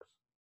books?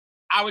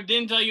 I would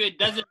then tell you it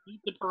doesn't meet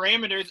the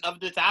parameters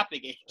of the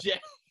topic, AJ.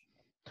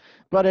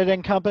 But it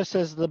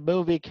encompasses the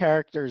movie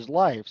character's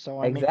life, so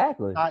I mean,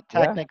 Exactly. not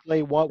Yeah.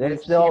 technically what They're we've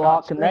still seen all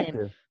on screen,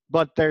 connected.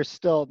 but there's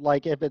still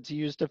like if it's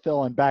used to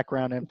fill in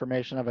background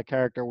information of a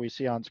character we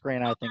see on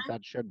screen, I think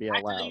that should be I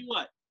tell allowed. you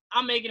what,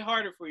 I'll make it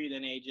harder for you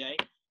then, AJ.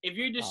 If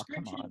your come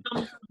description on.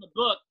 comes from the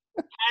book,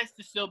 it has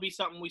to still be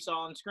something we saw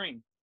on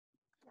screen.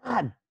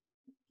 God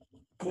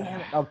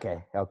damn it.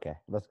 Okay,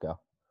 let's go. All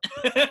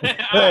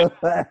right,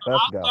 Let's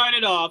I'll go. start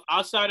it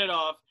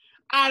off.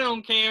 I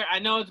don't care. I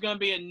know it's gonna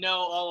be a no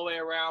all the way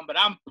around, but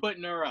I'm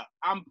putting her up.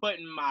 I'm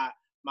putting my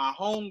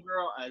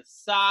homegirl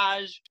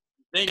Asajj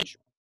Ventress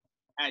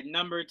at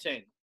number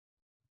 10.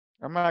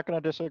 I'm not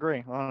going to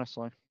disagree,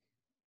 honestly.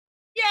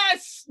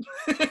 Yes.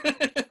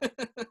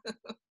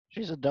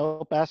 She's a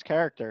dope ass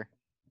character.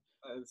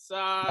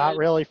 Asajj. Not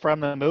really from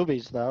the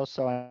movies though,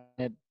 so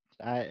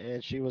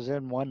she was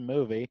in one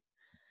movie.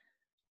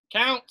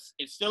 Counts.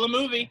 It's still a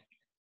movie.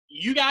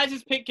 You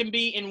guys' pick can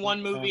be in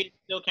one movie. It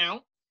still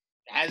count.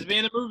 It has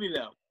been a movie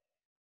though.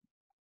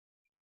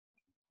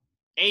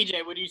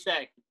 AJ, what do you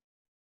say?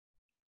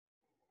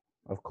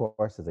 Of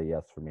course, it's a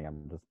yes for me.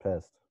 I'm just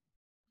pissed.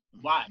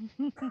 Why?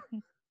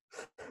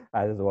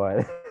 I just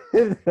wanted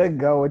to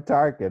go with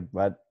Tarkin,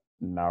 but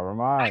never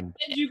mind.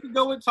 I said you could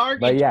go with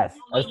Target. But yes,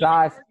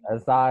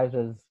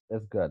 Asajj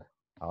is good.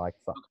 I like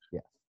Asajj.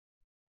 Yes.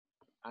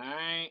 All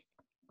right.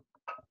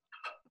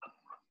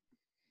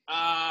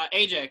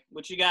 AJ,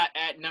 what you got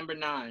at number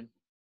 9?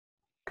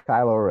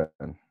 Kylo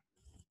Ren.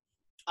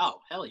 Oh,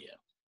 hell yeah.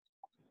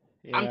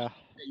 Yeah.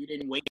 You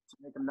didn't wait to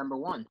make him number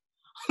 1.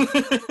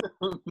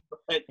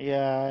 But,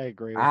 Yeah, I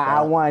agree with I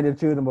that. wanted to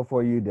choose him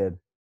before you did.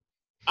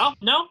 oh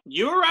no,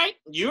 you were right.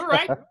 You were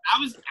right. I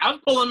was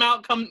pulling him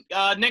out. Come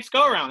next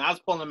go around, I was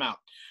pulling him out.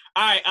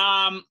 All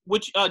right.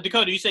 Which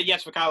Dakota? You said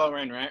yes for Kylo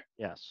Ren, right?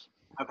 Yes.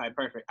 Okay,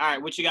 perfect. All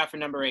right, what you got for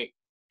number 8?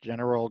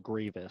 General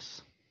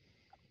Grievous.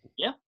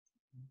 Yeah.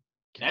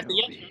 That's a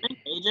yes for me,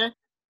 AJ.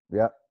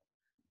 Yep.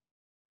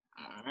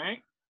 All right.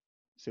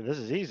 See, this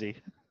is easy.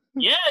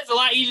 Yeah, it's a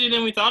lot easier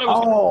than we thought it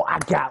was. Oh, I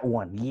got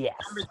one. Yes.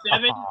 Number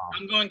 7,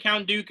 I'm going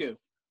Count Dooku.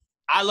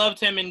 I loved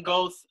him in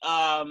both.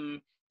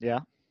 Yeah.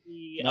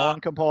 The, No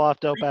one can pull off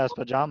dope ass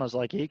pajamas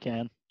like he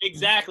can.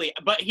 Exactly,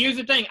 but here's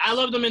the thing: I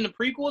loved him in the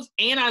prequels,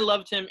 and I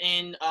loved him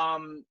in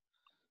Clone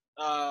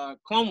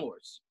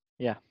Wars.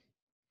 Yeah,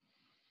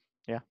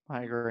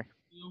 I agree.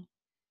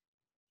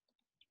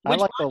 I Which,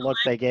 like by the the look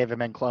way- they gave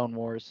him in Clone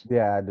Wars.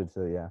 Yeah, I did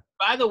too. Yeah.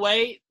 By the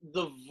way,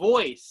 the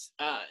voiceover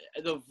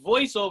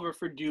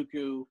for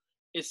Dooku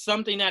is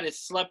something that is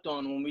slept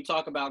on when we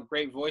talk about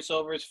great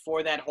voiceovers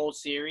for that whole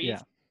series. Yeah.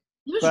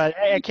 He was But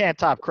really- it can't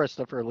top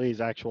Christopher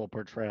Lee's actual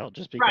portrayal,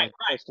 just because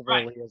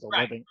Christopher Lee is a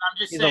right. living. I'm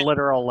just He's saying. a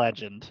literal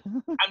legend.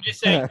 I'm just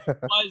saying. It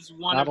was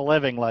one Not of. a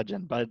living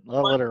legend, but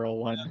a literal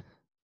one.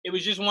 It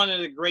was just one of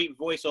the great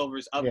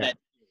voiceovers of Yeah. that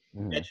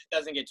Mhm. that just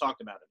doesn't get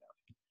talked about enough.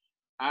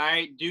 All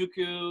right,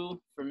 Dooku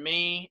for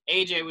me.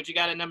 AJ, what you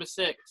got at number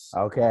 6?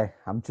 Okay,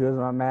 I'm choosing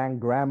my man,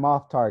 Grand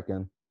Moff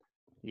Tarkin.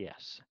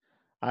 Yes.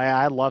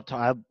 I've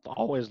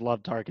always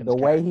loved Tarkin's The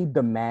way character. he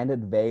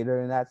demanded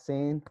Vader in that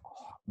scene,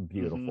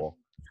 beautiful.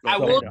 I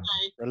So will good.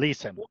 say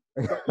Release him.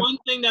 the one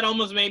thing that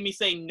almost made me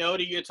say no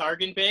to your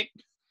Tarkin pick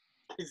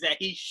is that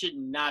he should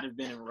not have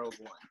been in Rogue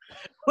One.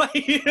 Like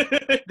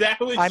that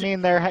was. I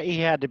mean, he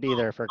had to be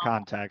there for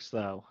context,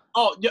 though.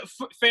 Oh, yeah,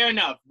 fair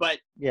enough. But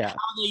Yeah.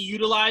 how they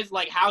utilized,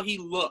 like how he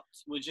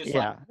looked, was just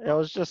Yeah. like. It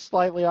was just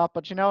slightly off,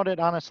 but you know what?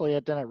 Honestly,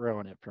 it didn't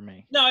ruin it for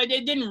me. No, it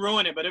didn't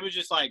ruin it, but it was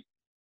just like,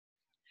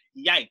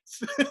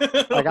 yikes.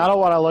 Like, I don't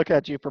want to look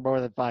at you for more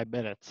than 5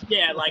 minutes.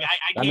 Yeah, like I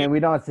I can't. mean, we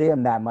don't see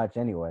him that much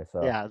anyway,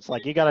 so. Yeah, it's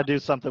like you got to do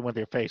something with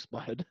your face,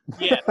 bud.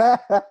 Yeah.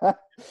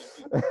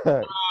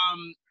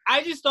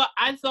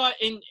 I thought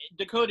in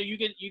Dakota, you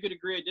could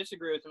agree or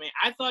disagree with me.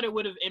 I thought it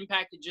would have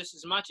impacted just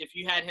as much if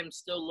you had him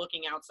still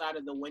looking outside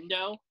of the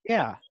window.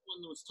 Yeah.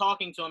 Someone was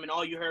talking to him, and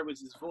all you heard was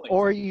his voice.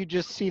 Or you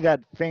just see that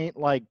faint,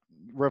 like,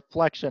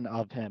 reflection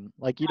of him.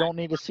 Like, you don't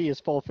need to see his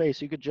full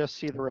face. You could just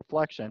see the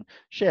reflection.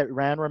 Shit,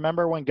 Ran,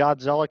 remember when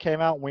Godzilla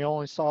came out and we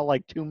only saw,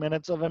 like, 2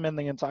 minutes of him in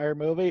the entire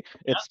movie?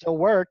 It still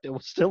worked. It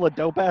was still a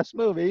dope-ass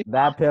movie.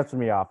 That pissed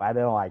me off. I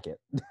didn't like it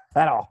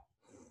at all.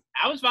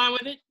 I was fine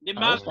with it.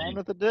 Didn't I was bother me. fine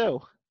with it,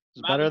 too.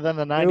 It's Bobby, better than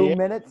the 2 98.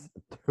 minutes?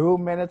 2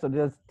 minutes or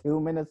just 2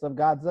 minutes of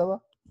Godzilla?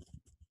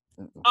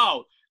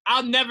 Oh,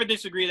 I'll never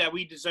disagree that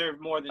we deserve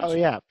more than. Oh, two.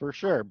 yeah, for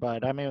sure.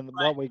 But, I mean,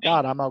 Right. what we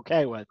got, I'm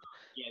okay with.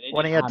 Yeah, they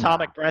When did. he I'm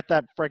atomic not. breath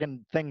that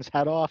friggin' thing's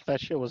head off, that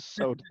shit was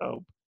so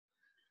dope.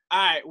 All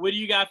right, what do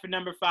you got for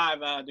number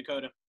 5,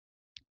 Dakota?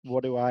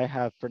 What do I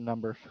have for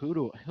number?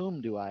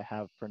 Whom do I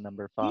have for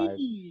number 5?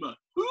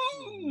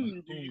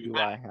 Whom do you do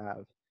have? I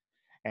have?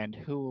 And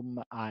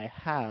whom I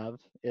have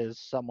is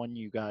someone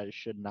you guys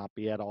should not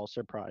be at all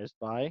surprised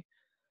by.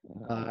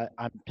 I'm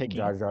picking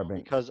Jar Jar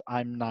Binks. because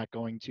I'm not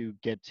going to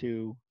get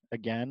to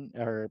again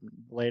or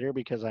later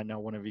because I know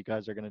one of you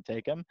guys are going to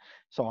take him.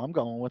 So I'm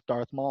going with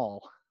Darth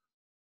Maul.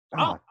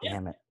 Oh, yeah.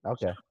 damn it.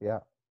 Okay, yeah.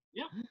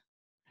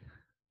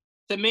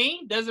 To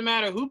me, doesn't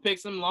matter who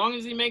picks him, long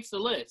as he makes the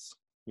list.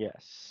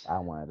 Yes. I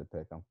wanted to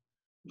pick him.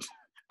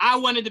 I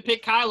wanted to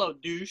pick Kylo,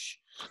 douche.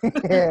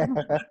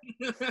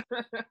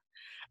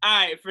 All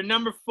right, for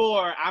number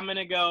 4, I'm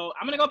gonna go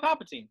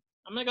Palpatine.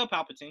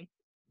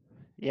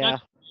 Yeah.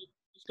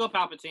 Just go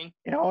Palpatine.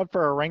 You know what?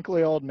 For a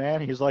wrinkly old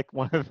man, he's like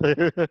one of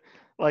the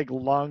like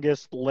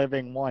longest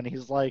living one.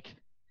 He's like,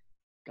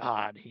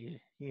 God, he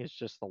is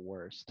just the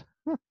worst.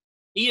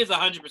 He is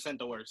 100%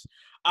 the worst.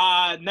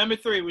 Number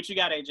 3, what you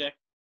got, AJ?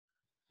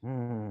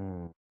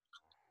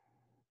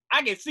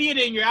 I can see it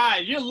in your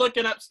eyes. You're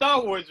looking up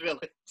Star Wars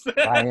villains.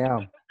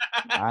 I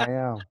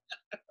am.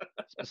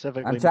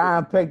 Specifically, I'm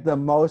trying to pick the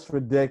most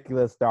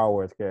ridiculous Star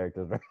Wars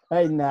characters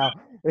right now.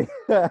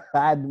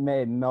 I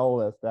made no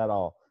list at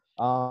all.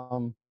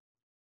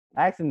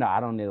 Actually, no, I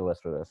don't need a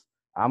list for this.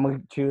 I'm gonna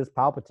choose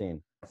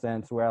Palpatine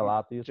since we're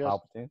allowed to use Just-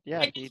 Palpatine.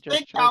 yeah, Hey, he just just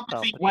pick chose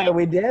Palpatine. Palpatine. Wait,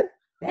 we did?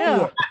 Dang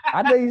Yeah. it.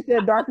 I thought you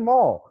said Darth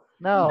Maul.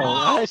 No, No.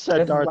 I This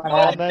said is Darth what Maul,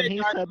 and happened. then he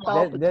Darth said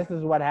Maul. Palpatine. This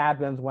is what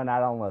happens when I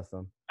don't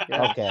listen.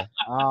 Yeah. Okay.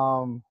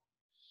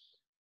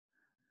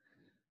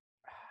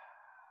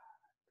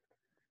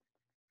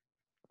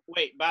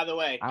 Wait, by the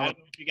way, I I don't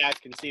know if you guys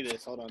can see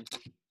this. Hold on.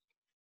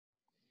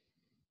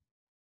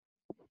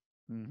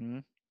 Mm-hmm.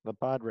 The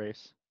pod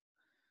race.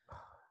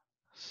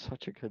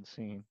 Such a good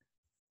scene.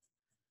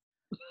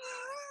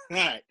 All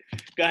right,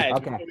 go ahead.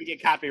 Okay. Before we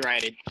get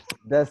copyrighted.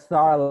 The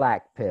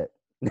Sarlacc pit.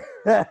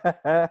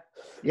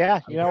 Yeah,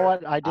 you know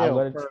what? I do. I'm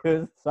gonna For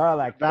choose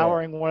Sarlacc pit.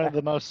 devouring one of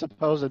the most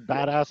supposed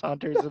badass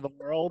hunters in the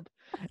world,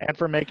 and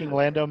for making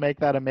Lando make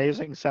that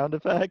amazing sound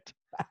effect.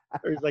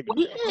 Where he's like, Who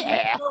did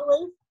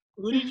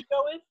you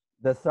go with?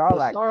 The the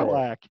Sarlacc pit.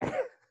 Sarlacc.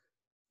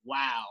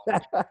 Wow.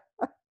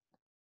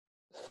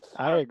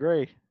 I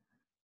agree.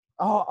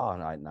 Oh,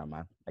 no, never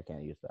mind. I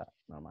can't use that.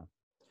 Never mind.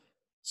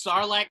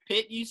 Sarlacc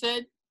pit, you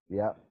said?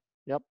 Yep.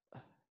 Yep.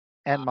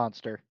 And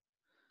monster.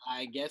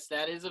 I guess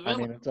that is a I villain.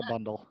 mean, it's a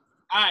bundle.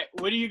 All right,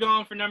 what are you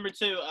going for number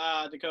 2,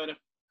 Dakota?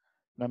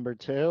 Number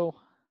 2,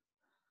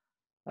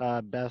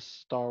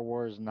 best Star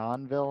Wars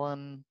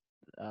non-villain.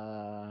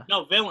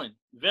 No, villain.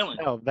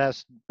 No,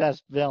 best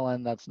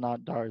villain that's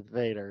not Darth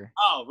Vader.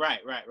 Oh, right.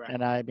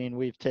 And I mean,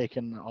 we've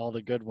taken all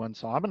the good ones,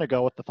 so I'm gonna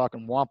go with the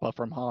fucking Wampa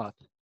from Hoth.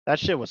 That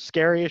shit was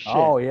scary as shit.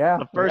 Oh yeah.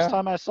 The first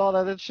time I saw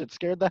that shit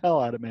scared the hell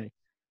out of me.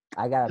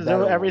 I got a 'Cause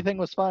better everything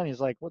was fine. He's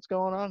like, "What's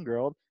going on,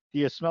 girl? Do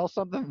you smell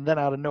something?" And then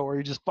out of nowhere,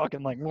 he just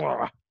fucking like,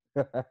 "Wah."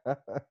 one. All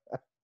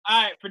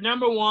right, for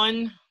number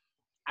 1,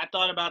 I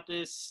thought about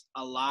this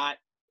a lot.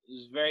 It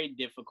was very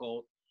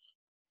difficult.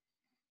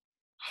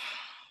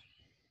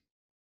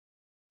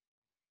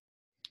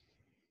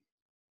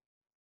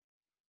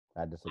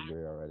 I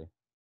disagree already.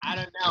 I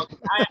don't know.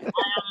 I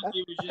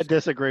honestly was I just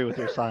disagree with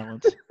your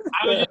silence.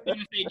 I was just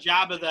gonna say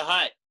Jabba the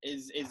Hutt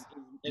is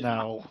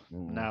No,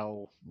 Mm.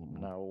 no, Mm.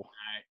 no, All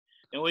right.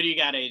 And what do you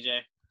got,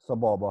 AJ?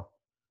 Sobaba.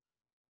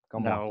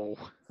 Come on. no.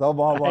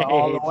 Sobaba I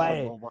all the hate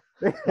way. Sebulba.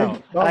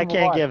 No, Come I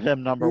can't on. give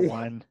him number The-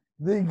 1.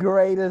 The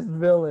greatest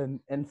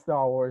villain in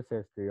Star Wars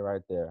history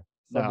right there.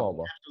 No.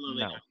 Sobaba.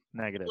 Absolutely No, not.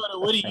 negative.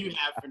 What do you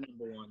have for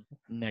number 1?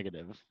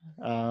 Negative.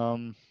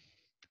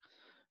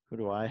 Who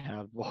do I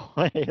have?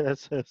 Boy,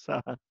 this is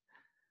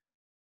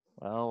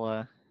well,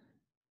 I'm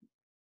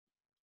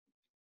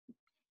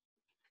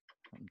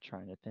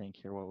trying to think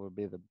here what would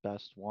be the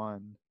best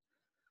one.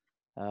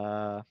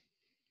 I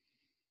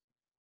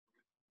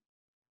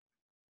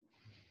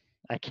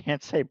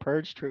can't say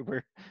Purge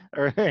Trooper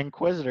or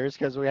Inquisitors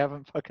because we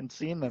haven't fucking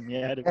seen them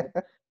yet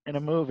in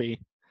a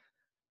movie.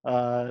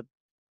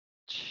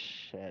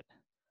 Shit.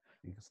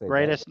 You can say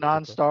Greatest that.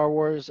 non-Star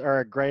Wars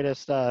or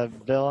greatest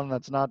villain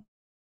that's not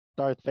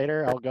Darth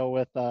Vader. I'll go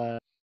with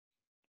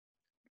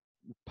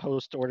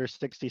post Order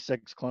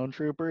 66 clone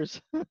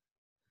troopers. Is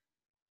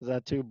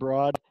that too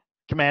broad?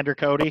 Commander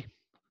Cody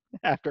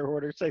after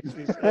Order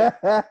 66.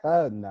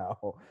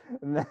 No.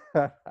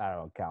 I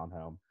don't count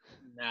him.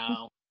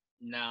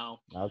 No.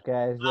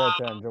 Okay, it's your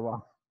turn,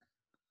 Jamal.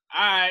 All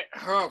right.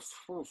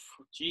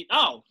 Gee.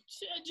 Oh,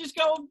 just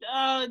go.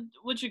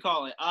 What you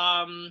call it?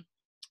 Damn.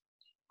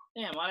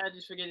 Why did I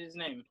just forget his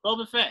name?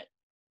 Boba Fett.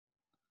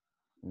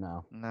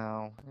 No.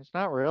 No, he's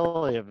not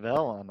really a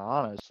villain,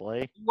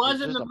 honestly. He was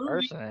He's in just the a movie.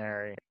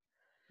 mercenary.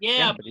 Yeah,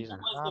 Yeah, but but he he's was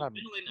not the a-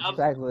 villain he's of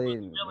Exactly.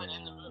 the villain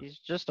in the movie. He's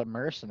just a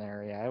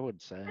mercenary, I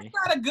would say. He's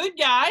not a good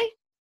guy.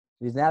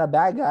 He's not a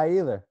bad guy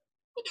either.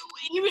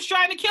 He was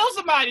trying to kill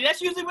somebody.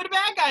 That's usually what a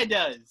bad guy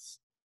does.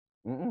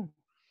 Mm-mm.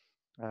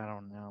 I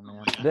don't know,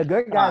 man. The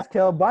good guys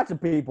kill a bunch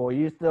of people.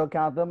 You still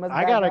count them as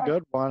I bad got a guys?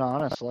 good one,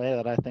 honestly,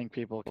 that I think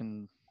people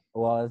can.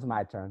 Well, it's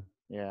my turn.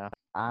 Yeah.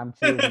 I'm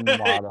choosing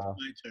Watto.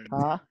 My turn.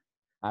 Huh?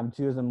 I'm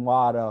choosing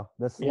Watto,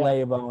 the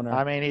slave owner.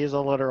 I mean, he's a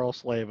literal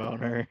slave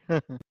owner.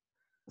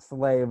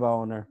 Slave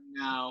owner.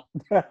 No.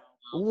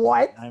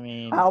 What? I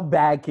mean, How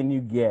bad can you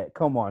get?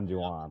 Come on,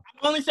 Juwan.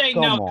 I'm only saying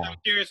Come no on. because I'm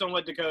curious on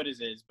what Dakota's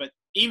is. But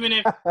even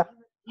if,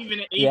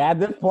 Yeah, at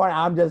this point,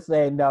 I'm just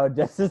saying no,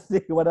 just to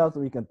see what else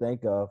we can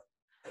think of.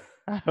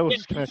 I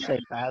was gonna say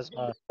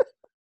Phasma.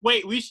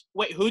 wait,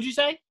 who'd you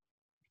say?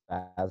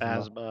 Phasma.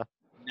 Phasma.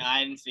 No,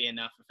 I didn't see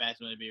enough for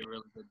Phasma to be a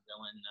really good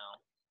villain. No.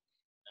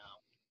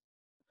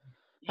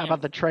 How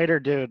about the traitor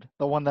dude?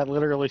 The one that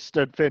literally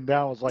stood Finn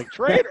down was like,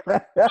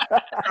 traitor!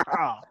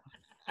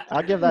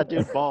 I'll give that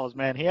dude balls,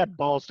 man. He had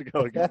balls to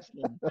go against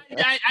him.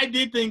 I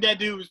did think that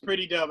dude was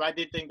pretty dope.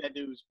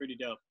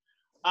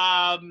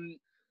 I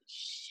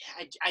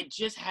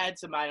just had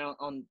somebody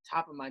on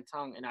top of my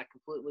tongue, and I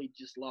completely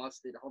just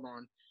lost it. Hold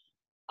on.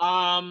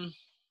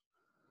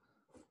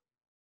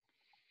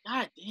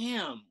 God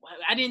damn.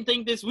 I didn't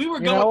think this. We were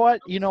You going. know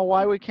what? You know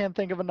why we can't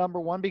think of a number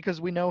 1?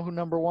 Because we know who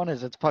number 1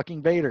 is. It's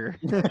fucking Vader.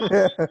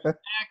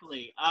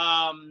 Exactly.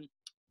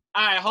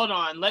 All right, hold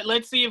on.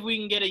 Let's see if we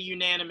can get a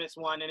unanimous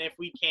one, and if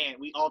we can't,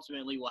 we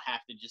ultimately will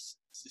have to just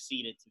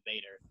secede it to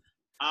Vader.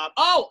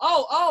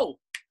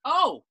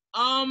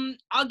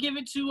 I'll give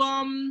it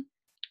to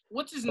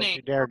what's his Don't name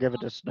you dare give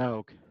it to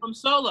Snoke. from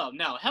Solo?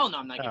 No, hell no,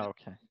 I'm not giving. Oh,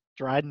 okay.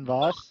 Dryden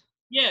Voss?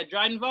 Yeah,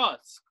 Dryden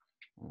Voss.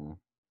 Mm,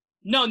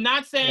 No,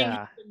 not saying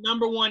Yeah. he's the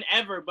number 1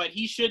 ever, but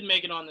he should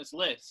make it on this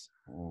list.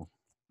 mm.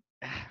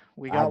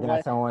 We I got got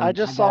what? someone- I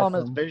just I saw got him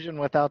as some- Vision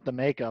without the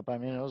makeup. I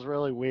mean, it was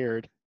really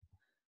weird.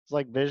 It's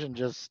like Vision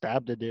just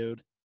stabbed a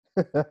dude.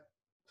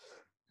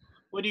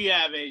 What do you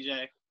have,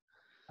 AJ?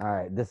 All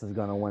right, this is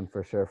gonna win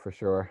for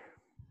sure.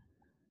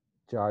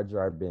 Jar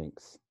Jar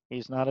Binks.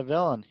 He's not a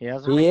villain. He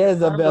hasn't. He been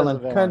is a confirmed as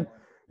villain.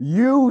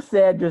 You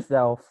said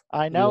yourself.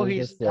 I know He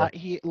is he's a not.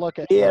 Sith. He look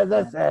at. He is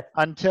a Sith.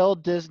 Until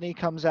Disney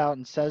comes out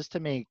and says to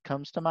me,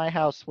 comes to my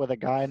house with a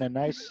guy in a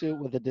nice suit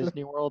with a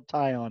Disney World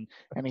tie on,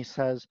 and he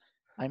says,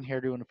 I'm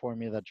here to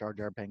inform you that Jar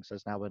Jar Binks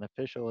has now been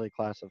officially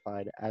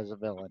classified as a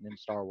villain in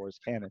Star Wars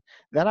canon.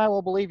 Then I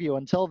will believe you.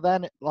 Until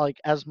then, like,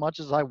 as much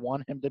as I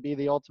want him to be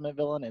the ultimate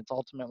villain, it's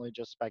ultimately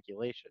just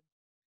speculation.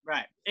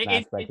 Right. Not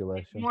It's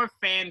speculation. more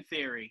fan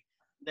theory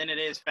than it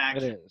is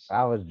fact. It is.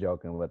 I was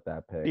joking with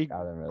that pick.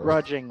 I didn't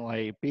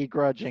really.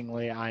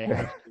 Begrudgingly, I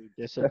have to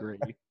disagree.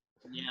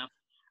 Yeah.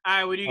 All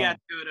right, what do you got,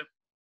 Dakota?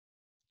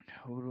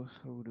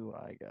 Who do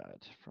I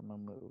got from a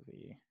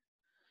movie?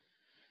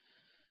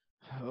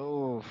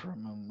 Oh,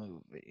 from a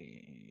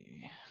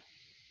movie.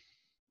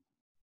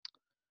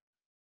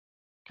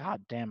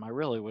 God damn, I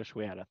really wish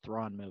we had a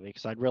Thrawn movie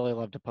because I'd really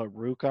love to put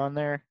Rook on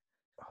there.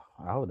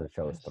 I would have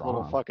chose His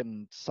little Thrawn.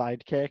 fucking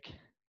sidekick.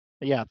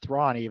 Yeah,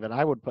 Thrawn even.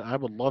 I would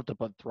love to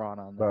put Thrawn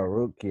on But there.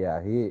 Rook,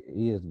 yeah,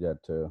 he is good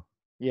too.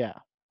 Yeah.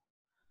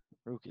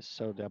 Rook is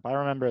so dope. I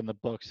remember in the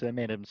books they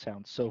made him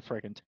sound so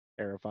freaking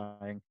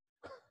terrifying.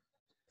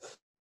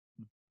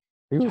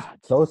 He was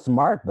so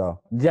smart though.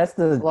 Just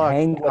to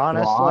hang with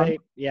honestly, Thrawn.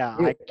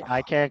 Yeah,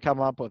 I can't come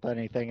up with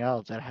anything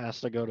else. It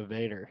has to go to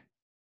Vader.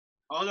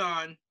 Hold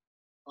on.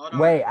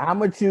 Wait, I'm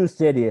gonna choose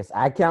Sidious.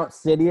 I count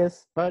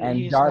Sidious but and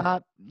he's Darth.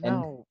 not.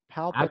 No,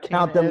 Palpatine. I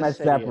count them as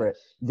separate.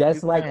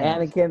 Just like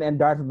Anakin and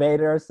Darth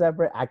Vader are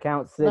separate, I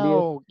count Sidious.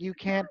 No, you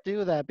can't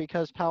do that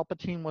because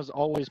Palpatine was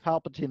always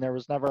Palpatine. There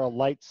was never a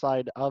light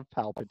side of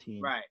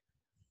Palpatine. Right.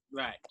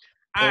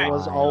 It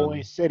was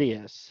always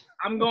Sidious.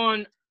 I'm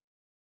going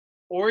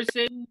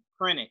Orson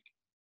Krennic.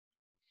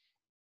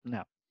 No.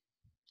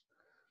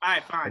 All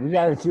right, fine. We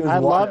gotta choose. I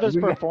love his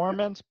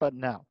performance, but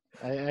no,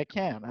 I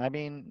can't. I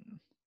mean,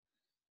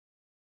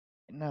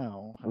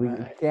 no. We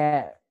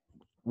can't.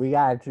 We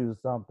gotta choose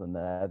something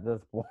at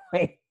this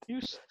point. You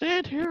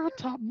stand here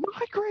atop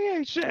my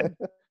creation.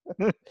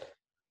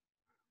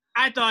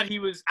 I thought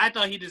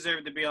he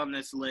deserved to be on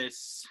this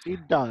list. He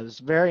does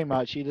very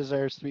much. He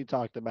deserves to be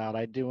talked about.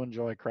 I do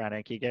enjoy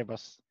Krennic. He gave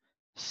us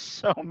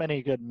so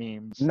many good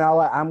memes. No,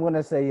 I'm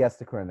gonna say yes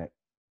to Krennic.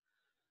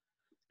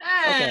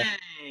 Hey,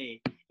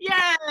 okay. Yay!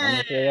 I'm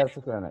gonna say yes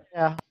to Krennic.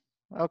 Yeah.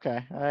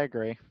 Okay, I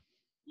agree.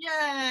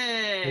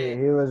 Yay!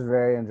 He was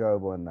very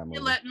enjoyable in that movie.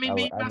 You let me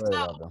be I really myself.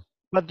 loved him.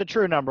 But the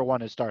true number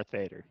one is Darth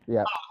Vader.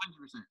 Yeah.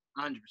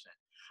 100%.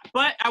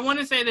 But I want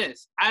to say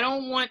this. I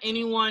don't want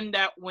anyone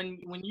that when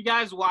you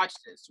guys watch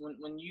this,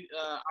 when you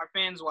our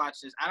fans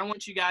watch this, I don't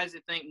want you guys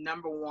to think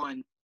number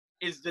one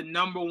is the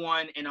number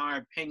one in our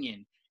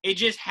opinion. It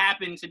just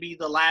happened to be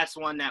the last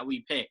one that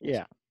we picked.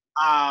 Yeah.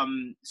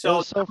 So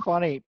it's so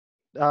funny.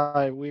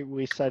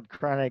 We said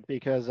Krennic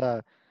because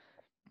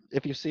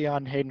if you see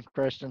on Hayden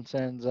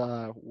Christensen's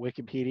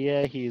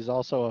Wikipedia, he's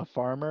also a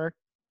farmer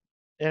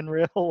in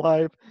real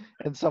life,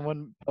 and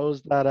someone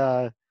posed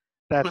that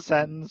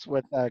sentence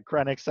with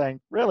Krennic saying,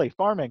 "Really,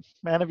 farming,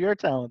 man of your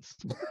talents."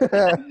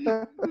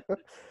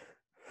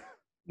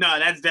 No,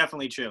 that's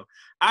definitely true.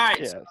 All right,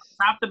 Yes. so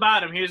top to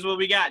bottom, here's what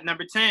we got.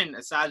 Number 10,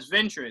 Asajj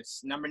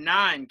Ventress. Number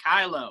 9,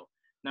 Kylo.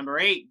 Number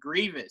 8,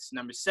 Grievous.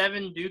 Number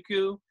 7,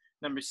 Dooku.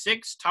 Number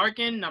 6,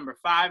 Tarkin. Number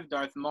 5,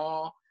 Darth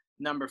Maul.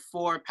 Number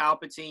 4,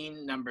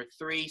 Palpatine. Number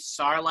 3,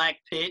 Sarlacc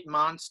Pit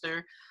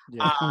Monster.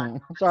 Yeah.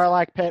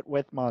 Sarlacc Pit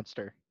with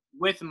Monster.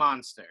 With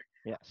Monster.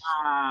 Yes.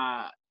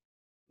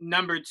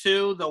 Number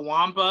 2, the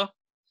Wampa,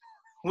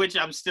 which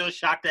I'm still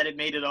shocked that it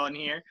made it on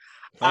here.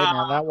 Hey,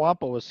 man, that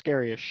Wampa was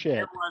scary as shit.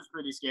 It was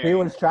pretty scary. He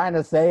was trying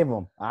to save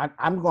him.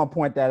 I'm going to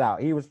point that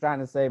out. He was trying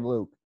to save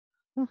Luke.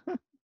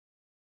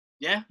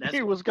 Yeah,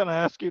 He was going to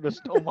ask you to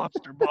steal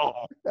Monster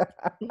Ball.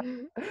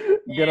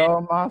 Good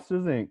old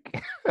Monsters,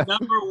 Inc.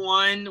 Number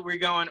 1, we're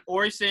going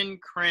Orson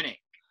Krennic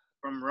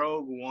from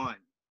Rogue One.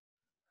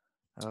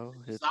 Oh,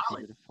 it's Solid.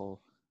 beautiful.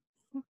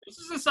 This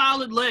is a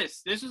solid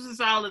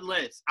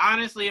list.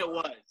 Honestly, it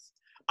was.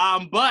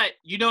 But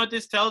you know what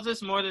this tells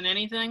us more than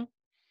anything?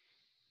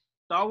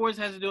 Star Wars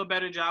has to do a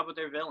better job with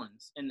their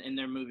villains in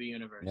their movie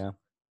universe. Yeah.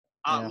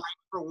 Like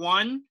for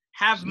one,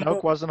 have Snoke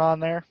more. wasn't on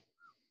there.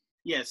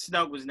 Yes,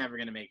 Snoke was never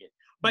gonna make it.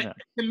 But No.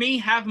 to me,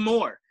 have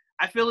more.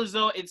 I feel as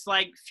though it's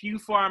like few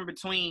far in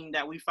between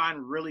that we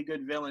find really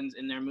good villains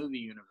in their movie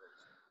universe.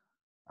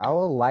 I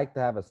would like to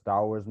have a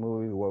Star Wars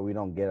movie where we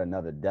don't get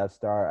another Death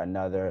Star,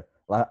 another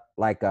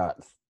like a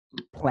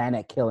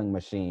planet-killing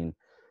machine.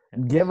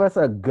 Give us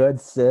a good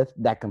Sith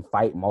that can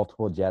fight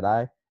multiple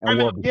Jedi, and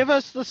we'll be Give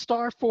us the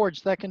Star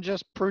Forge that can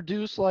just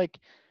produce like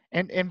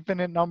an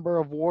infinite number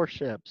of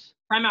warships.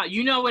 Time out.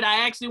 You know what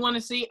I actually want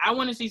to see? I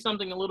want to see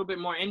something a little bit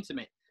more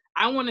intimate.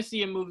 I want to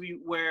see a movie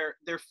where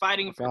they're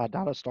fighting for God,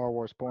 not a Star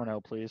Wars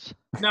porno, please.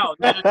 no,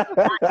 not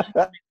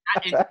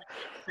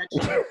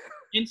intimate,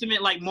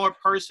 intimate, like more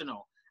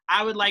personal.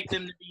 I would like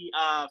them to be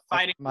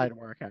fighting That might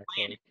work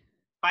actually.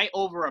 fight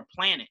over a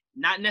planet,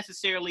 not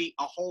necessarily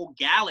a whole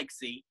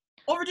galaxy,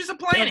 over just a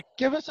planet.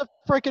 Give us a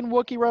freaking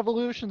Wookiee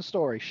revolution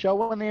story. Show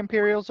when the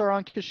Imperials are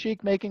on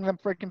Kashyyyk making them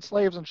freaking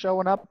slaves and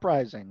show an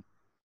uprising.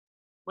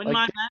 Wouldn't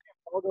Like, mind that.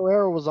 Aldo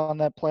Arrow was on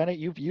that planet.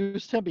 You've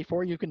used him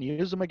before. You can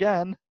use him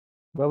again.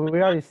 Well,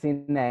 we already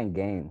seen that in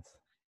games.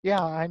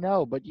 Yeah, I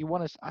know, but you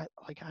want to?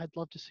 I'd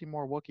love to see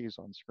more Wookiees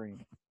on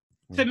screen.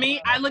 To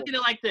me, I look at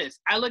it like this.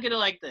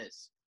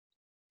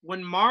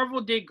 when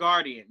Marvel did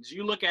Guardians,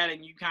 you look at it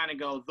and you kind of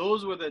go,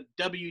 those were the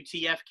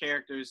WTF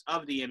characters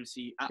of the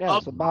MC. Yeah,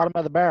 it's the bottom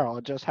of the barrel.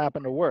 It just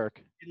happened to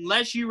work.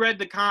 Unless you read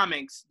the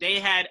comics, they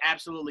had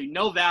absolutely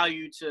no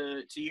value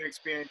to your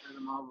experience as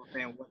a Marvel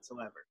fan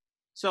whatsoever.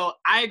 So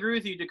I agree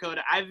with you,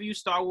 Dakota. I view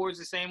Star Wars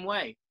the same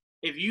way.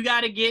 If you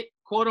got to get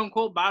quote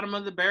unquote bottom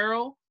of the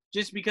barrel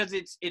just because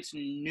it's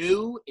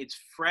new, it's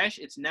fresh,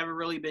 it's never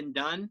really been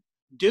done,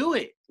 do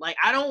it. Like,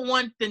 I don't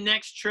want the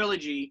next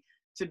trilogy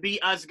to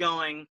be us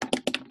going,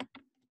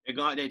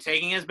 they're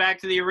taking us back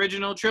to the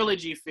original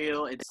trilogy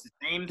feel. It's the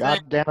same thing.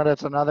 God damn it,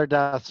 it's another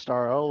Death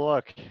Star. Oh,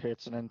 look,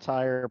 it's an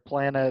entire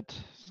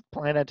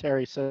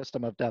planetary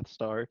system of Death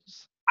Stars.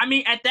 I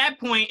mean, at that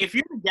point, if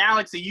you're the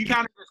galaxy, you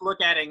kind of just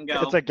look at it and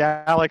go, it's a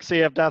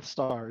galaxy of Death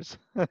Stars.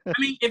 I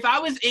mean, if I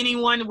was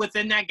anyone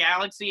within that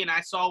galaxy and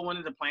I saw one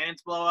of the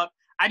planets blow up,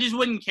 I just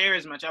wouldn't care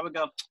as much. I would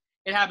go,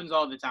 it happens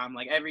all the time,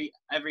 like every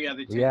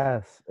other two.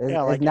 Yes. It's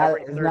like not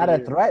every it's not a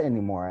 30 threat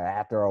anymore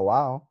after a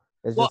while.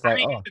 It's Well, just like, I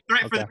mean, it's a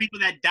threat for the people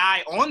that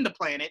die on the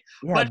planet.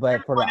 yeah, but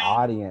for the everyone else,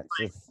 audience,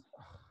 like, it's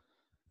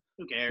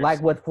who cares?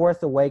 like with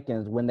Force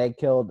Awakens when they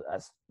killed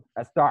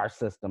a star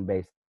system,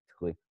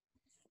 basically.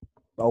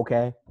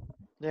 Okay,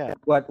 Yeah.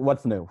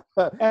 what's new?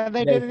 And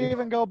they didn't Basically.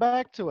 even go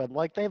back to it.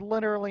 Like, they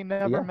literally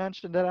never Yeah.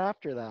 mentioned it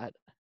after that.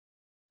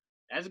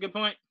 That's a good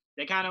point.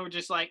 They kind of were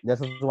just like,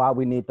 This is why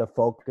we need to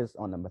focus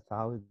on the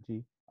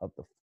mythology of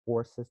the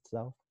Force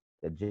itself,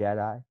 the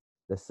Jedi,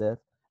 the Sith.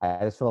 I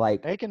just feel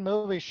like Making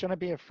movies shouldn't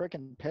be a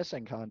freaking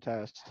pissing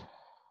contest.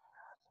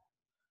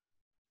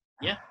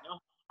 yeah, no,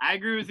 I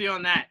agree with you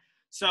on that.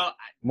 So,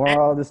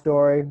 moral of the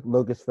story: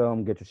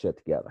 Lucasfilm, get your shit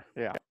together.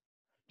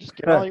 Just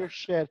get all your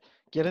shit,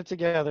 get it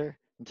together,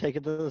 and take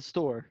it to the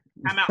store.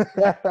 I'm out.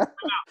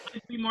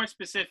 Let's be more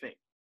specific.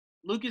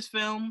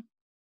 Lucasfilm,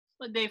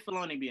 let Dave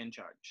Filoni be in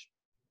charge.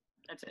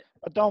 That's it.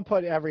 But don't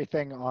put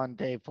everything on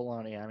Dave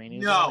Filoni. I mean,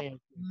 he's No. only...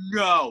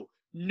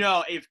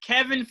 No. If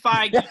Kevin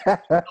Feige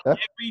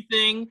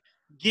everything,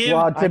 give.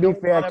 Well, to I be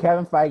don't fair, wanna-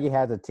 Kevin Feige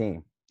has a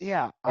team.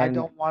 Yeah, I And-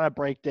 don't want to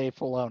break Dave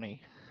Filoni.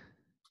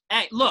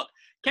 Hey, look,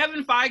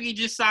 Kevin Feige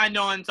just signed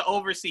on to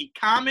oversee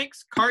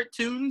comics,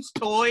 cartoons,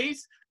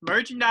 toys,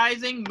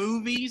 merchandising,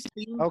 movies,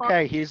 theme parks.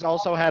 Okay, he's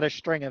also had a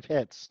string of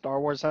hits. Star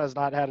Wars has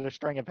not had a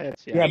string of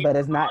hits yet. Yeah, but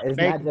it's not Make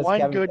just one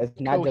Kevin. good It's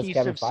not just Kevin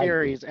cohesive Feige.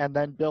 series and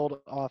then build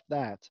off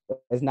that.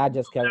 It's not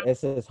just Kevin.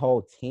 It's his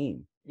whole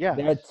team. Yeah.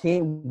 Their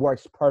team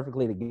works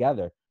perfectly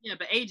together. Yeah,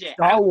 but AJ,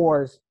 Star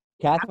Wars,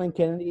 Kathleen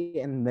Kennedy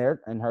and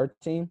her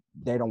team,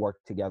 they don't work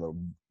together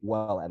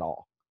well at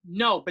all.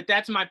 no, but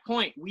that's my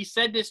point. We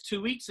said this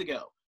 2 weeks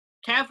ago.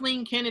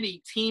 Kathleen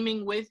Kennedy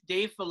teaming with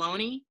Dave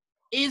Filoni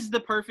is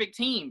the perfect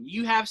team.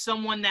 You have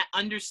someone that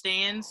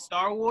understands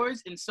Star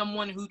Wars and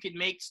someone who could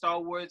make Star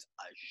Wars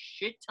a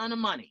shit ton of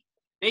money.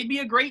 They'd be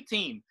a great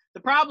team. The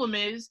problem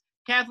is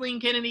Kathleen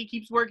Kennedy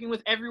keeps working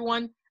with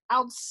everyone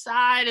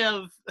outside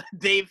of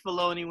Dave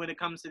Filoni when it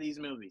comes to these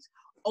movies.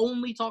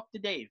 Only talk to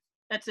Dave.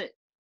 That's it.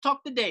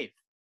 Talk to Dave.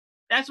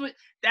 That's what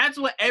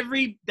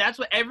every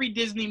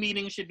Disney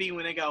meeting should be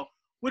when they go,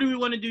 what do we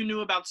want to do new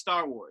about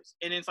Star Wars?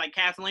 And it's like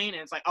Kathleen,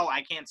 and it's like, oh,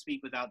 I can't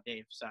speak without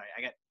Dave. Sorry,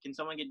 can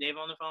someone get Dave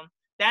on the phone?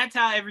 That's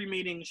how every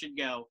meeting should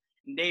go.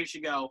 And Dave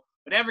should go,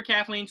 whatever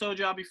Kathleen told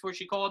y'all before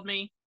she called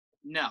me,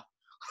 no.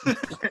 Let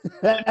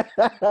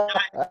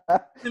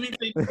me send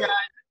you guys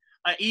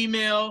an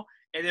email,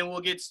 and then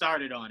we'll get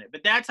started on it.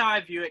 But that's how I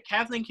view it.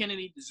 Kathleen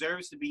Kennedy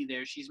deserves to be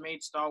there. She's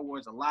made Star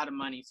Wars a lot of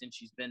money since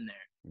she's been there.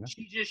 Yeah.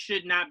 She just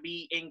should not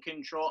be in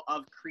control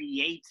of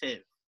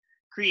creative.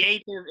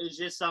 Creative is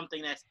just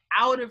something that's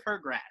out of her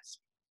grasp.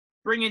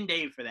 Bring in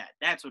Dave for that.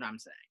 That's what I'm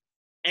saying.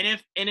 And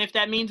if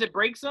that means it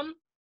breaks them,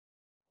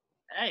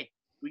 hey,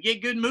 we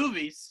get good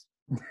movies.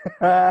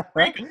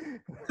 Break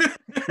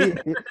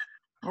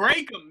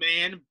them,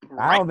 man.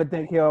 I don't even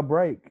think he'll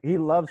break. He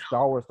loves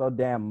Star Wars so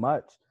damn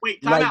much.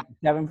 Wait, time Like out.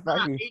 Kevin Time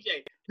out, Feige.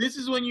 AJ, this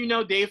is when you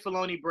know Dave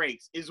Filoni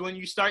breaks, is when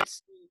you start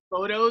seeing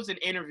photos and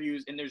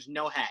interviews and there's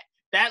no hat.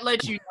 That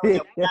lets you know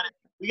that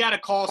we gotta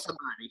call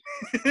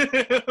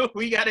somebody.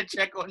 We gotta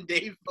check on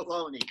Dave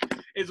Filoni.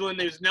 Is when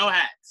there's no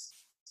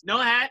hats. No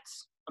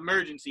hats,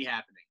 emergency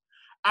happening.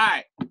 All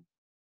right.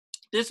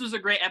 This was a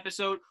great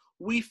episode.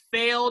 We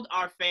failed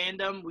our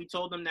fandom. We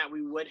told them that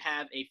we would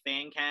have a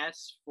fan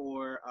cast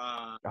for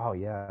Oh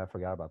yeah, I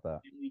forgot about that.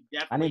 we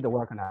I definitely need to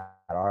work on that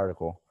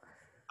article.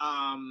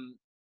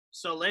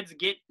 So let's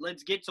get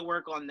to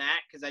work on that,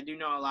 because I do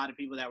know a lot of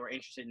people that were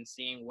interested in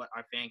seeing what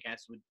our fan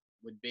cast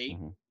would be.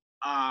 Mhm.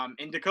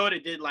 And Dakota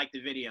did like the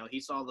video. He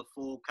saw the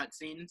full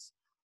cutscenes.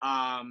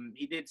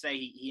 He did say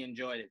he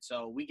enjoyed it.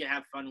 So we can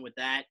have fun with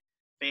that.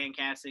 Fan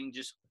casting,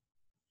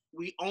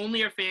 we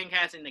only are fan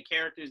casting the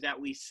characters that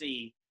we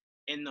see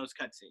in those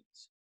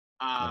cutscenes.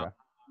 Okay.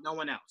 No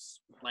one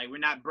else. Like, we're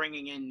not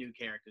bringing in new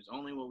characters.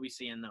 Only what we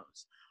see in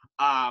those.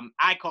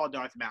 I call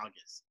Darth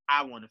Malgus.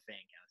 I want to fan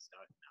cast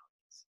Darth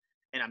Malgus.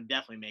 And I'm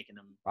definitely making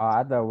them.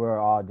 I thought we were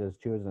all just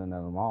choosing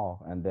them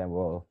all, and then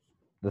we'll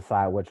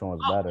decide which one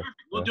was better. Perfect.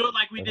 We'll Yeah. do it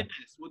like we Okay. did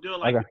this. We'll do it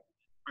like Okay.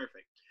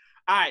 Perfect.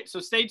 All right, so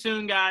stay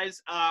tuned,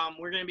 guys.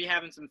 We're going to be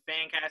having some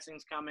fan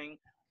castings coming.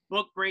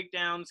 book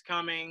breakdowns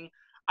coming.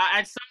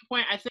 At some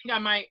point,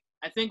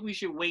 I think we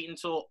should wait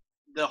until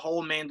the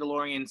whole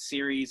Mandalorian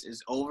series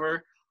is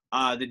over,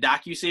 the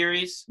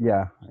docuseries.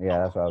 Yeah,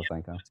 that's what I was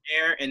thinking.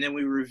 Air, and then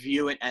we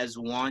review it as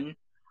one.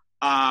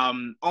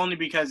 Only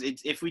because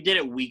if we did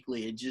it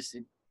weekly, it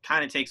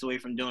kind of takes away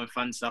from doing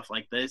fun stuff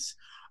like this.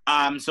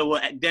 So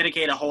we'll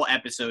dedicate a whole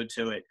episode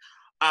to it.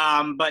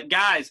 But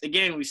guys,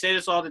 again, we say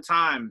this all the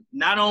time.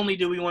 Not only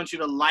do we want you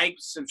to like,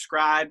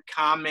 subscribe,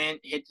 comment,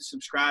 hit the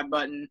subscribe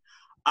button,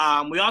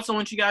 we also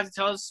want you guys to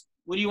tell us,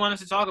 what do you want us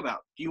to talk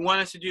about? Do you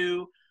want us to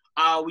do,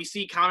 we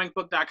see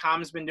comicbook.com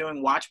has been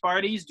doing watch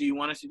parties. Do you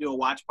want us to do a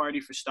watch party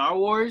for Star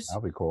Wars?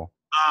 That'll be cool.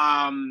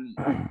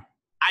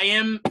 I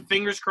am,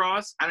 fingers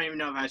crossed, I don't even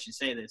know if I should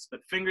say this, but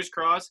fingers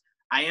crossed,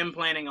 I am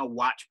planning a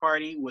watch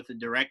party with a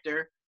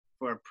director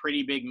for a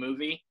pretty big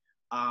movie.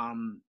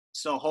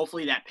 So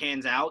hopefully that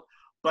pans out.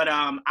 But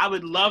I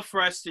would love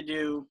for us to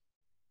do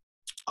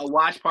a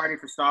watch party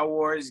for Star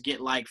Wars,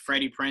 get like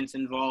Freddie Prinze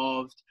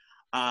involved,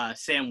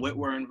 Sam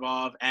Witwer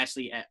involved,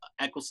 Ashley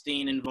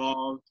Eccleston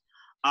involved.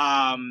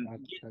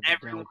 Get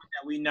everyone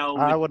that we know.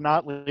 I would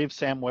not leave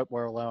Sam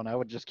Witwer alone. I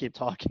would just keep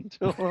talking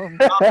to him.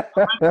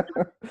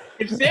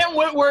 If Sam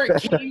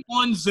Witwer came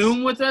on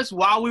Zoom with us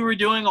while we were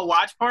doing a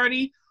watch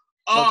party,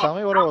 tell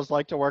me what it was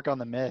like to work on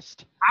The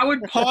Mist. I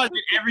would pause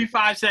it every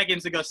 5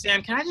 seconds to go,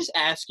 Sam, can I just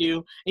ask you?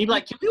 And he'd be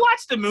like, can we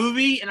watch the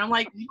movie? And I'm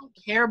like, we don't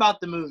care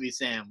about the movie,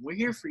 Sam. We're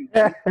here for you.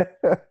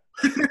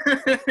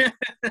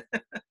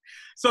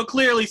 So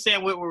clearly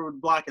Sam Witwer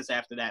would block us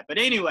after that. But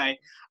anyway,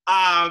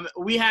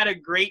 we had a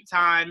great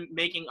time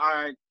making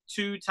our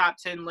 2 top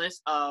 10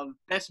 lists of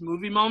best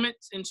movie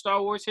moments in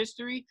Star Wars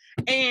history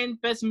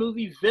and best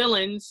movie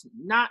villains,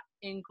 not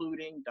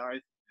including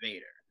Darth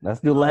Vader. Let's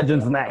do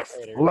Legends next.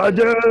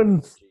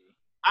 Legends!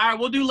 All right,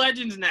 we'll do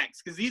Legends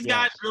next because these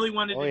guys really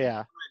wanted to. Oh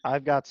yeah,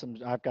 I've got some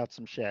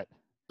shit.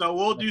 So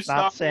we'll do Star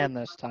Wars. Not sand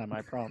this time,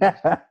 I promise.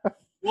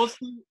 We'll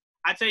see.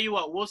 I tell you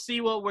what, we'll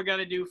see what we're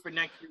gonna do for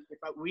next week. If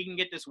we can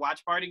get this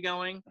watch party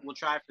going, we'll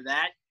try for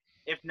that.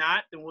 If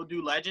not, then we'll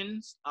do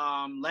Legends,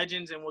 and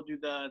we'll do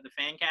the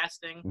fan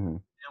casting, and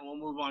we'll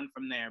move on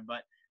from there.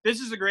 But this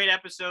is a great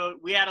episode.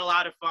 We had a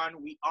lot of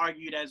fun. We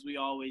argued as we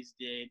always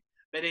did,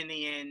 but in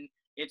the end,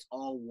 it's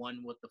all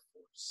one with the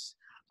Force.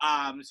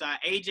 So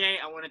AJ,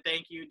 I want to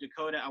thank you.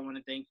 Dakota, I want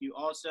to thank you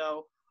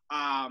also.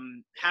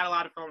 Had a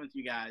lot of fun with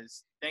you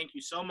guys. Thank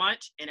you so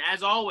much. And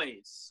as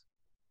always,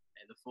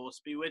 may the Force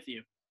be with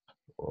you.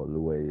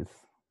 Always.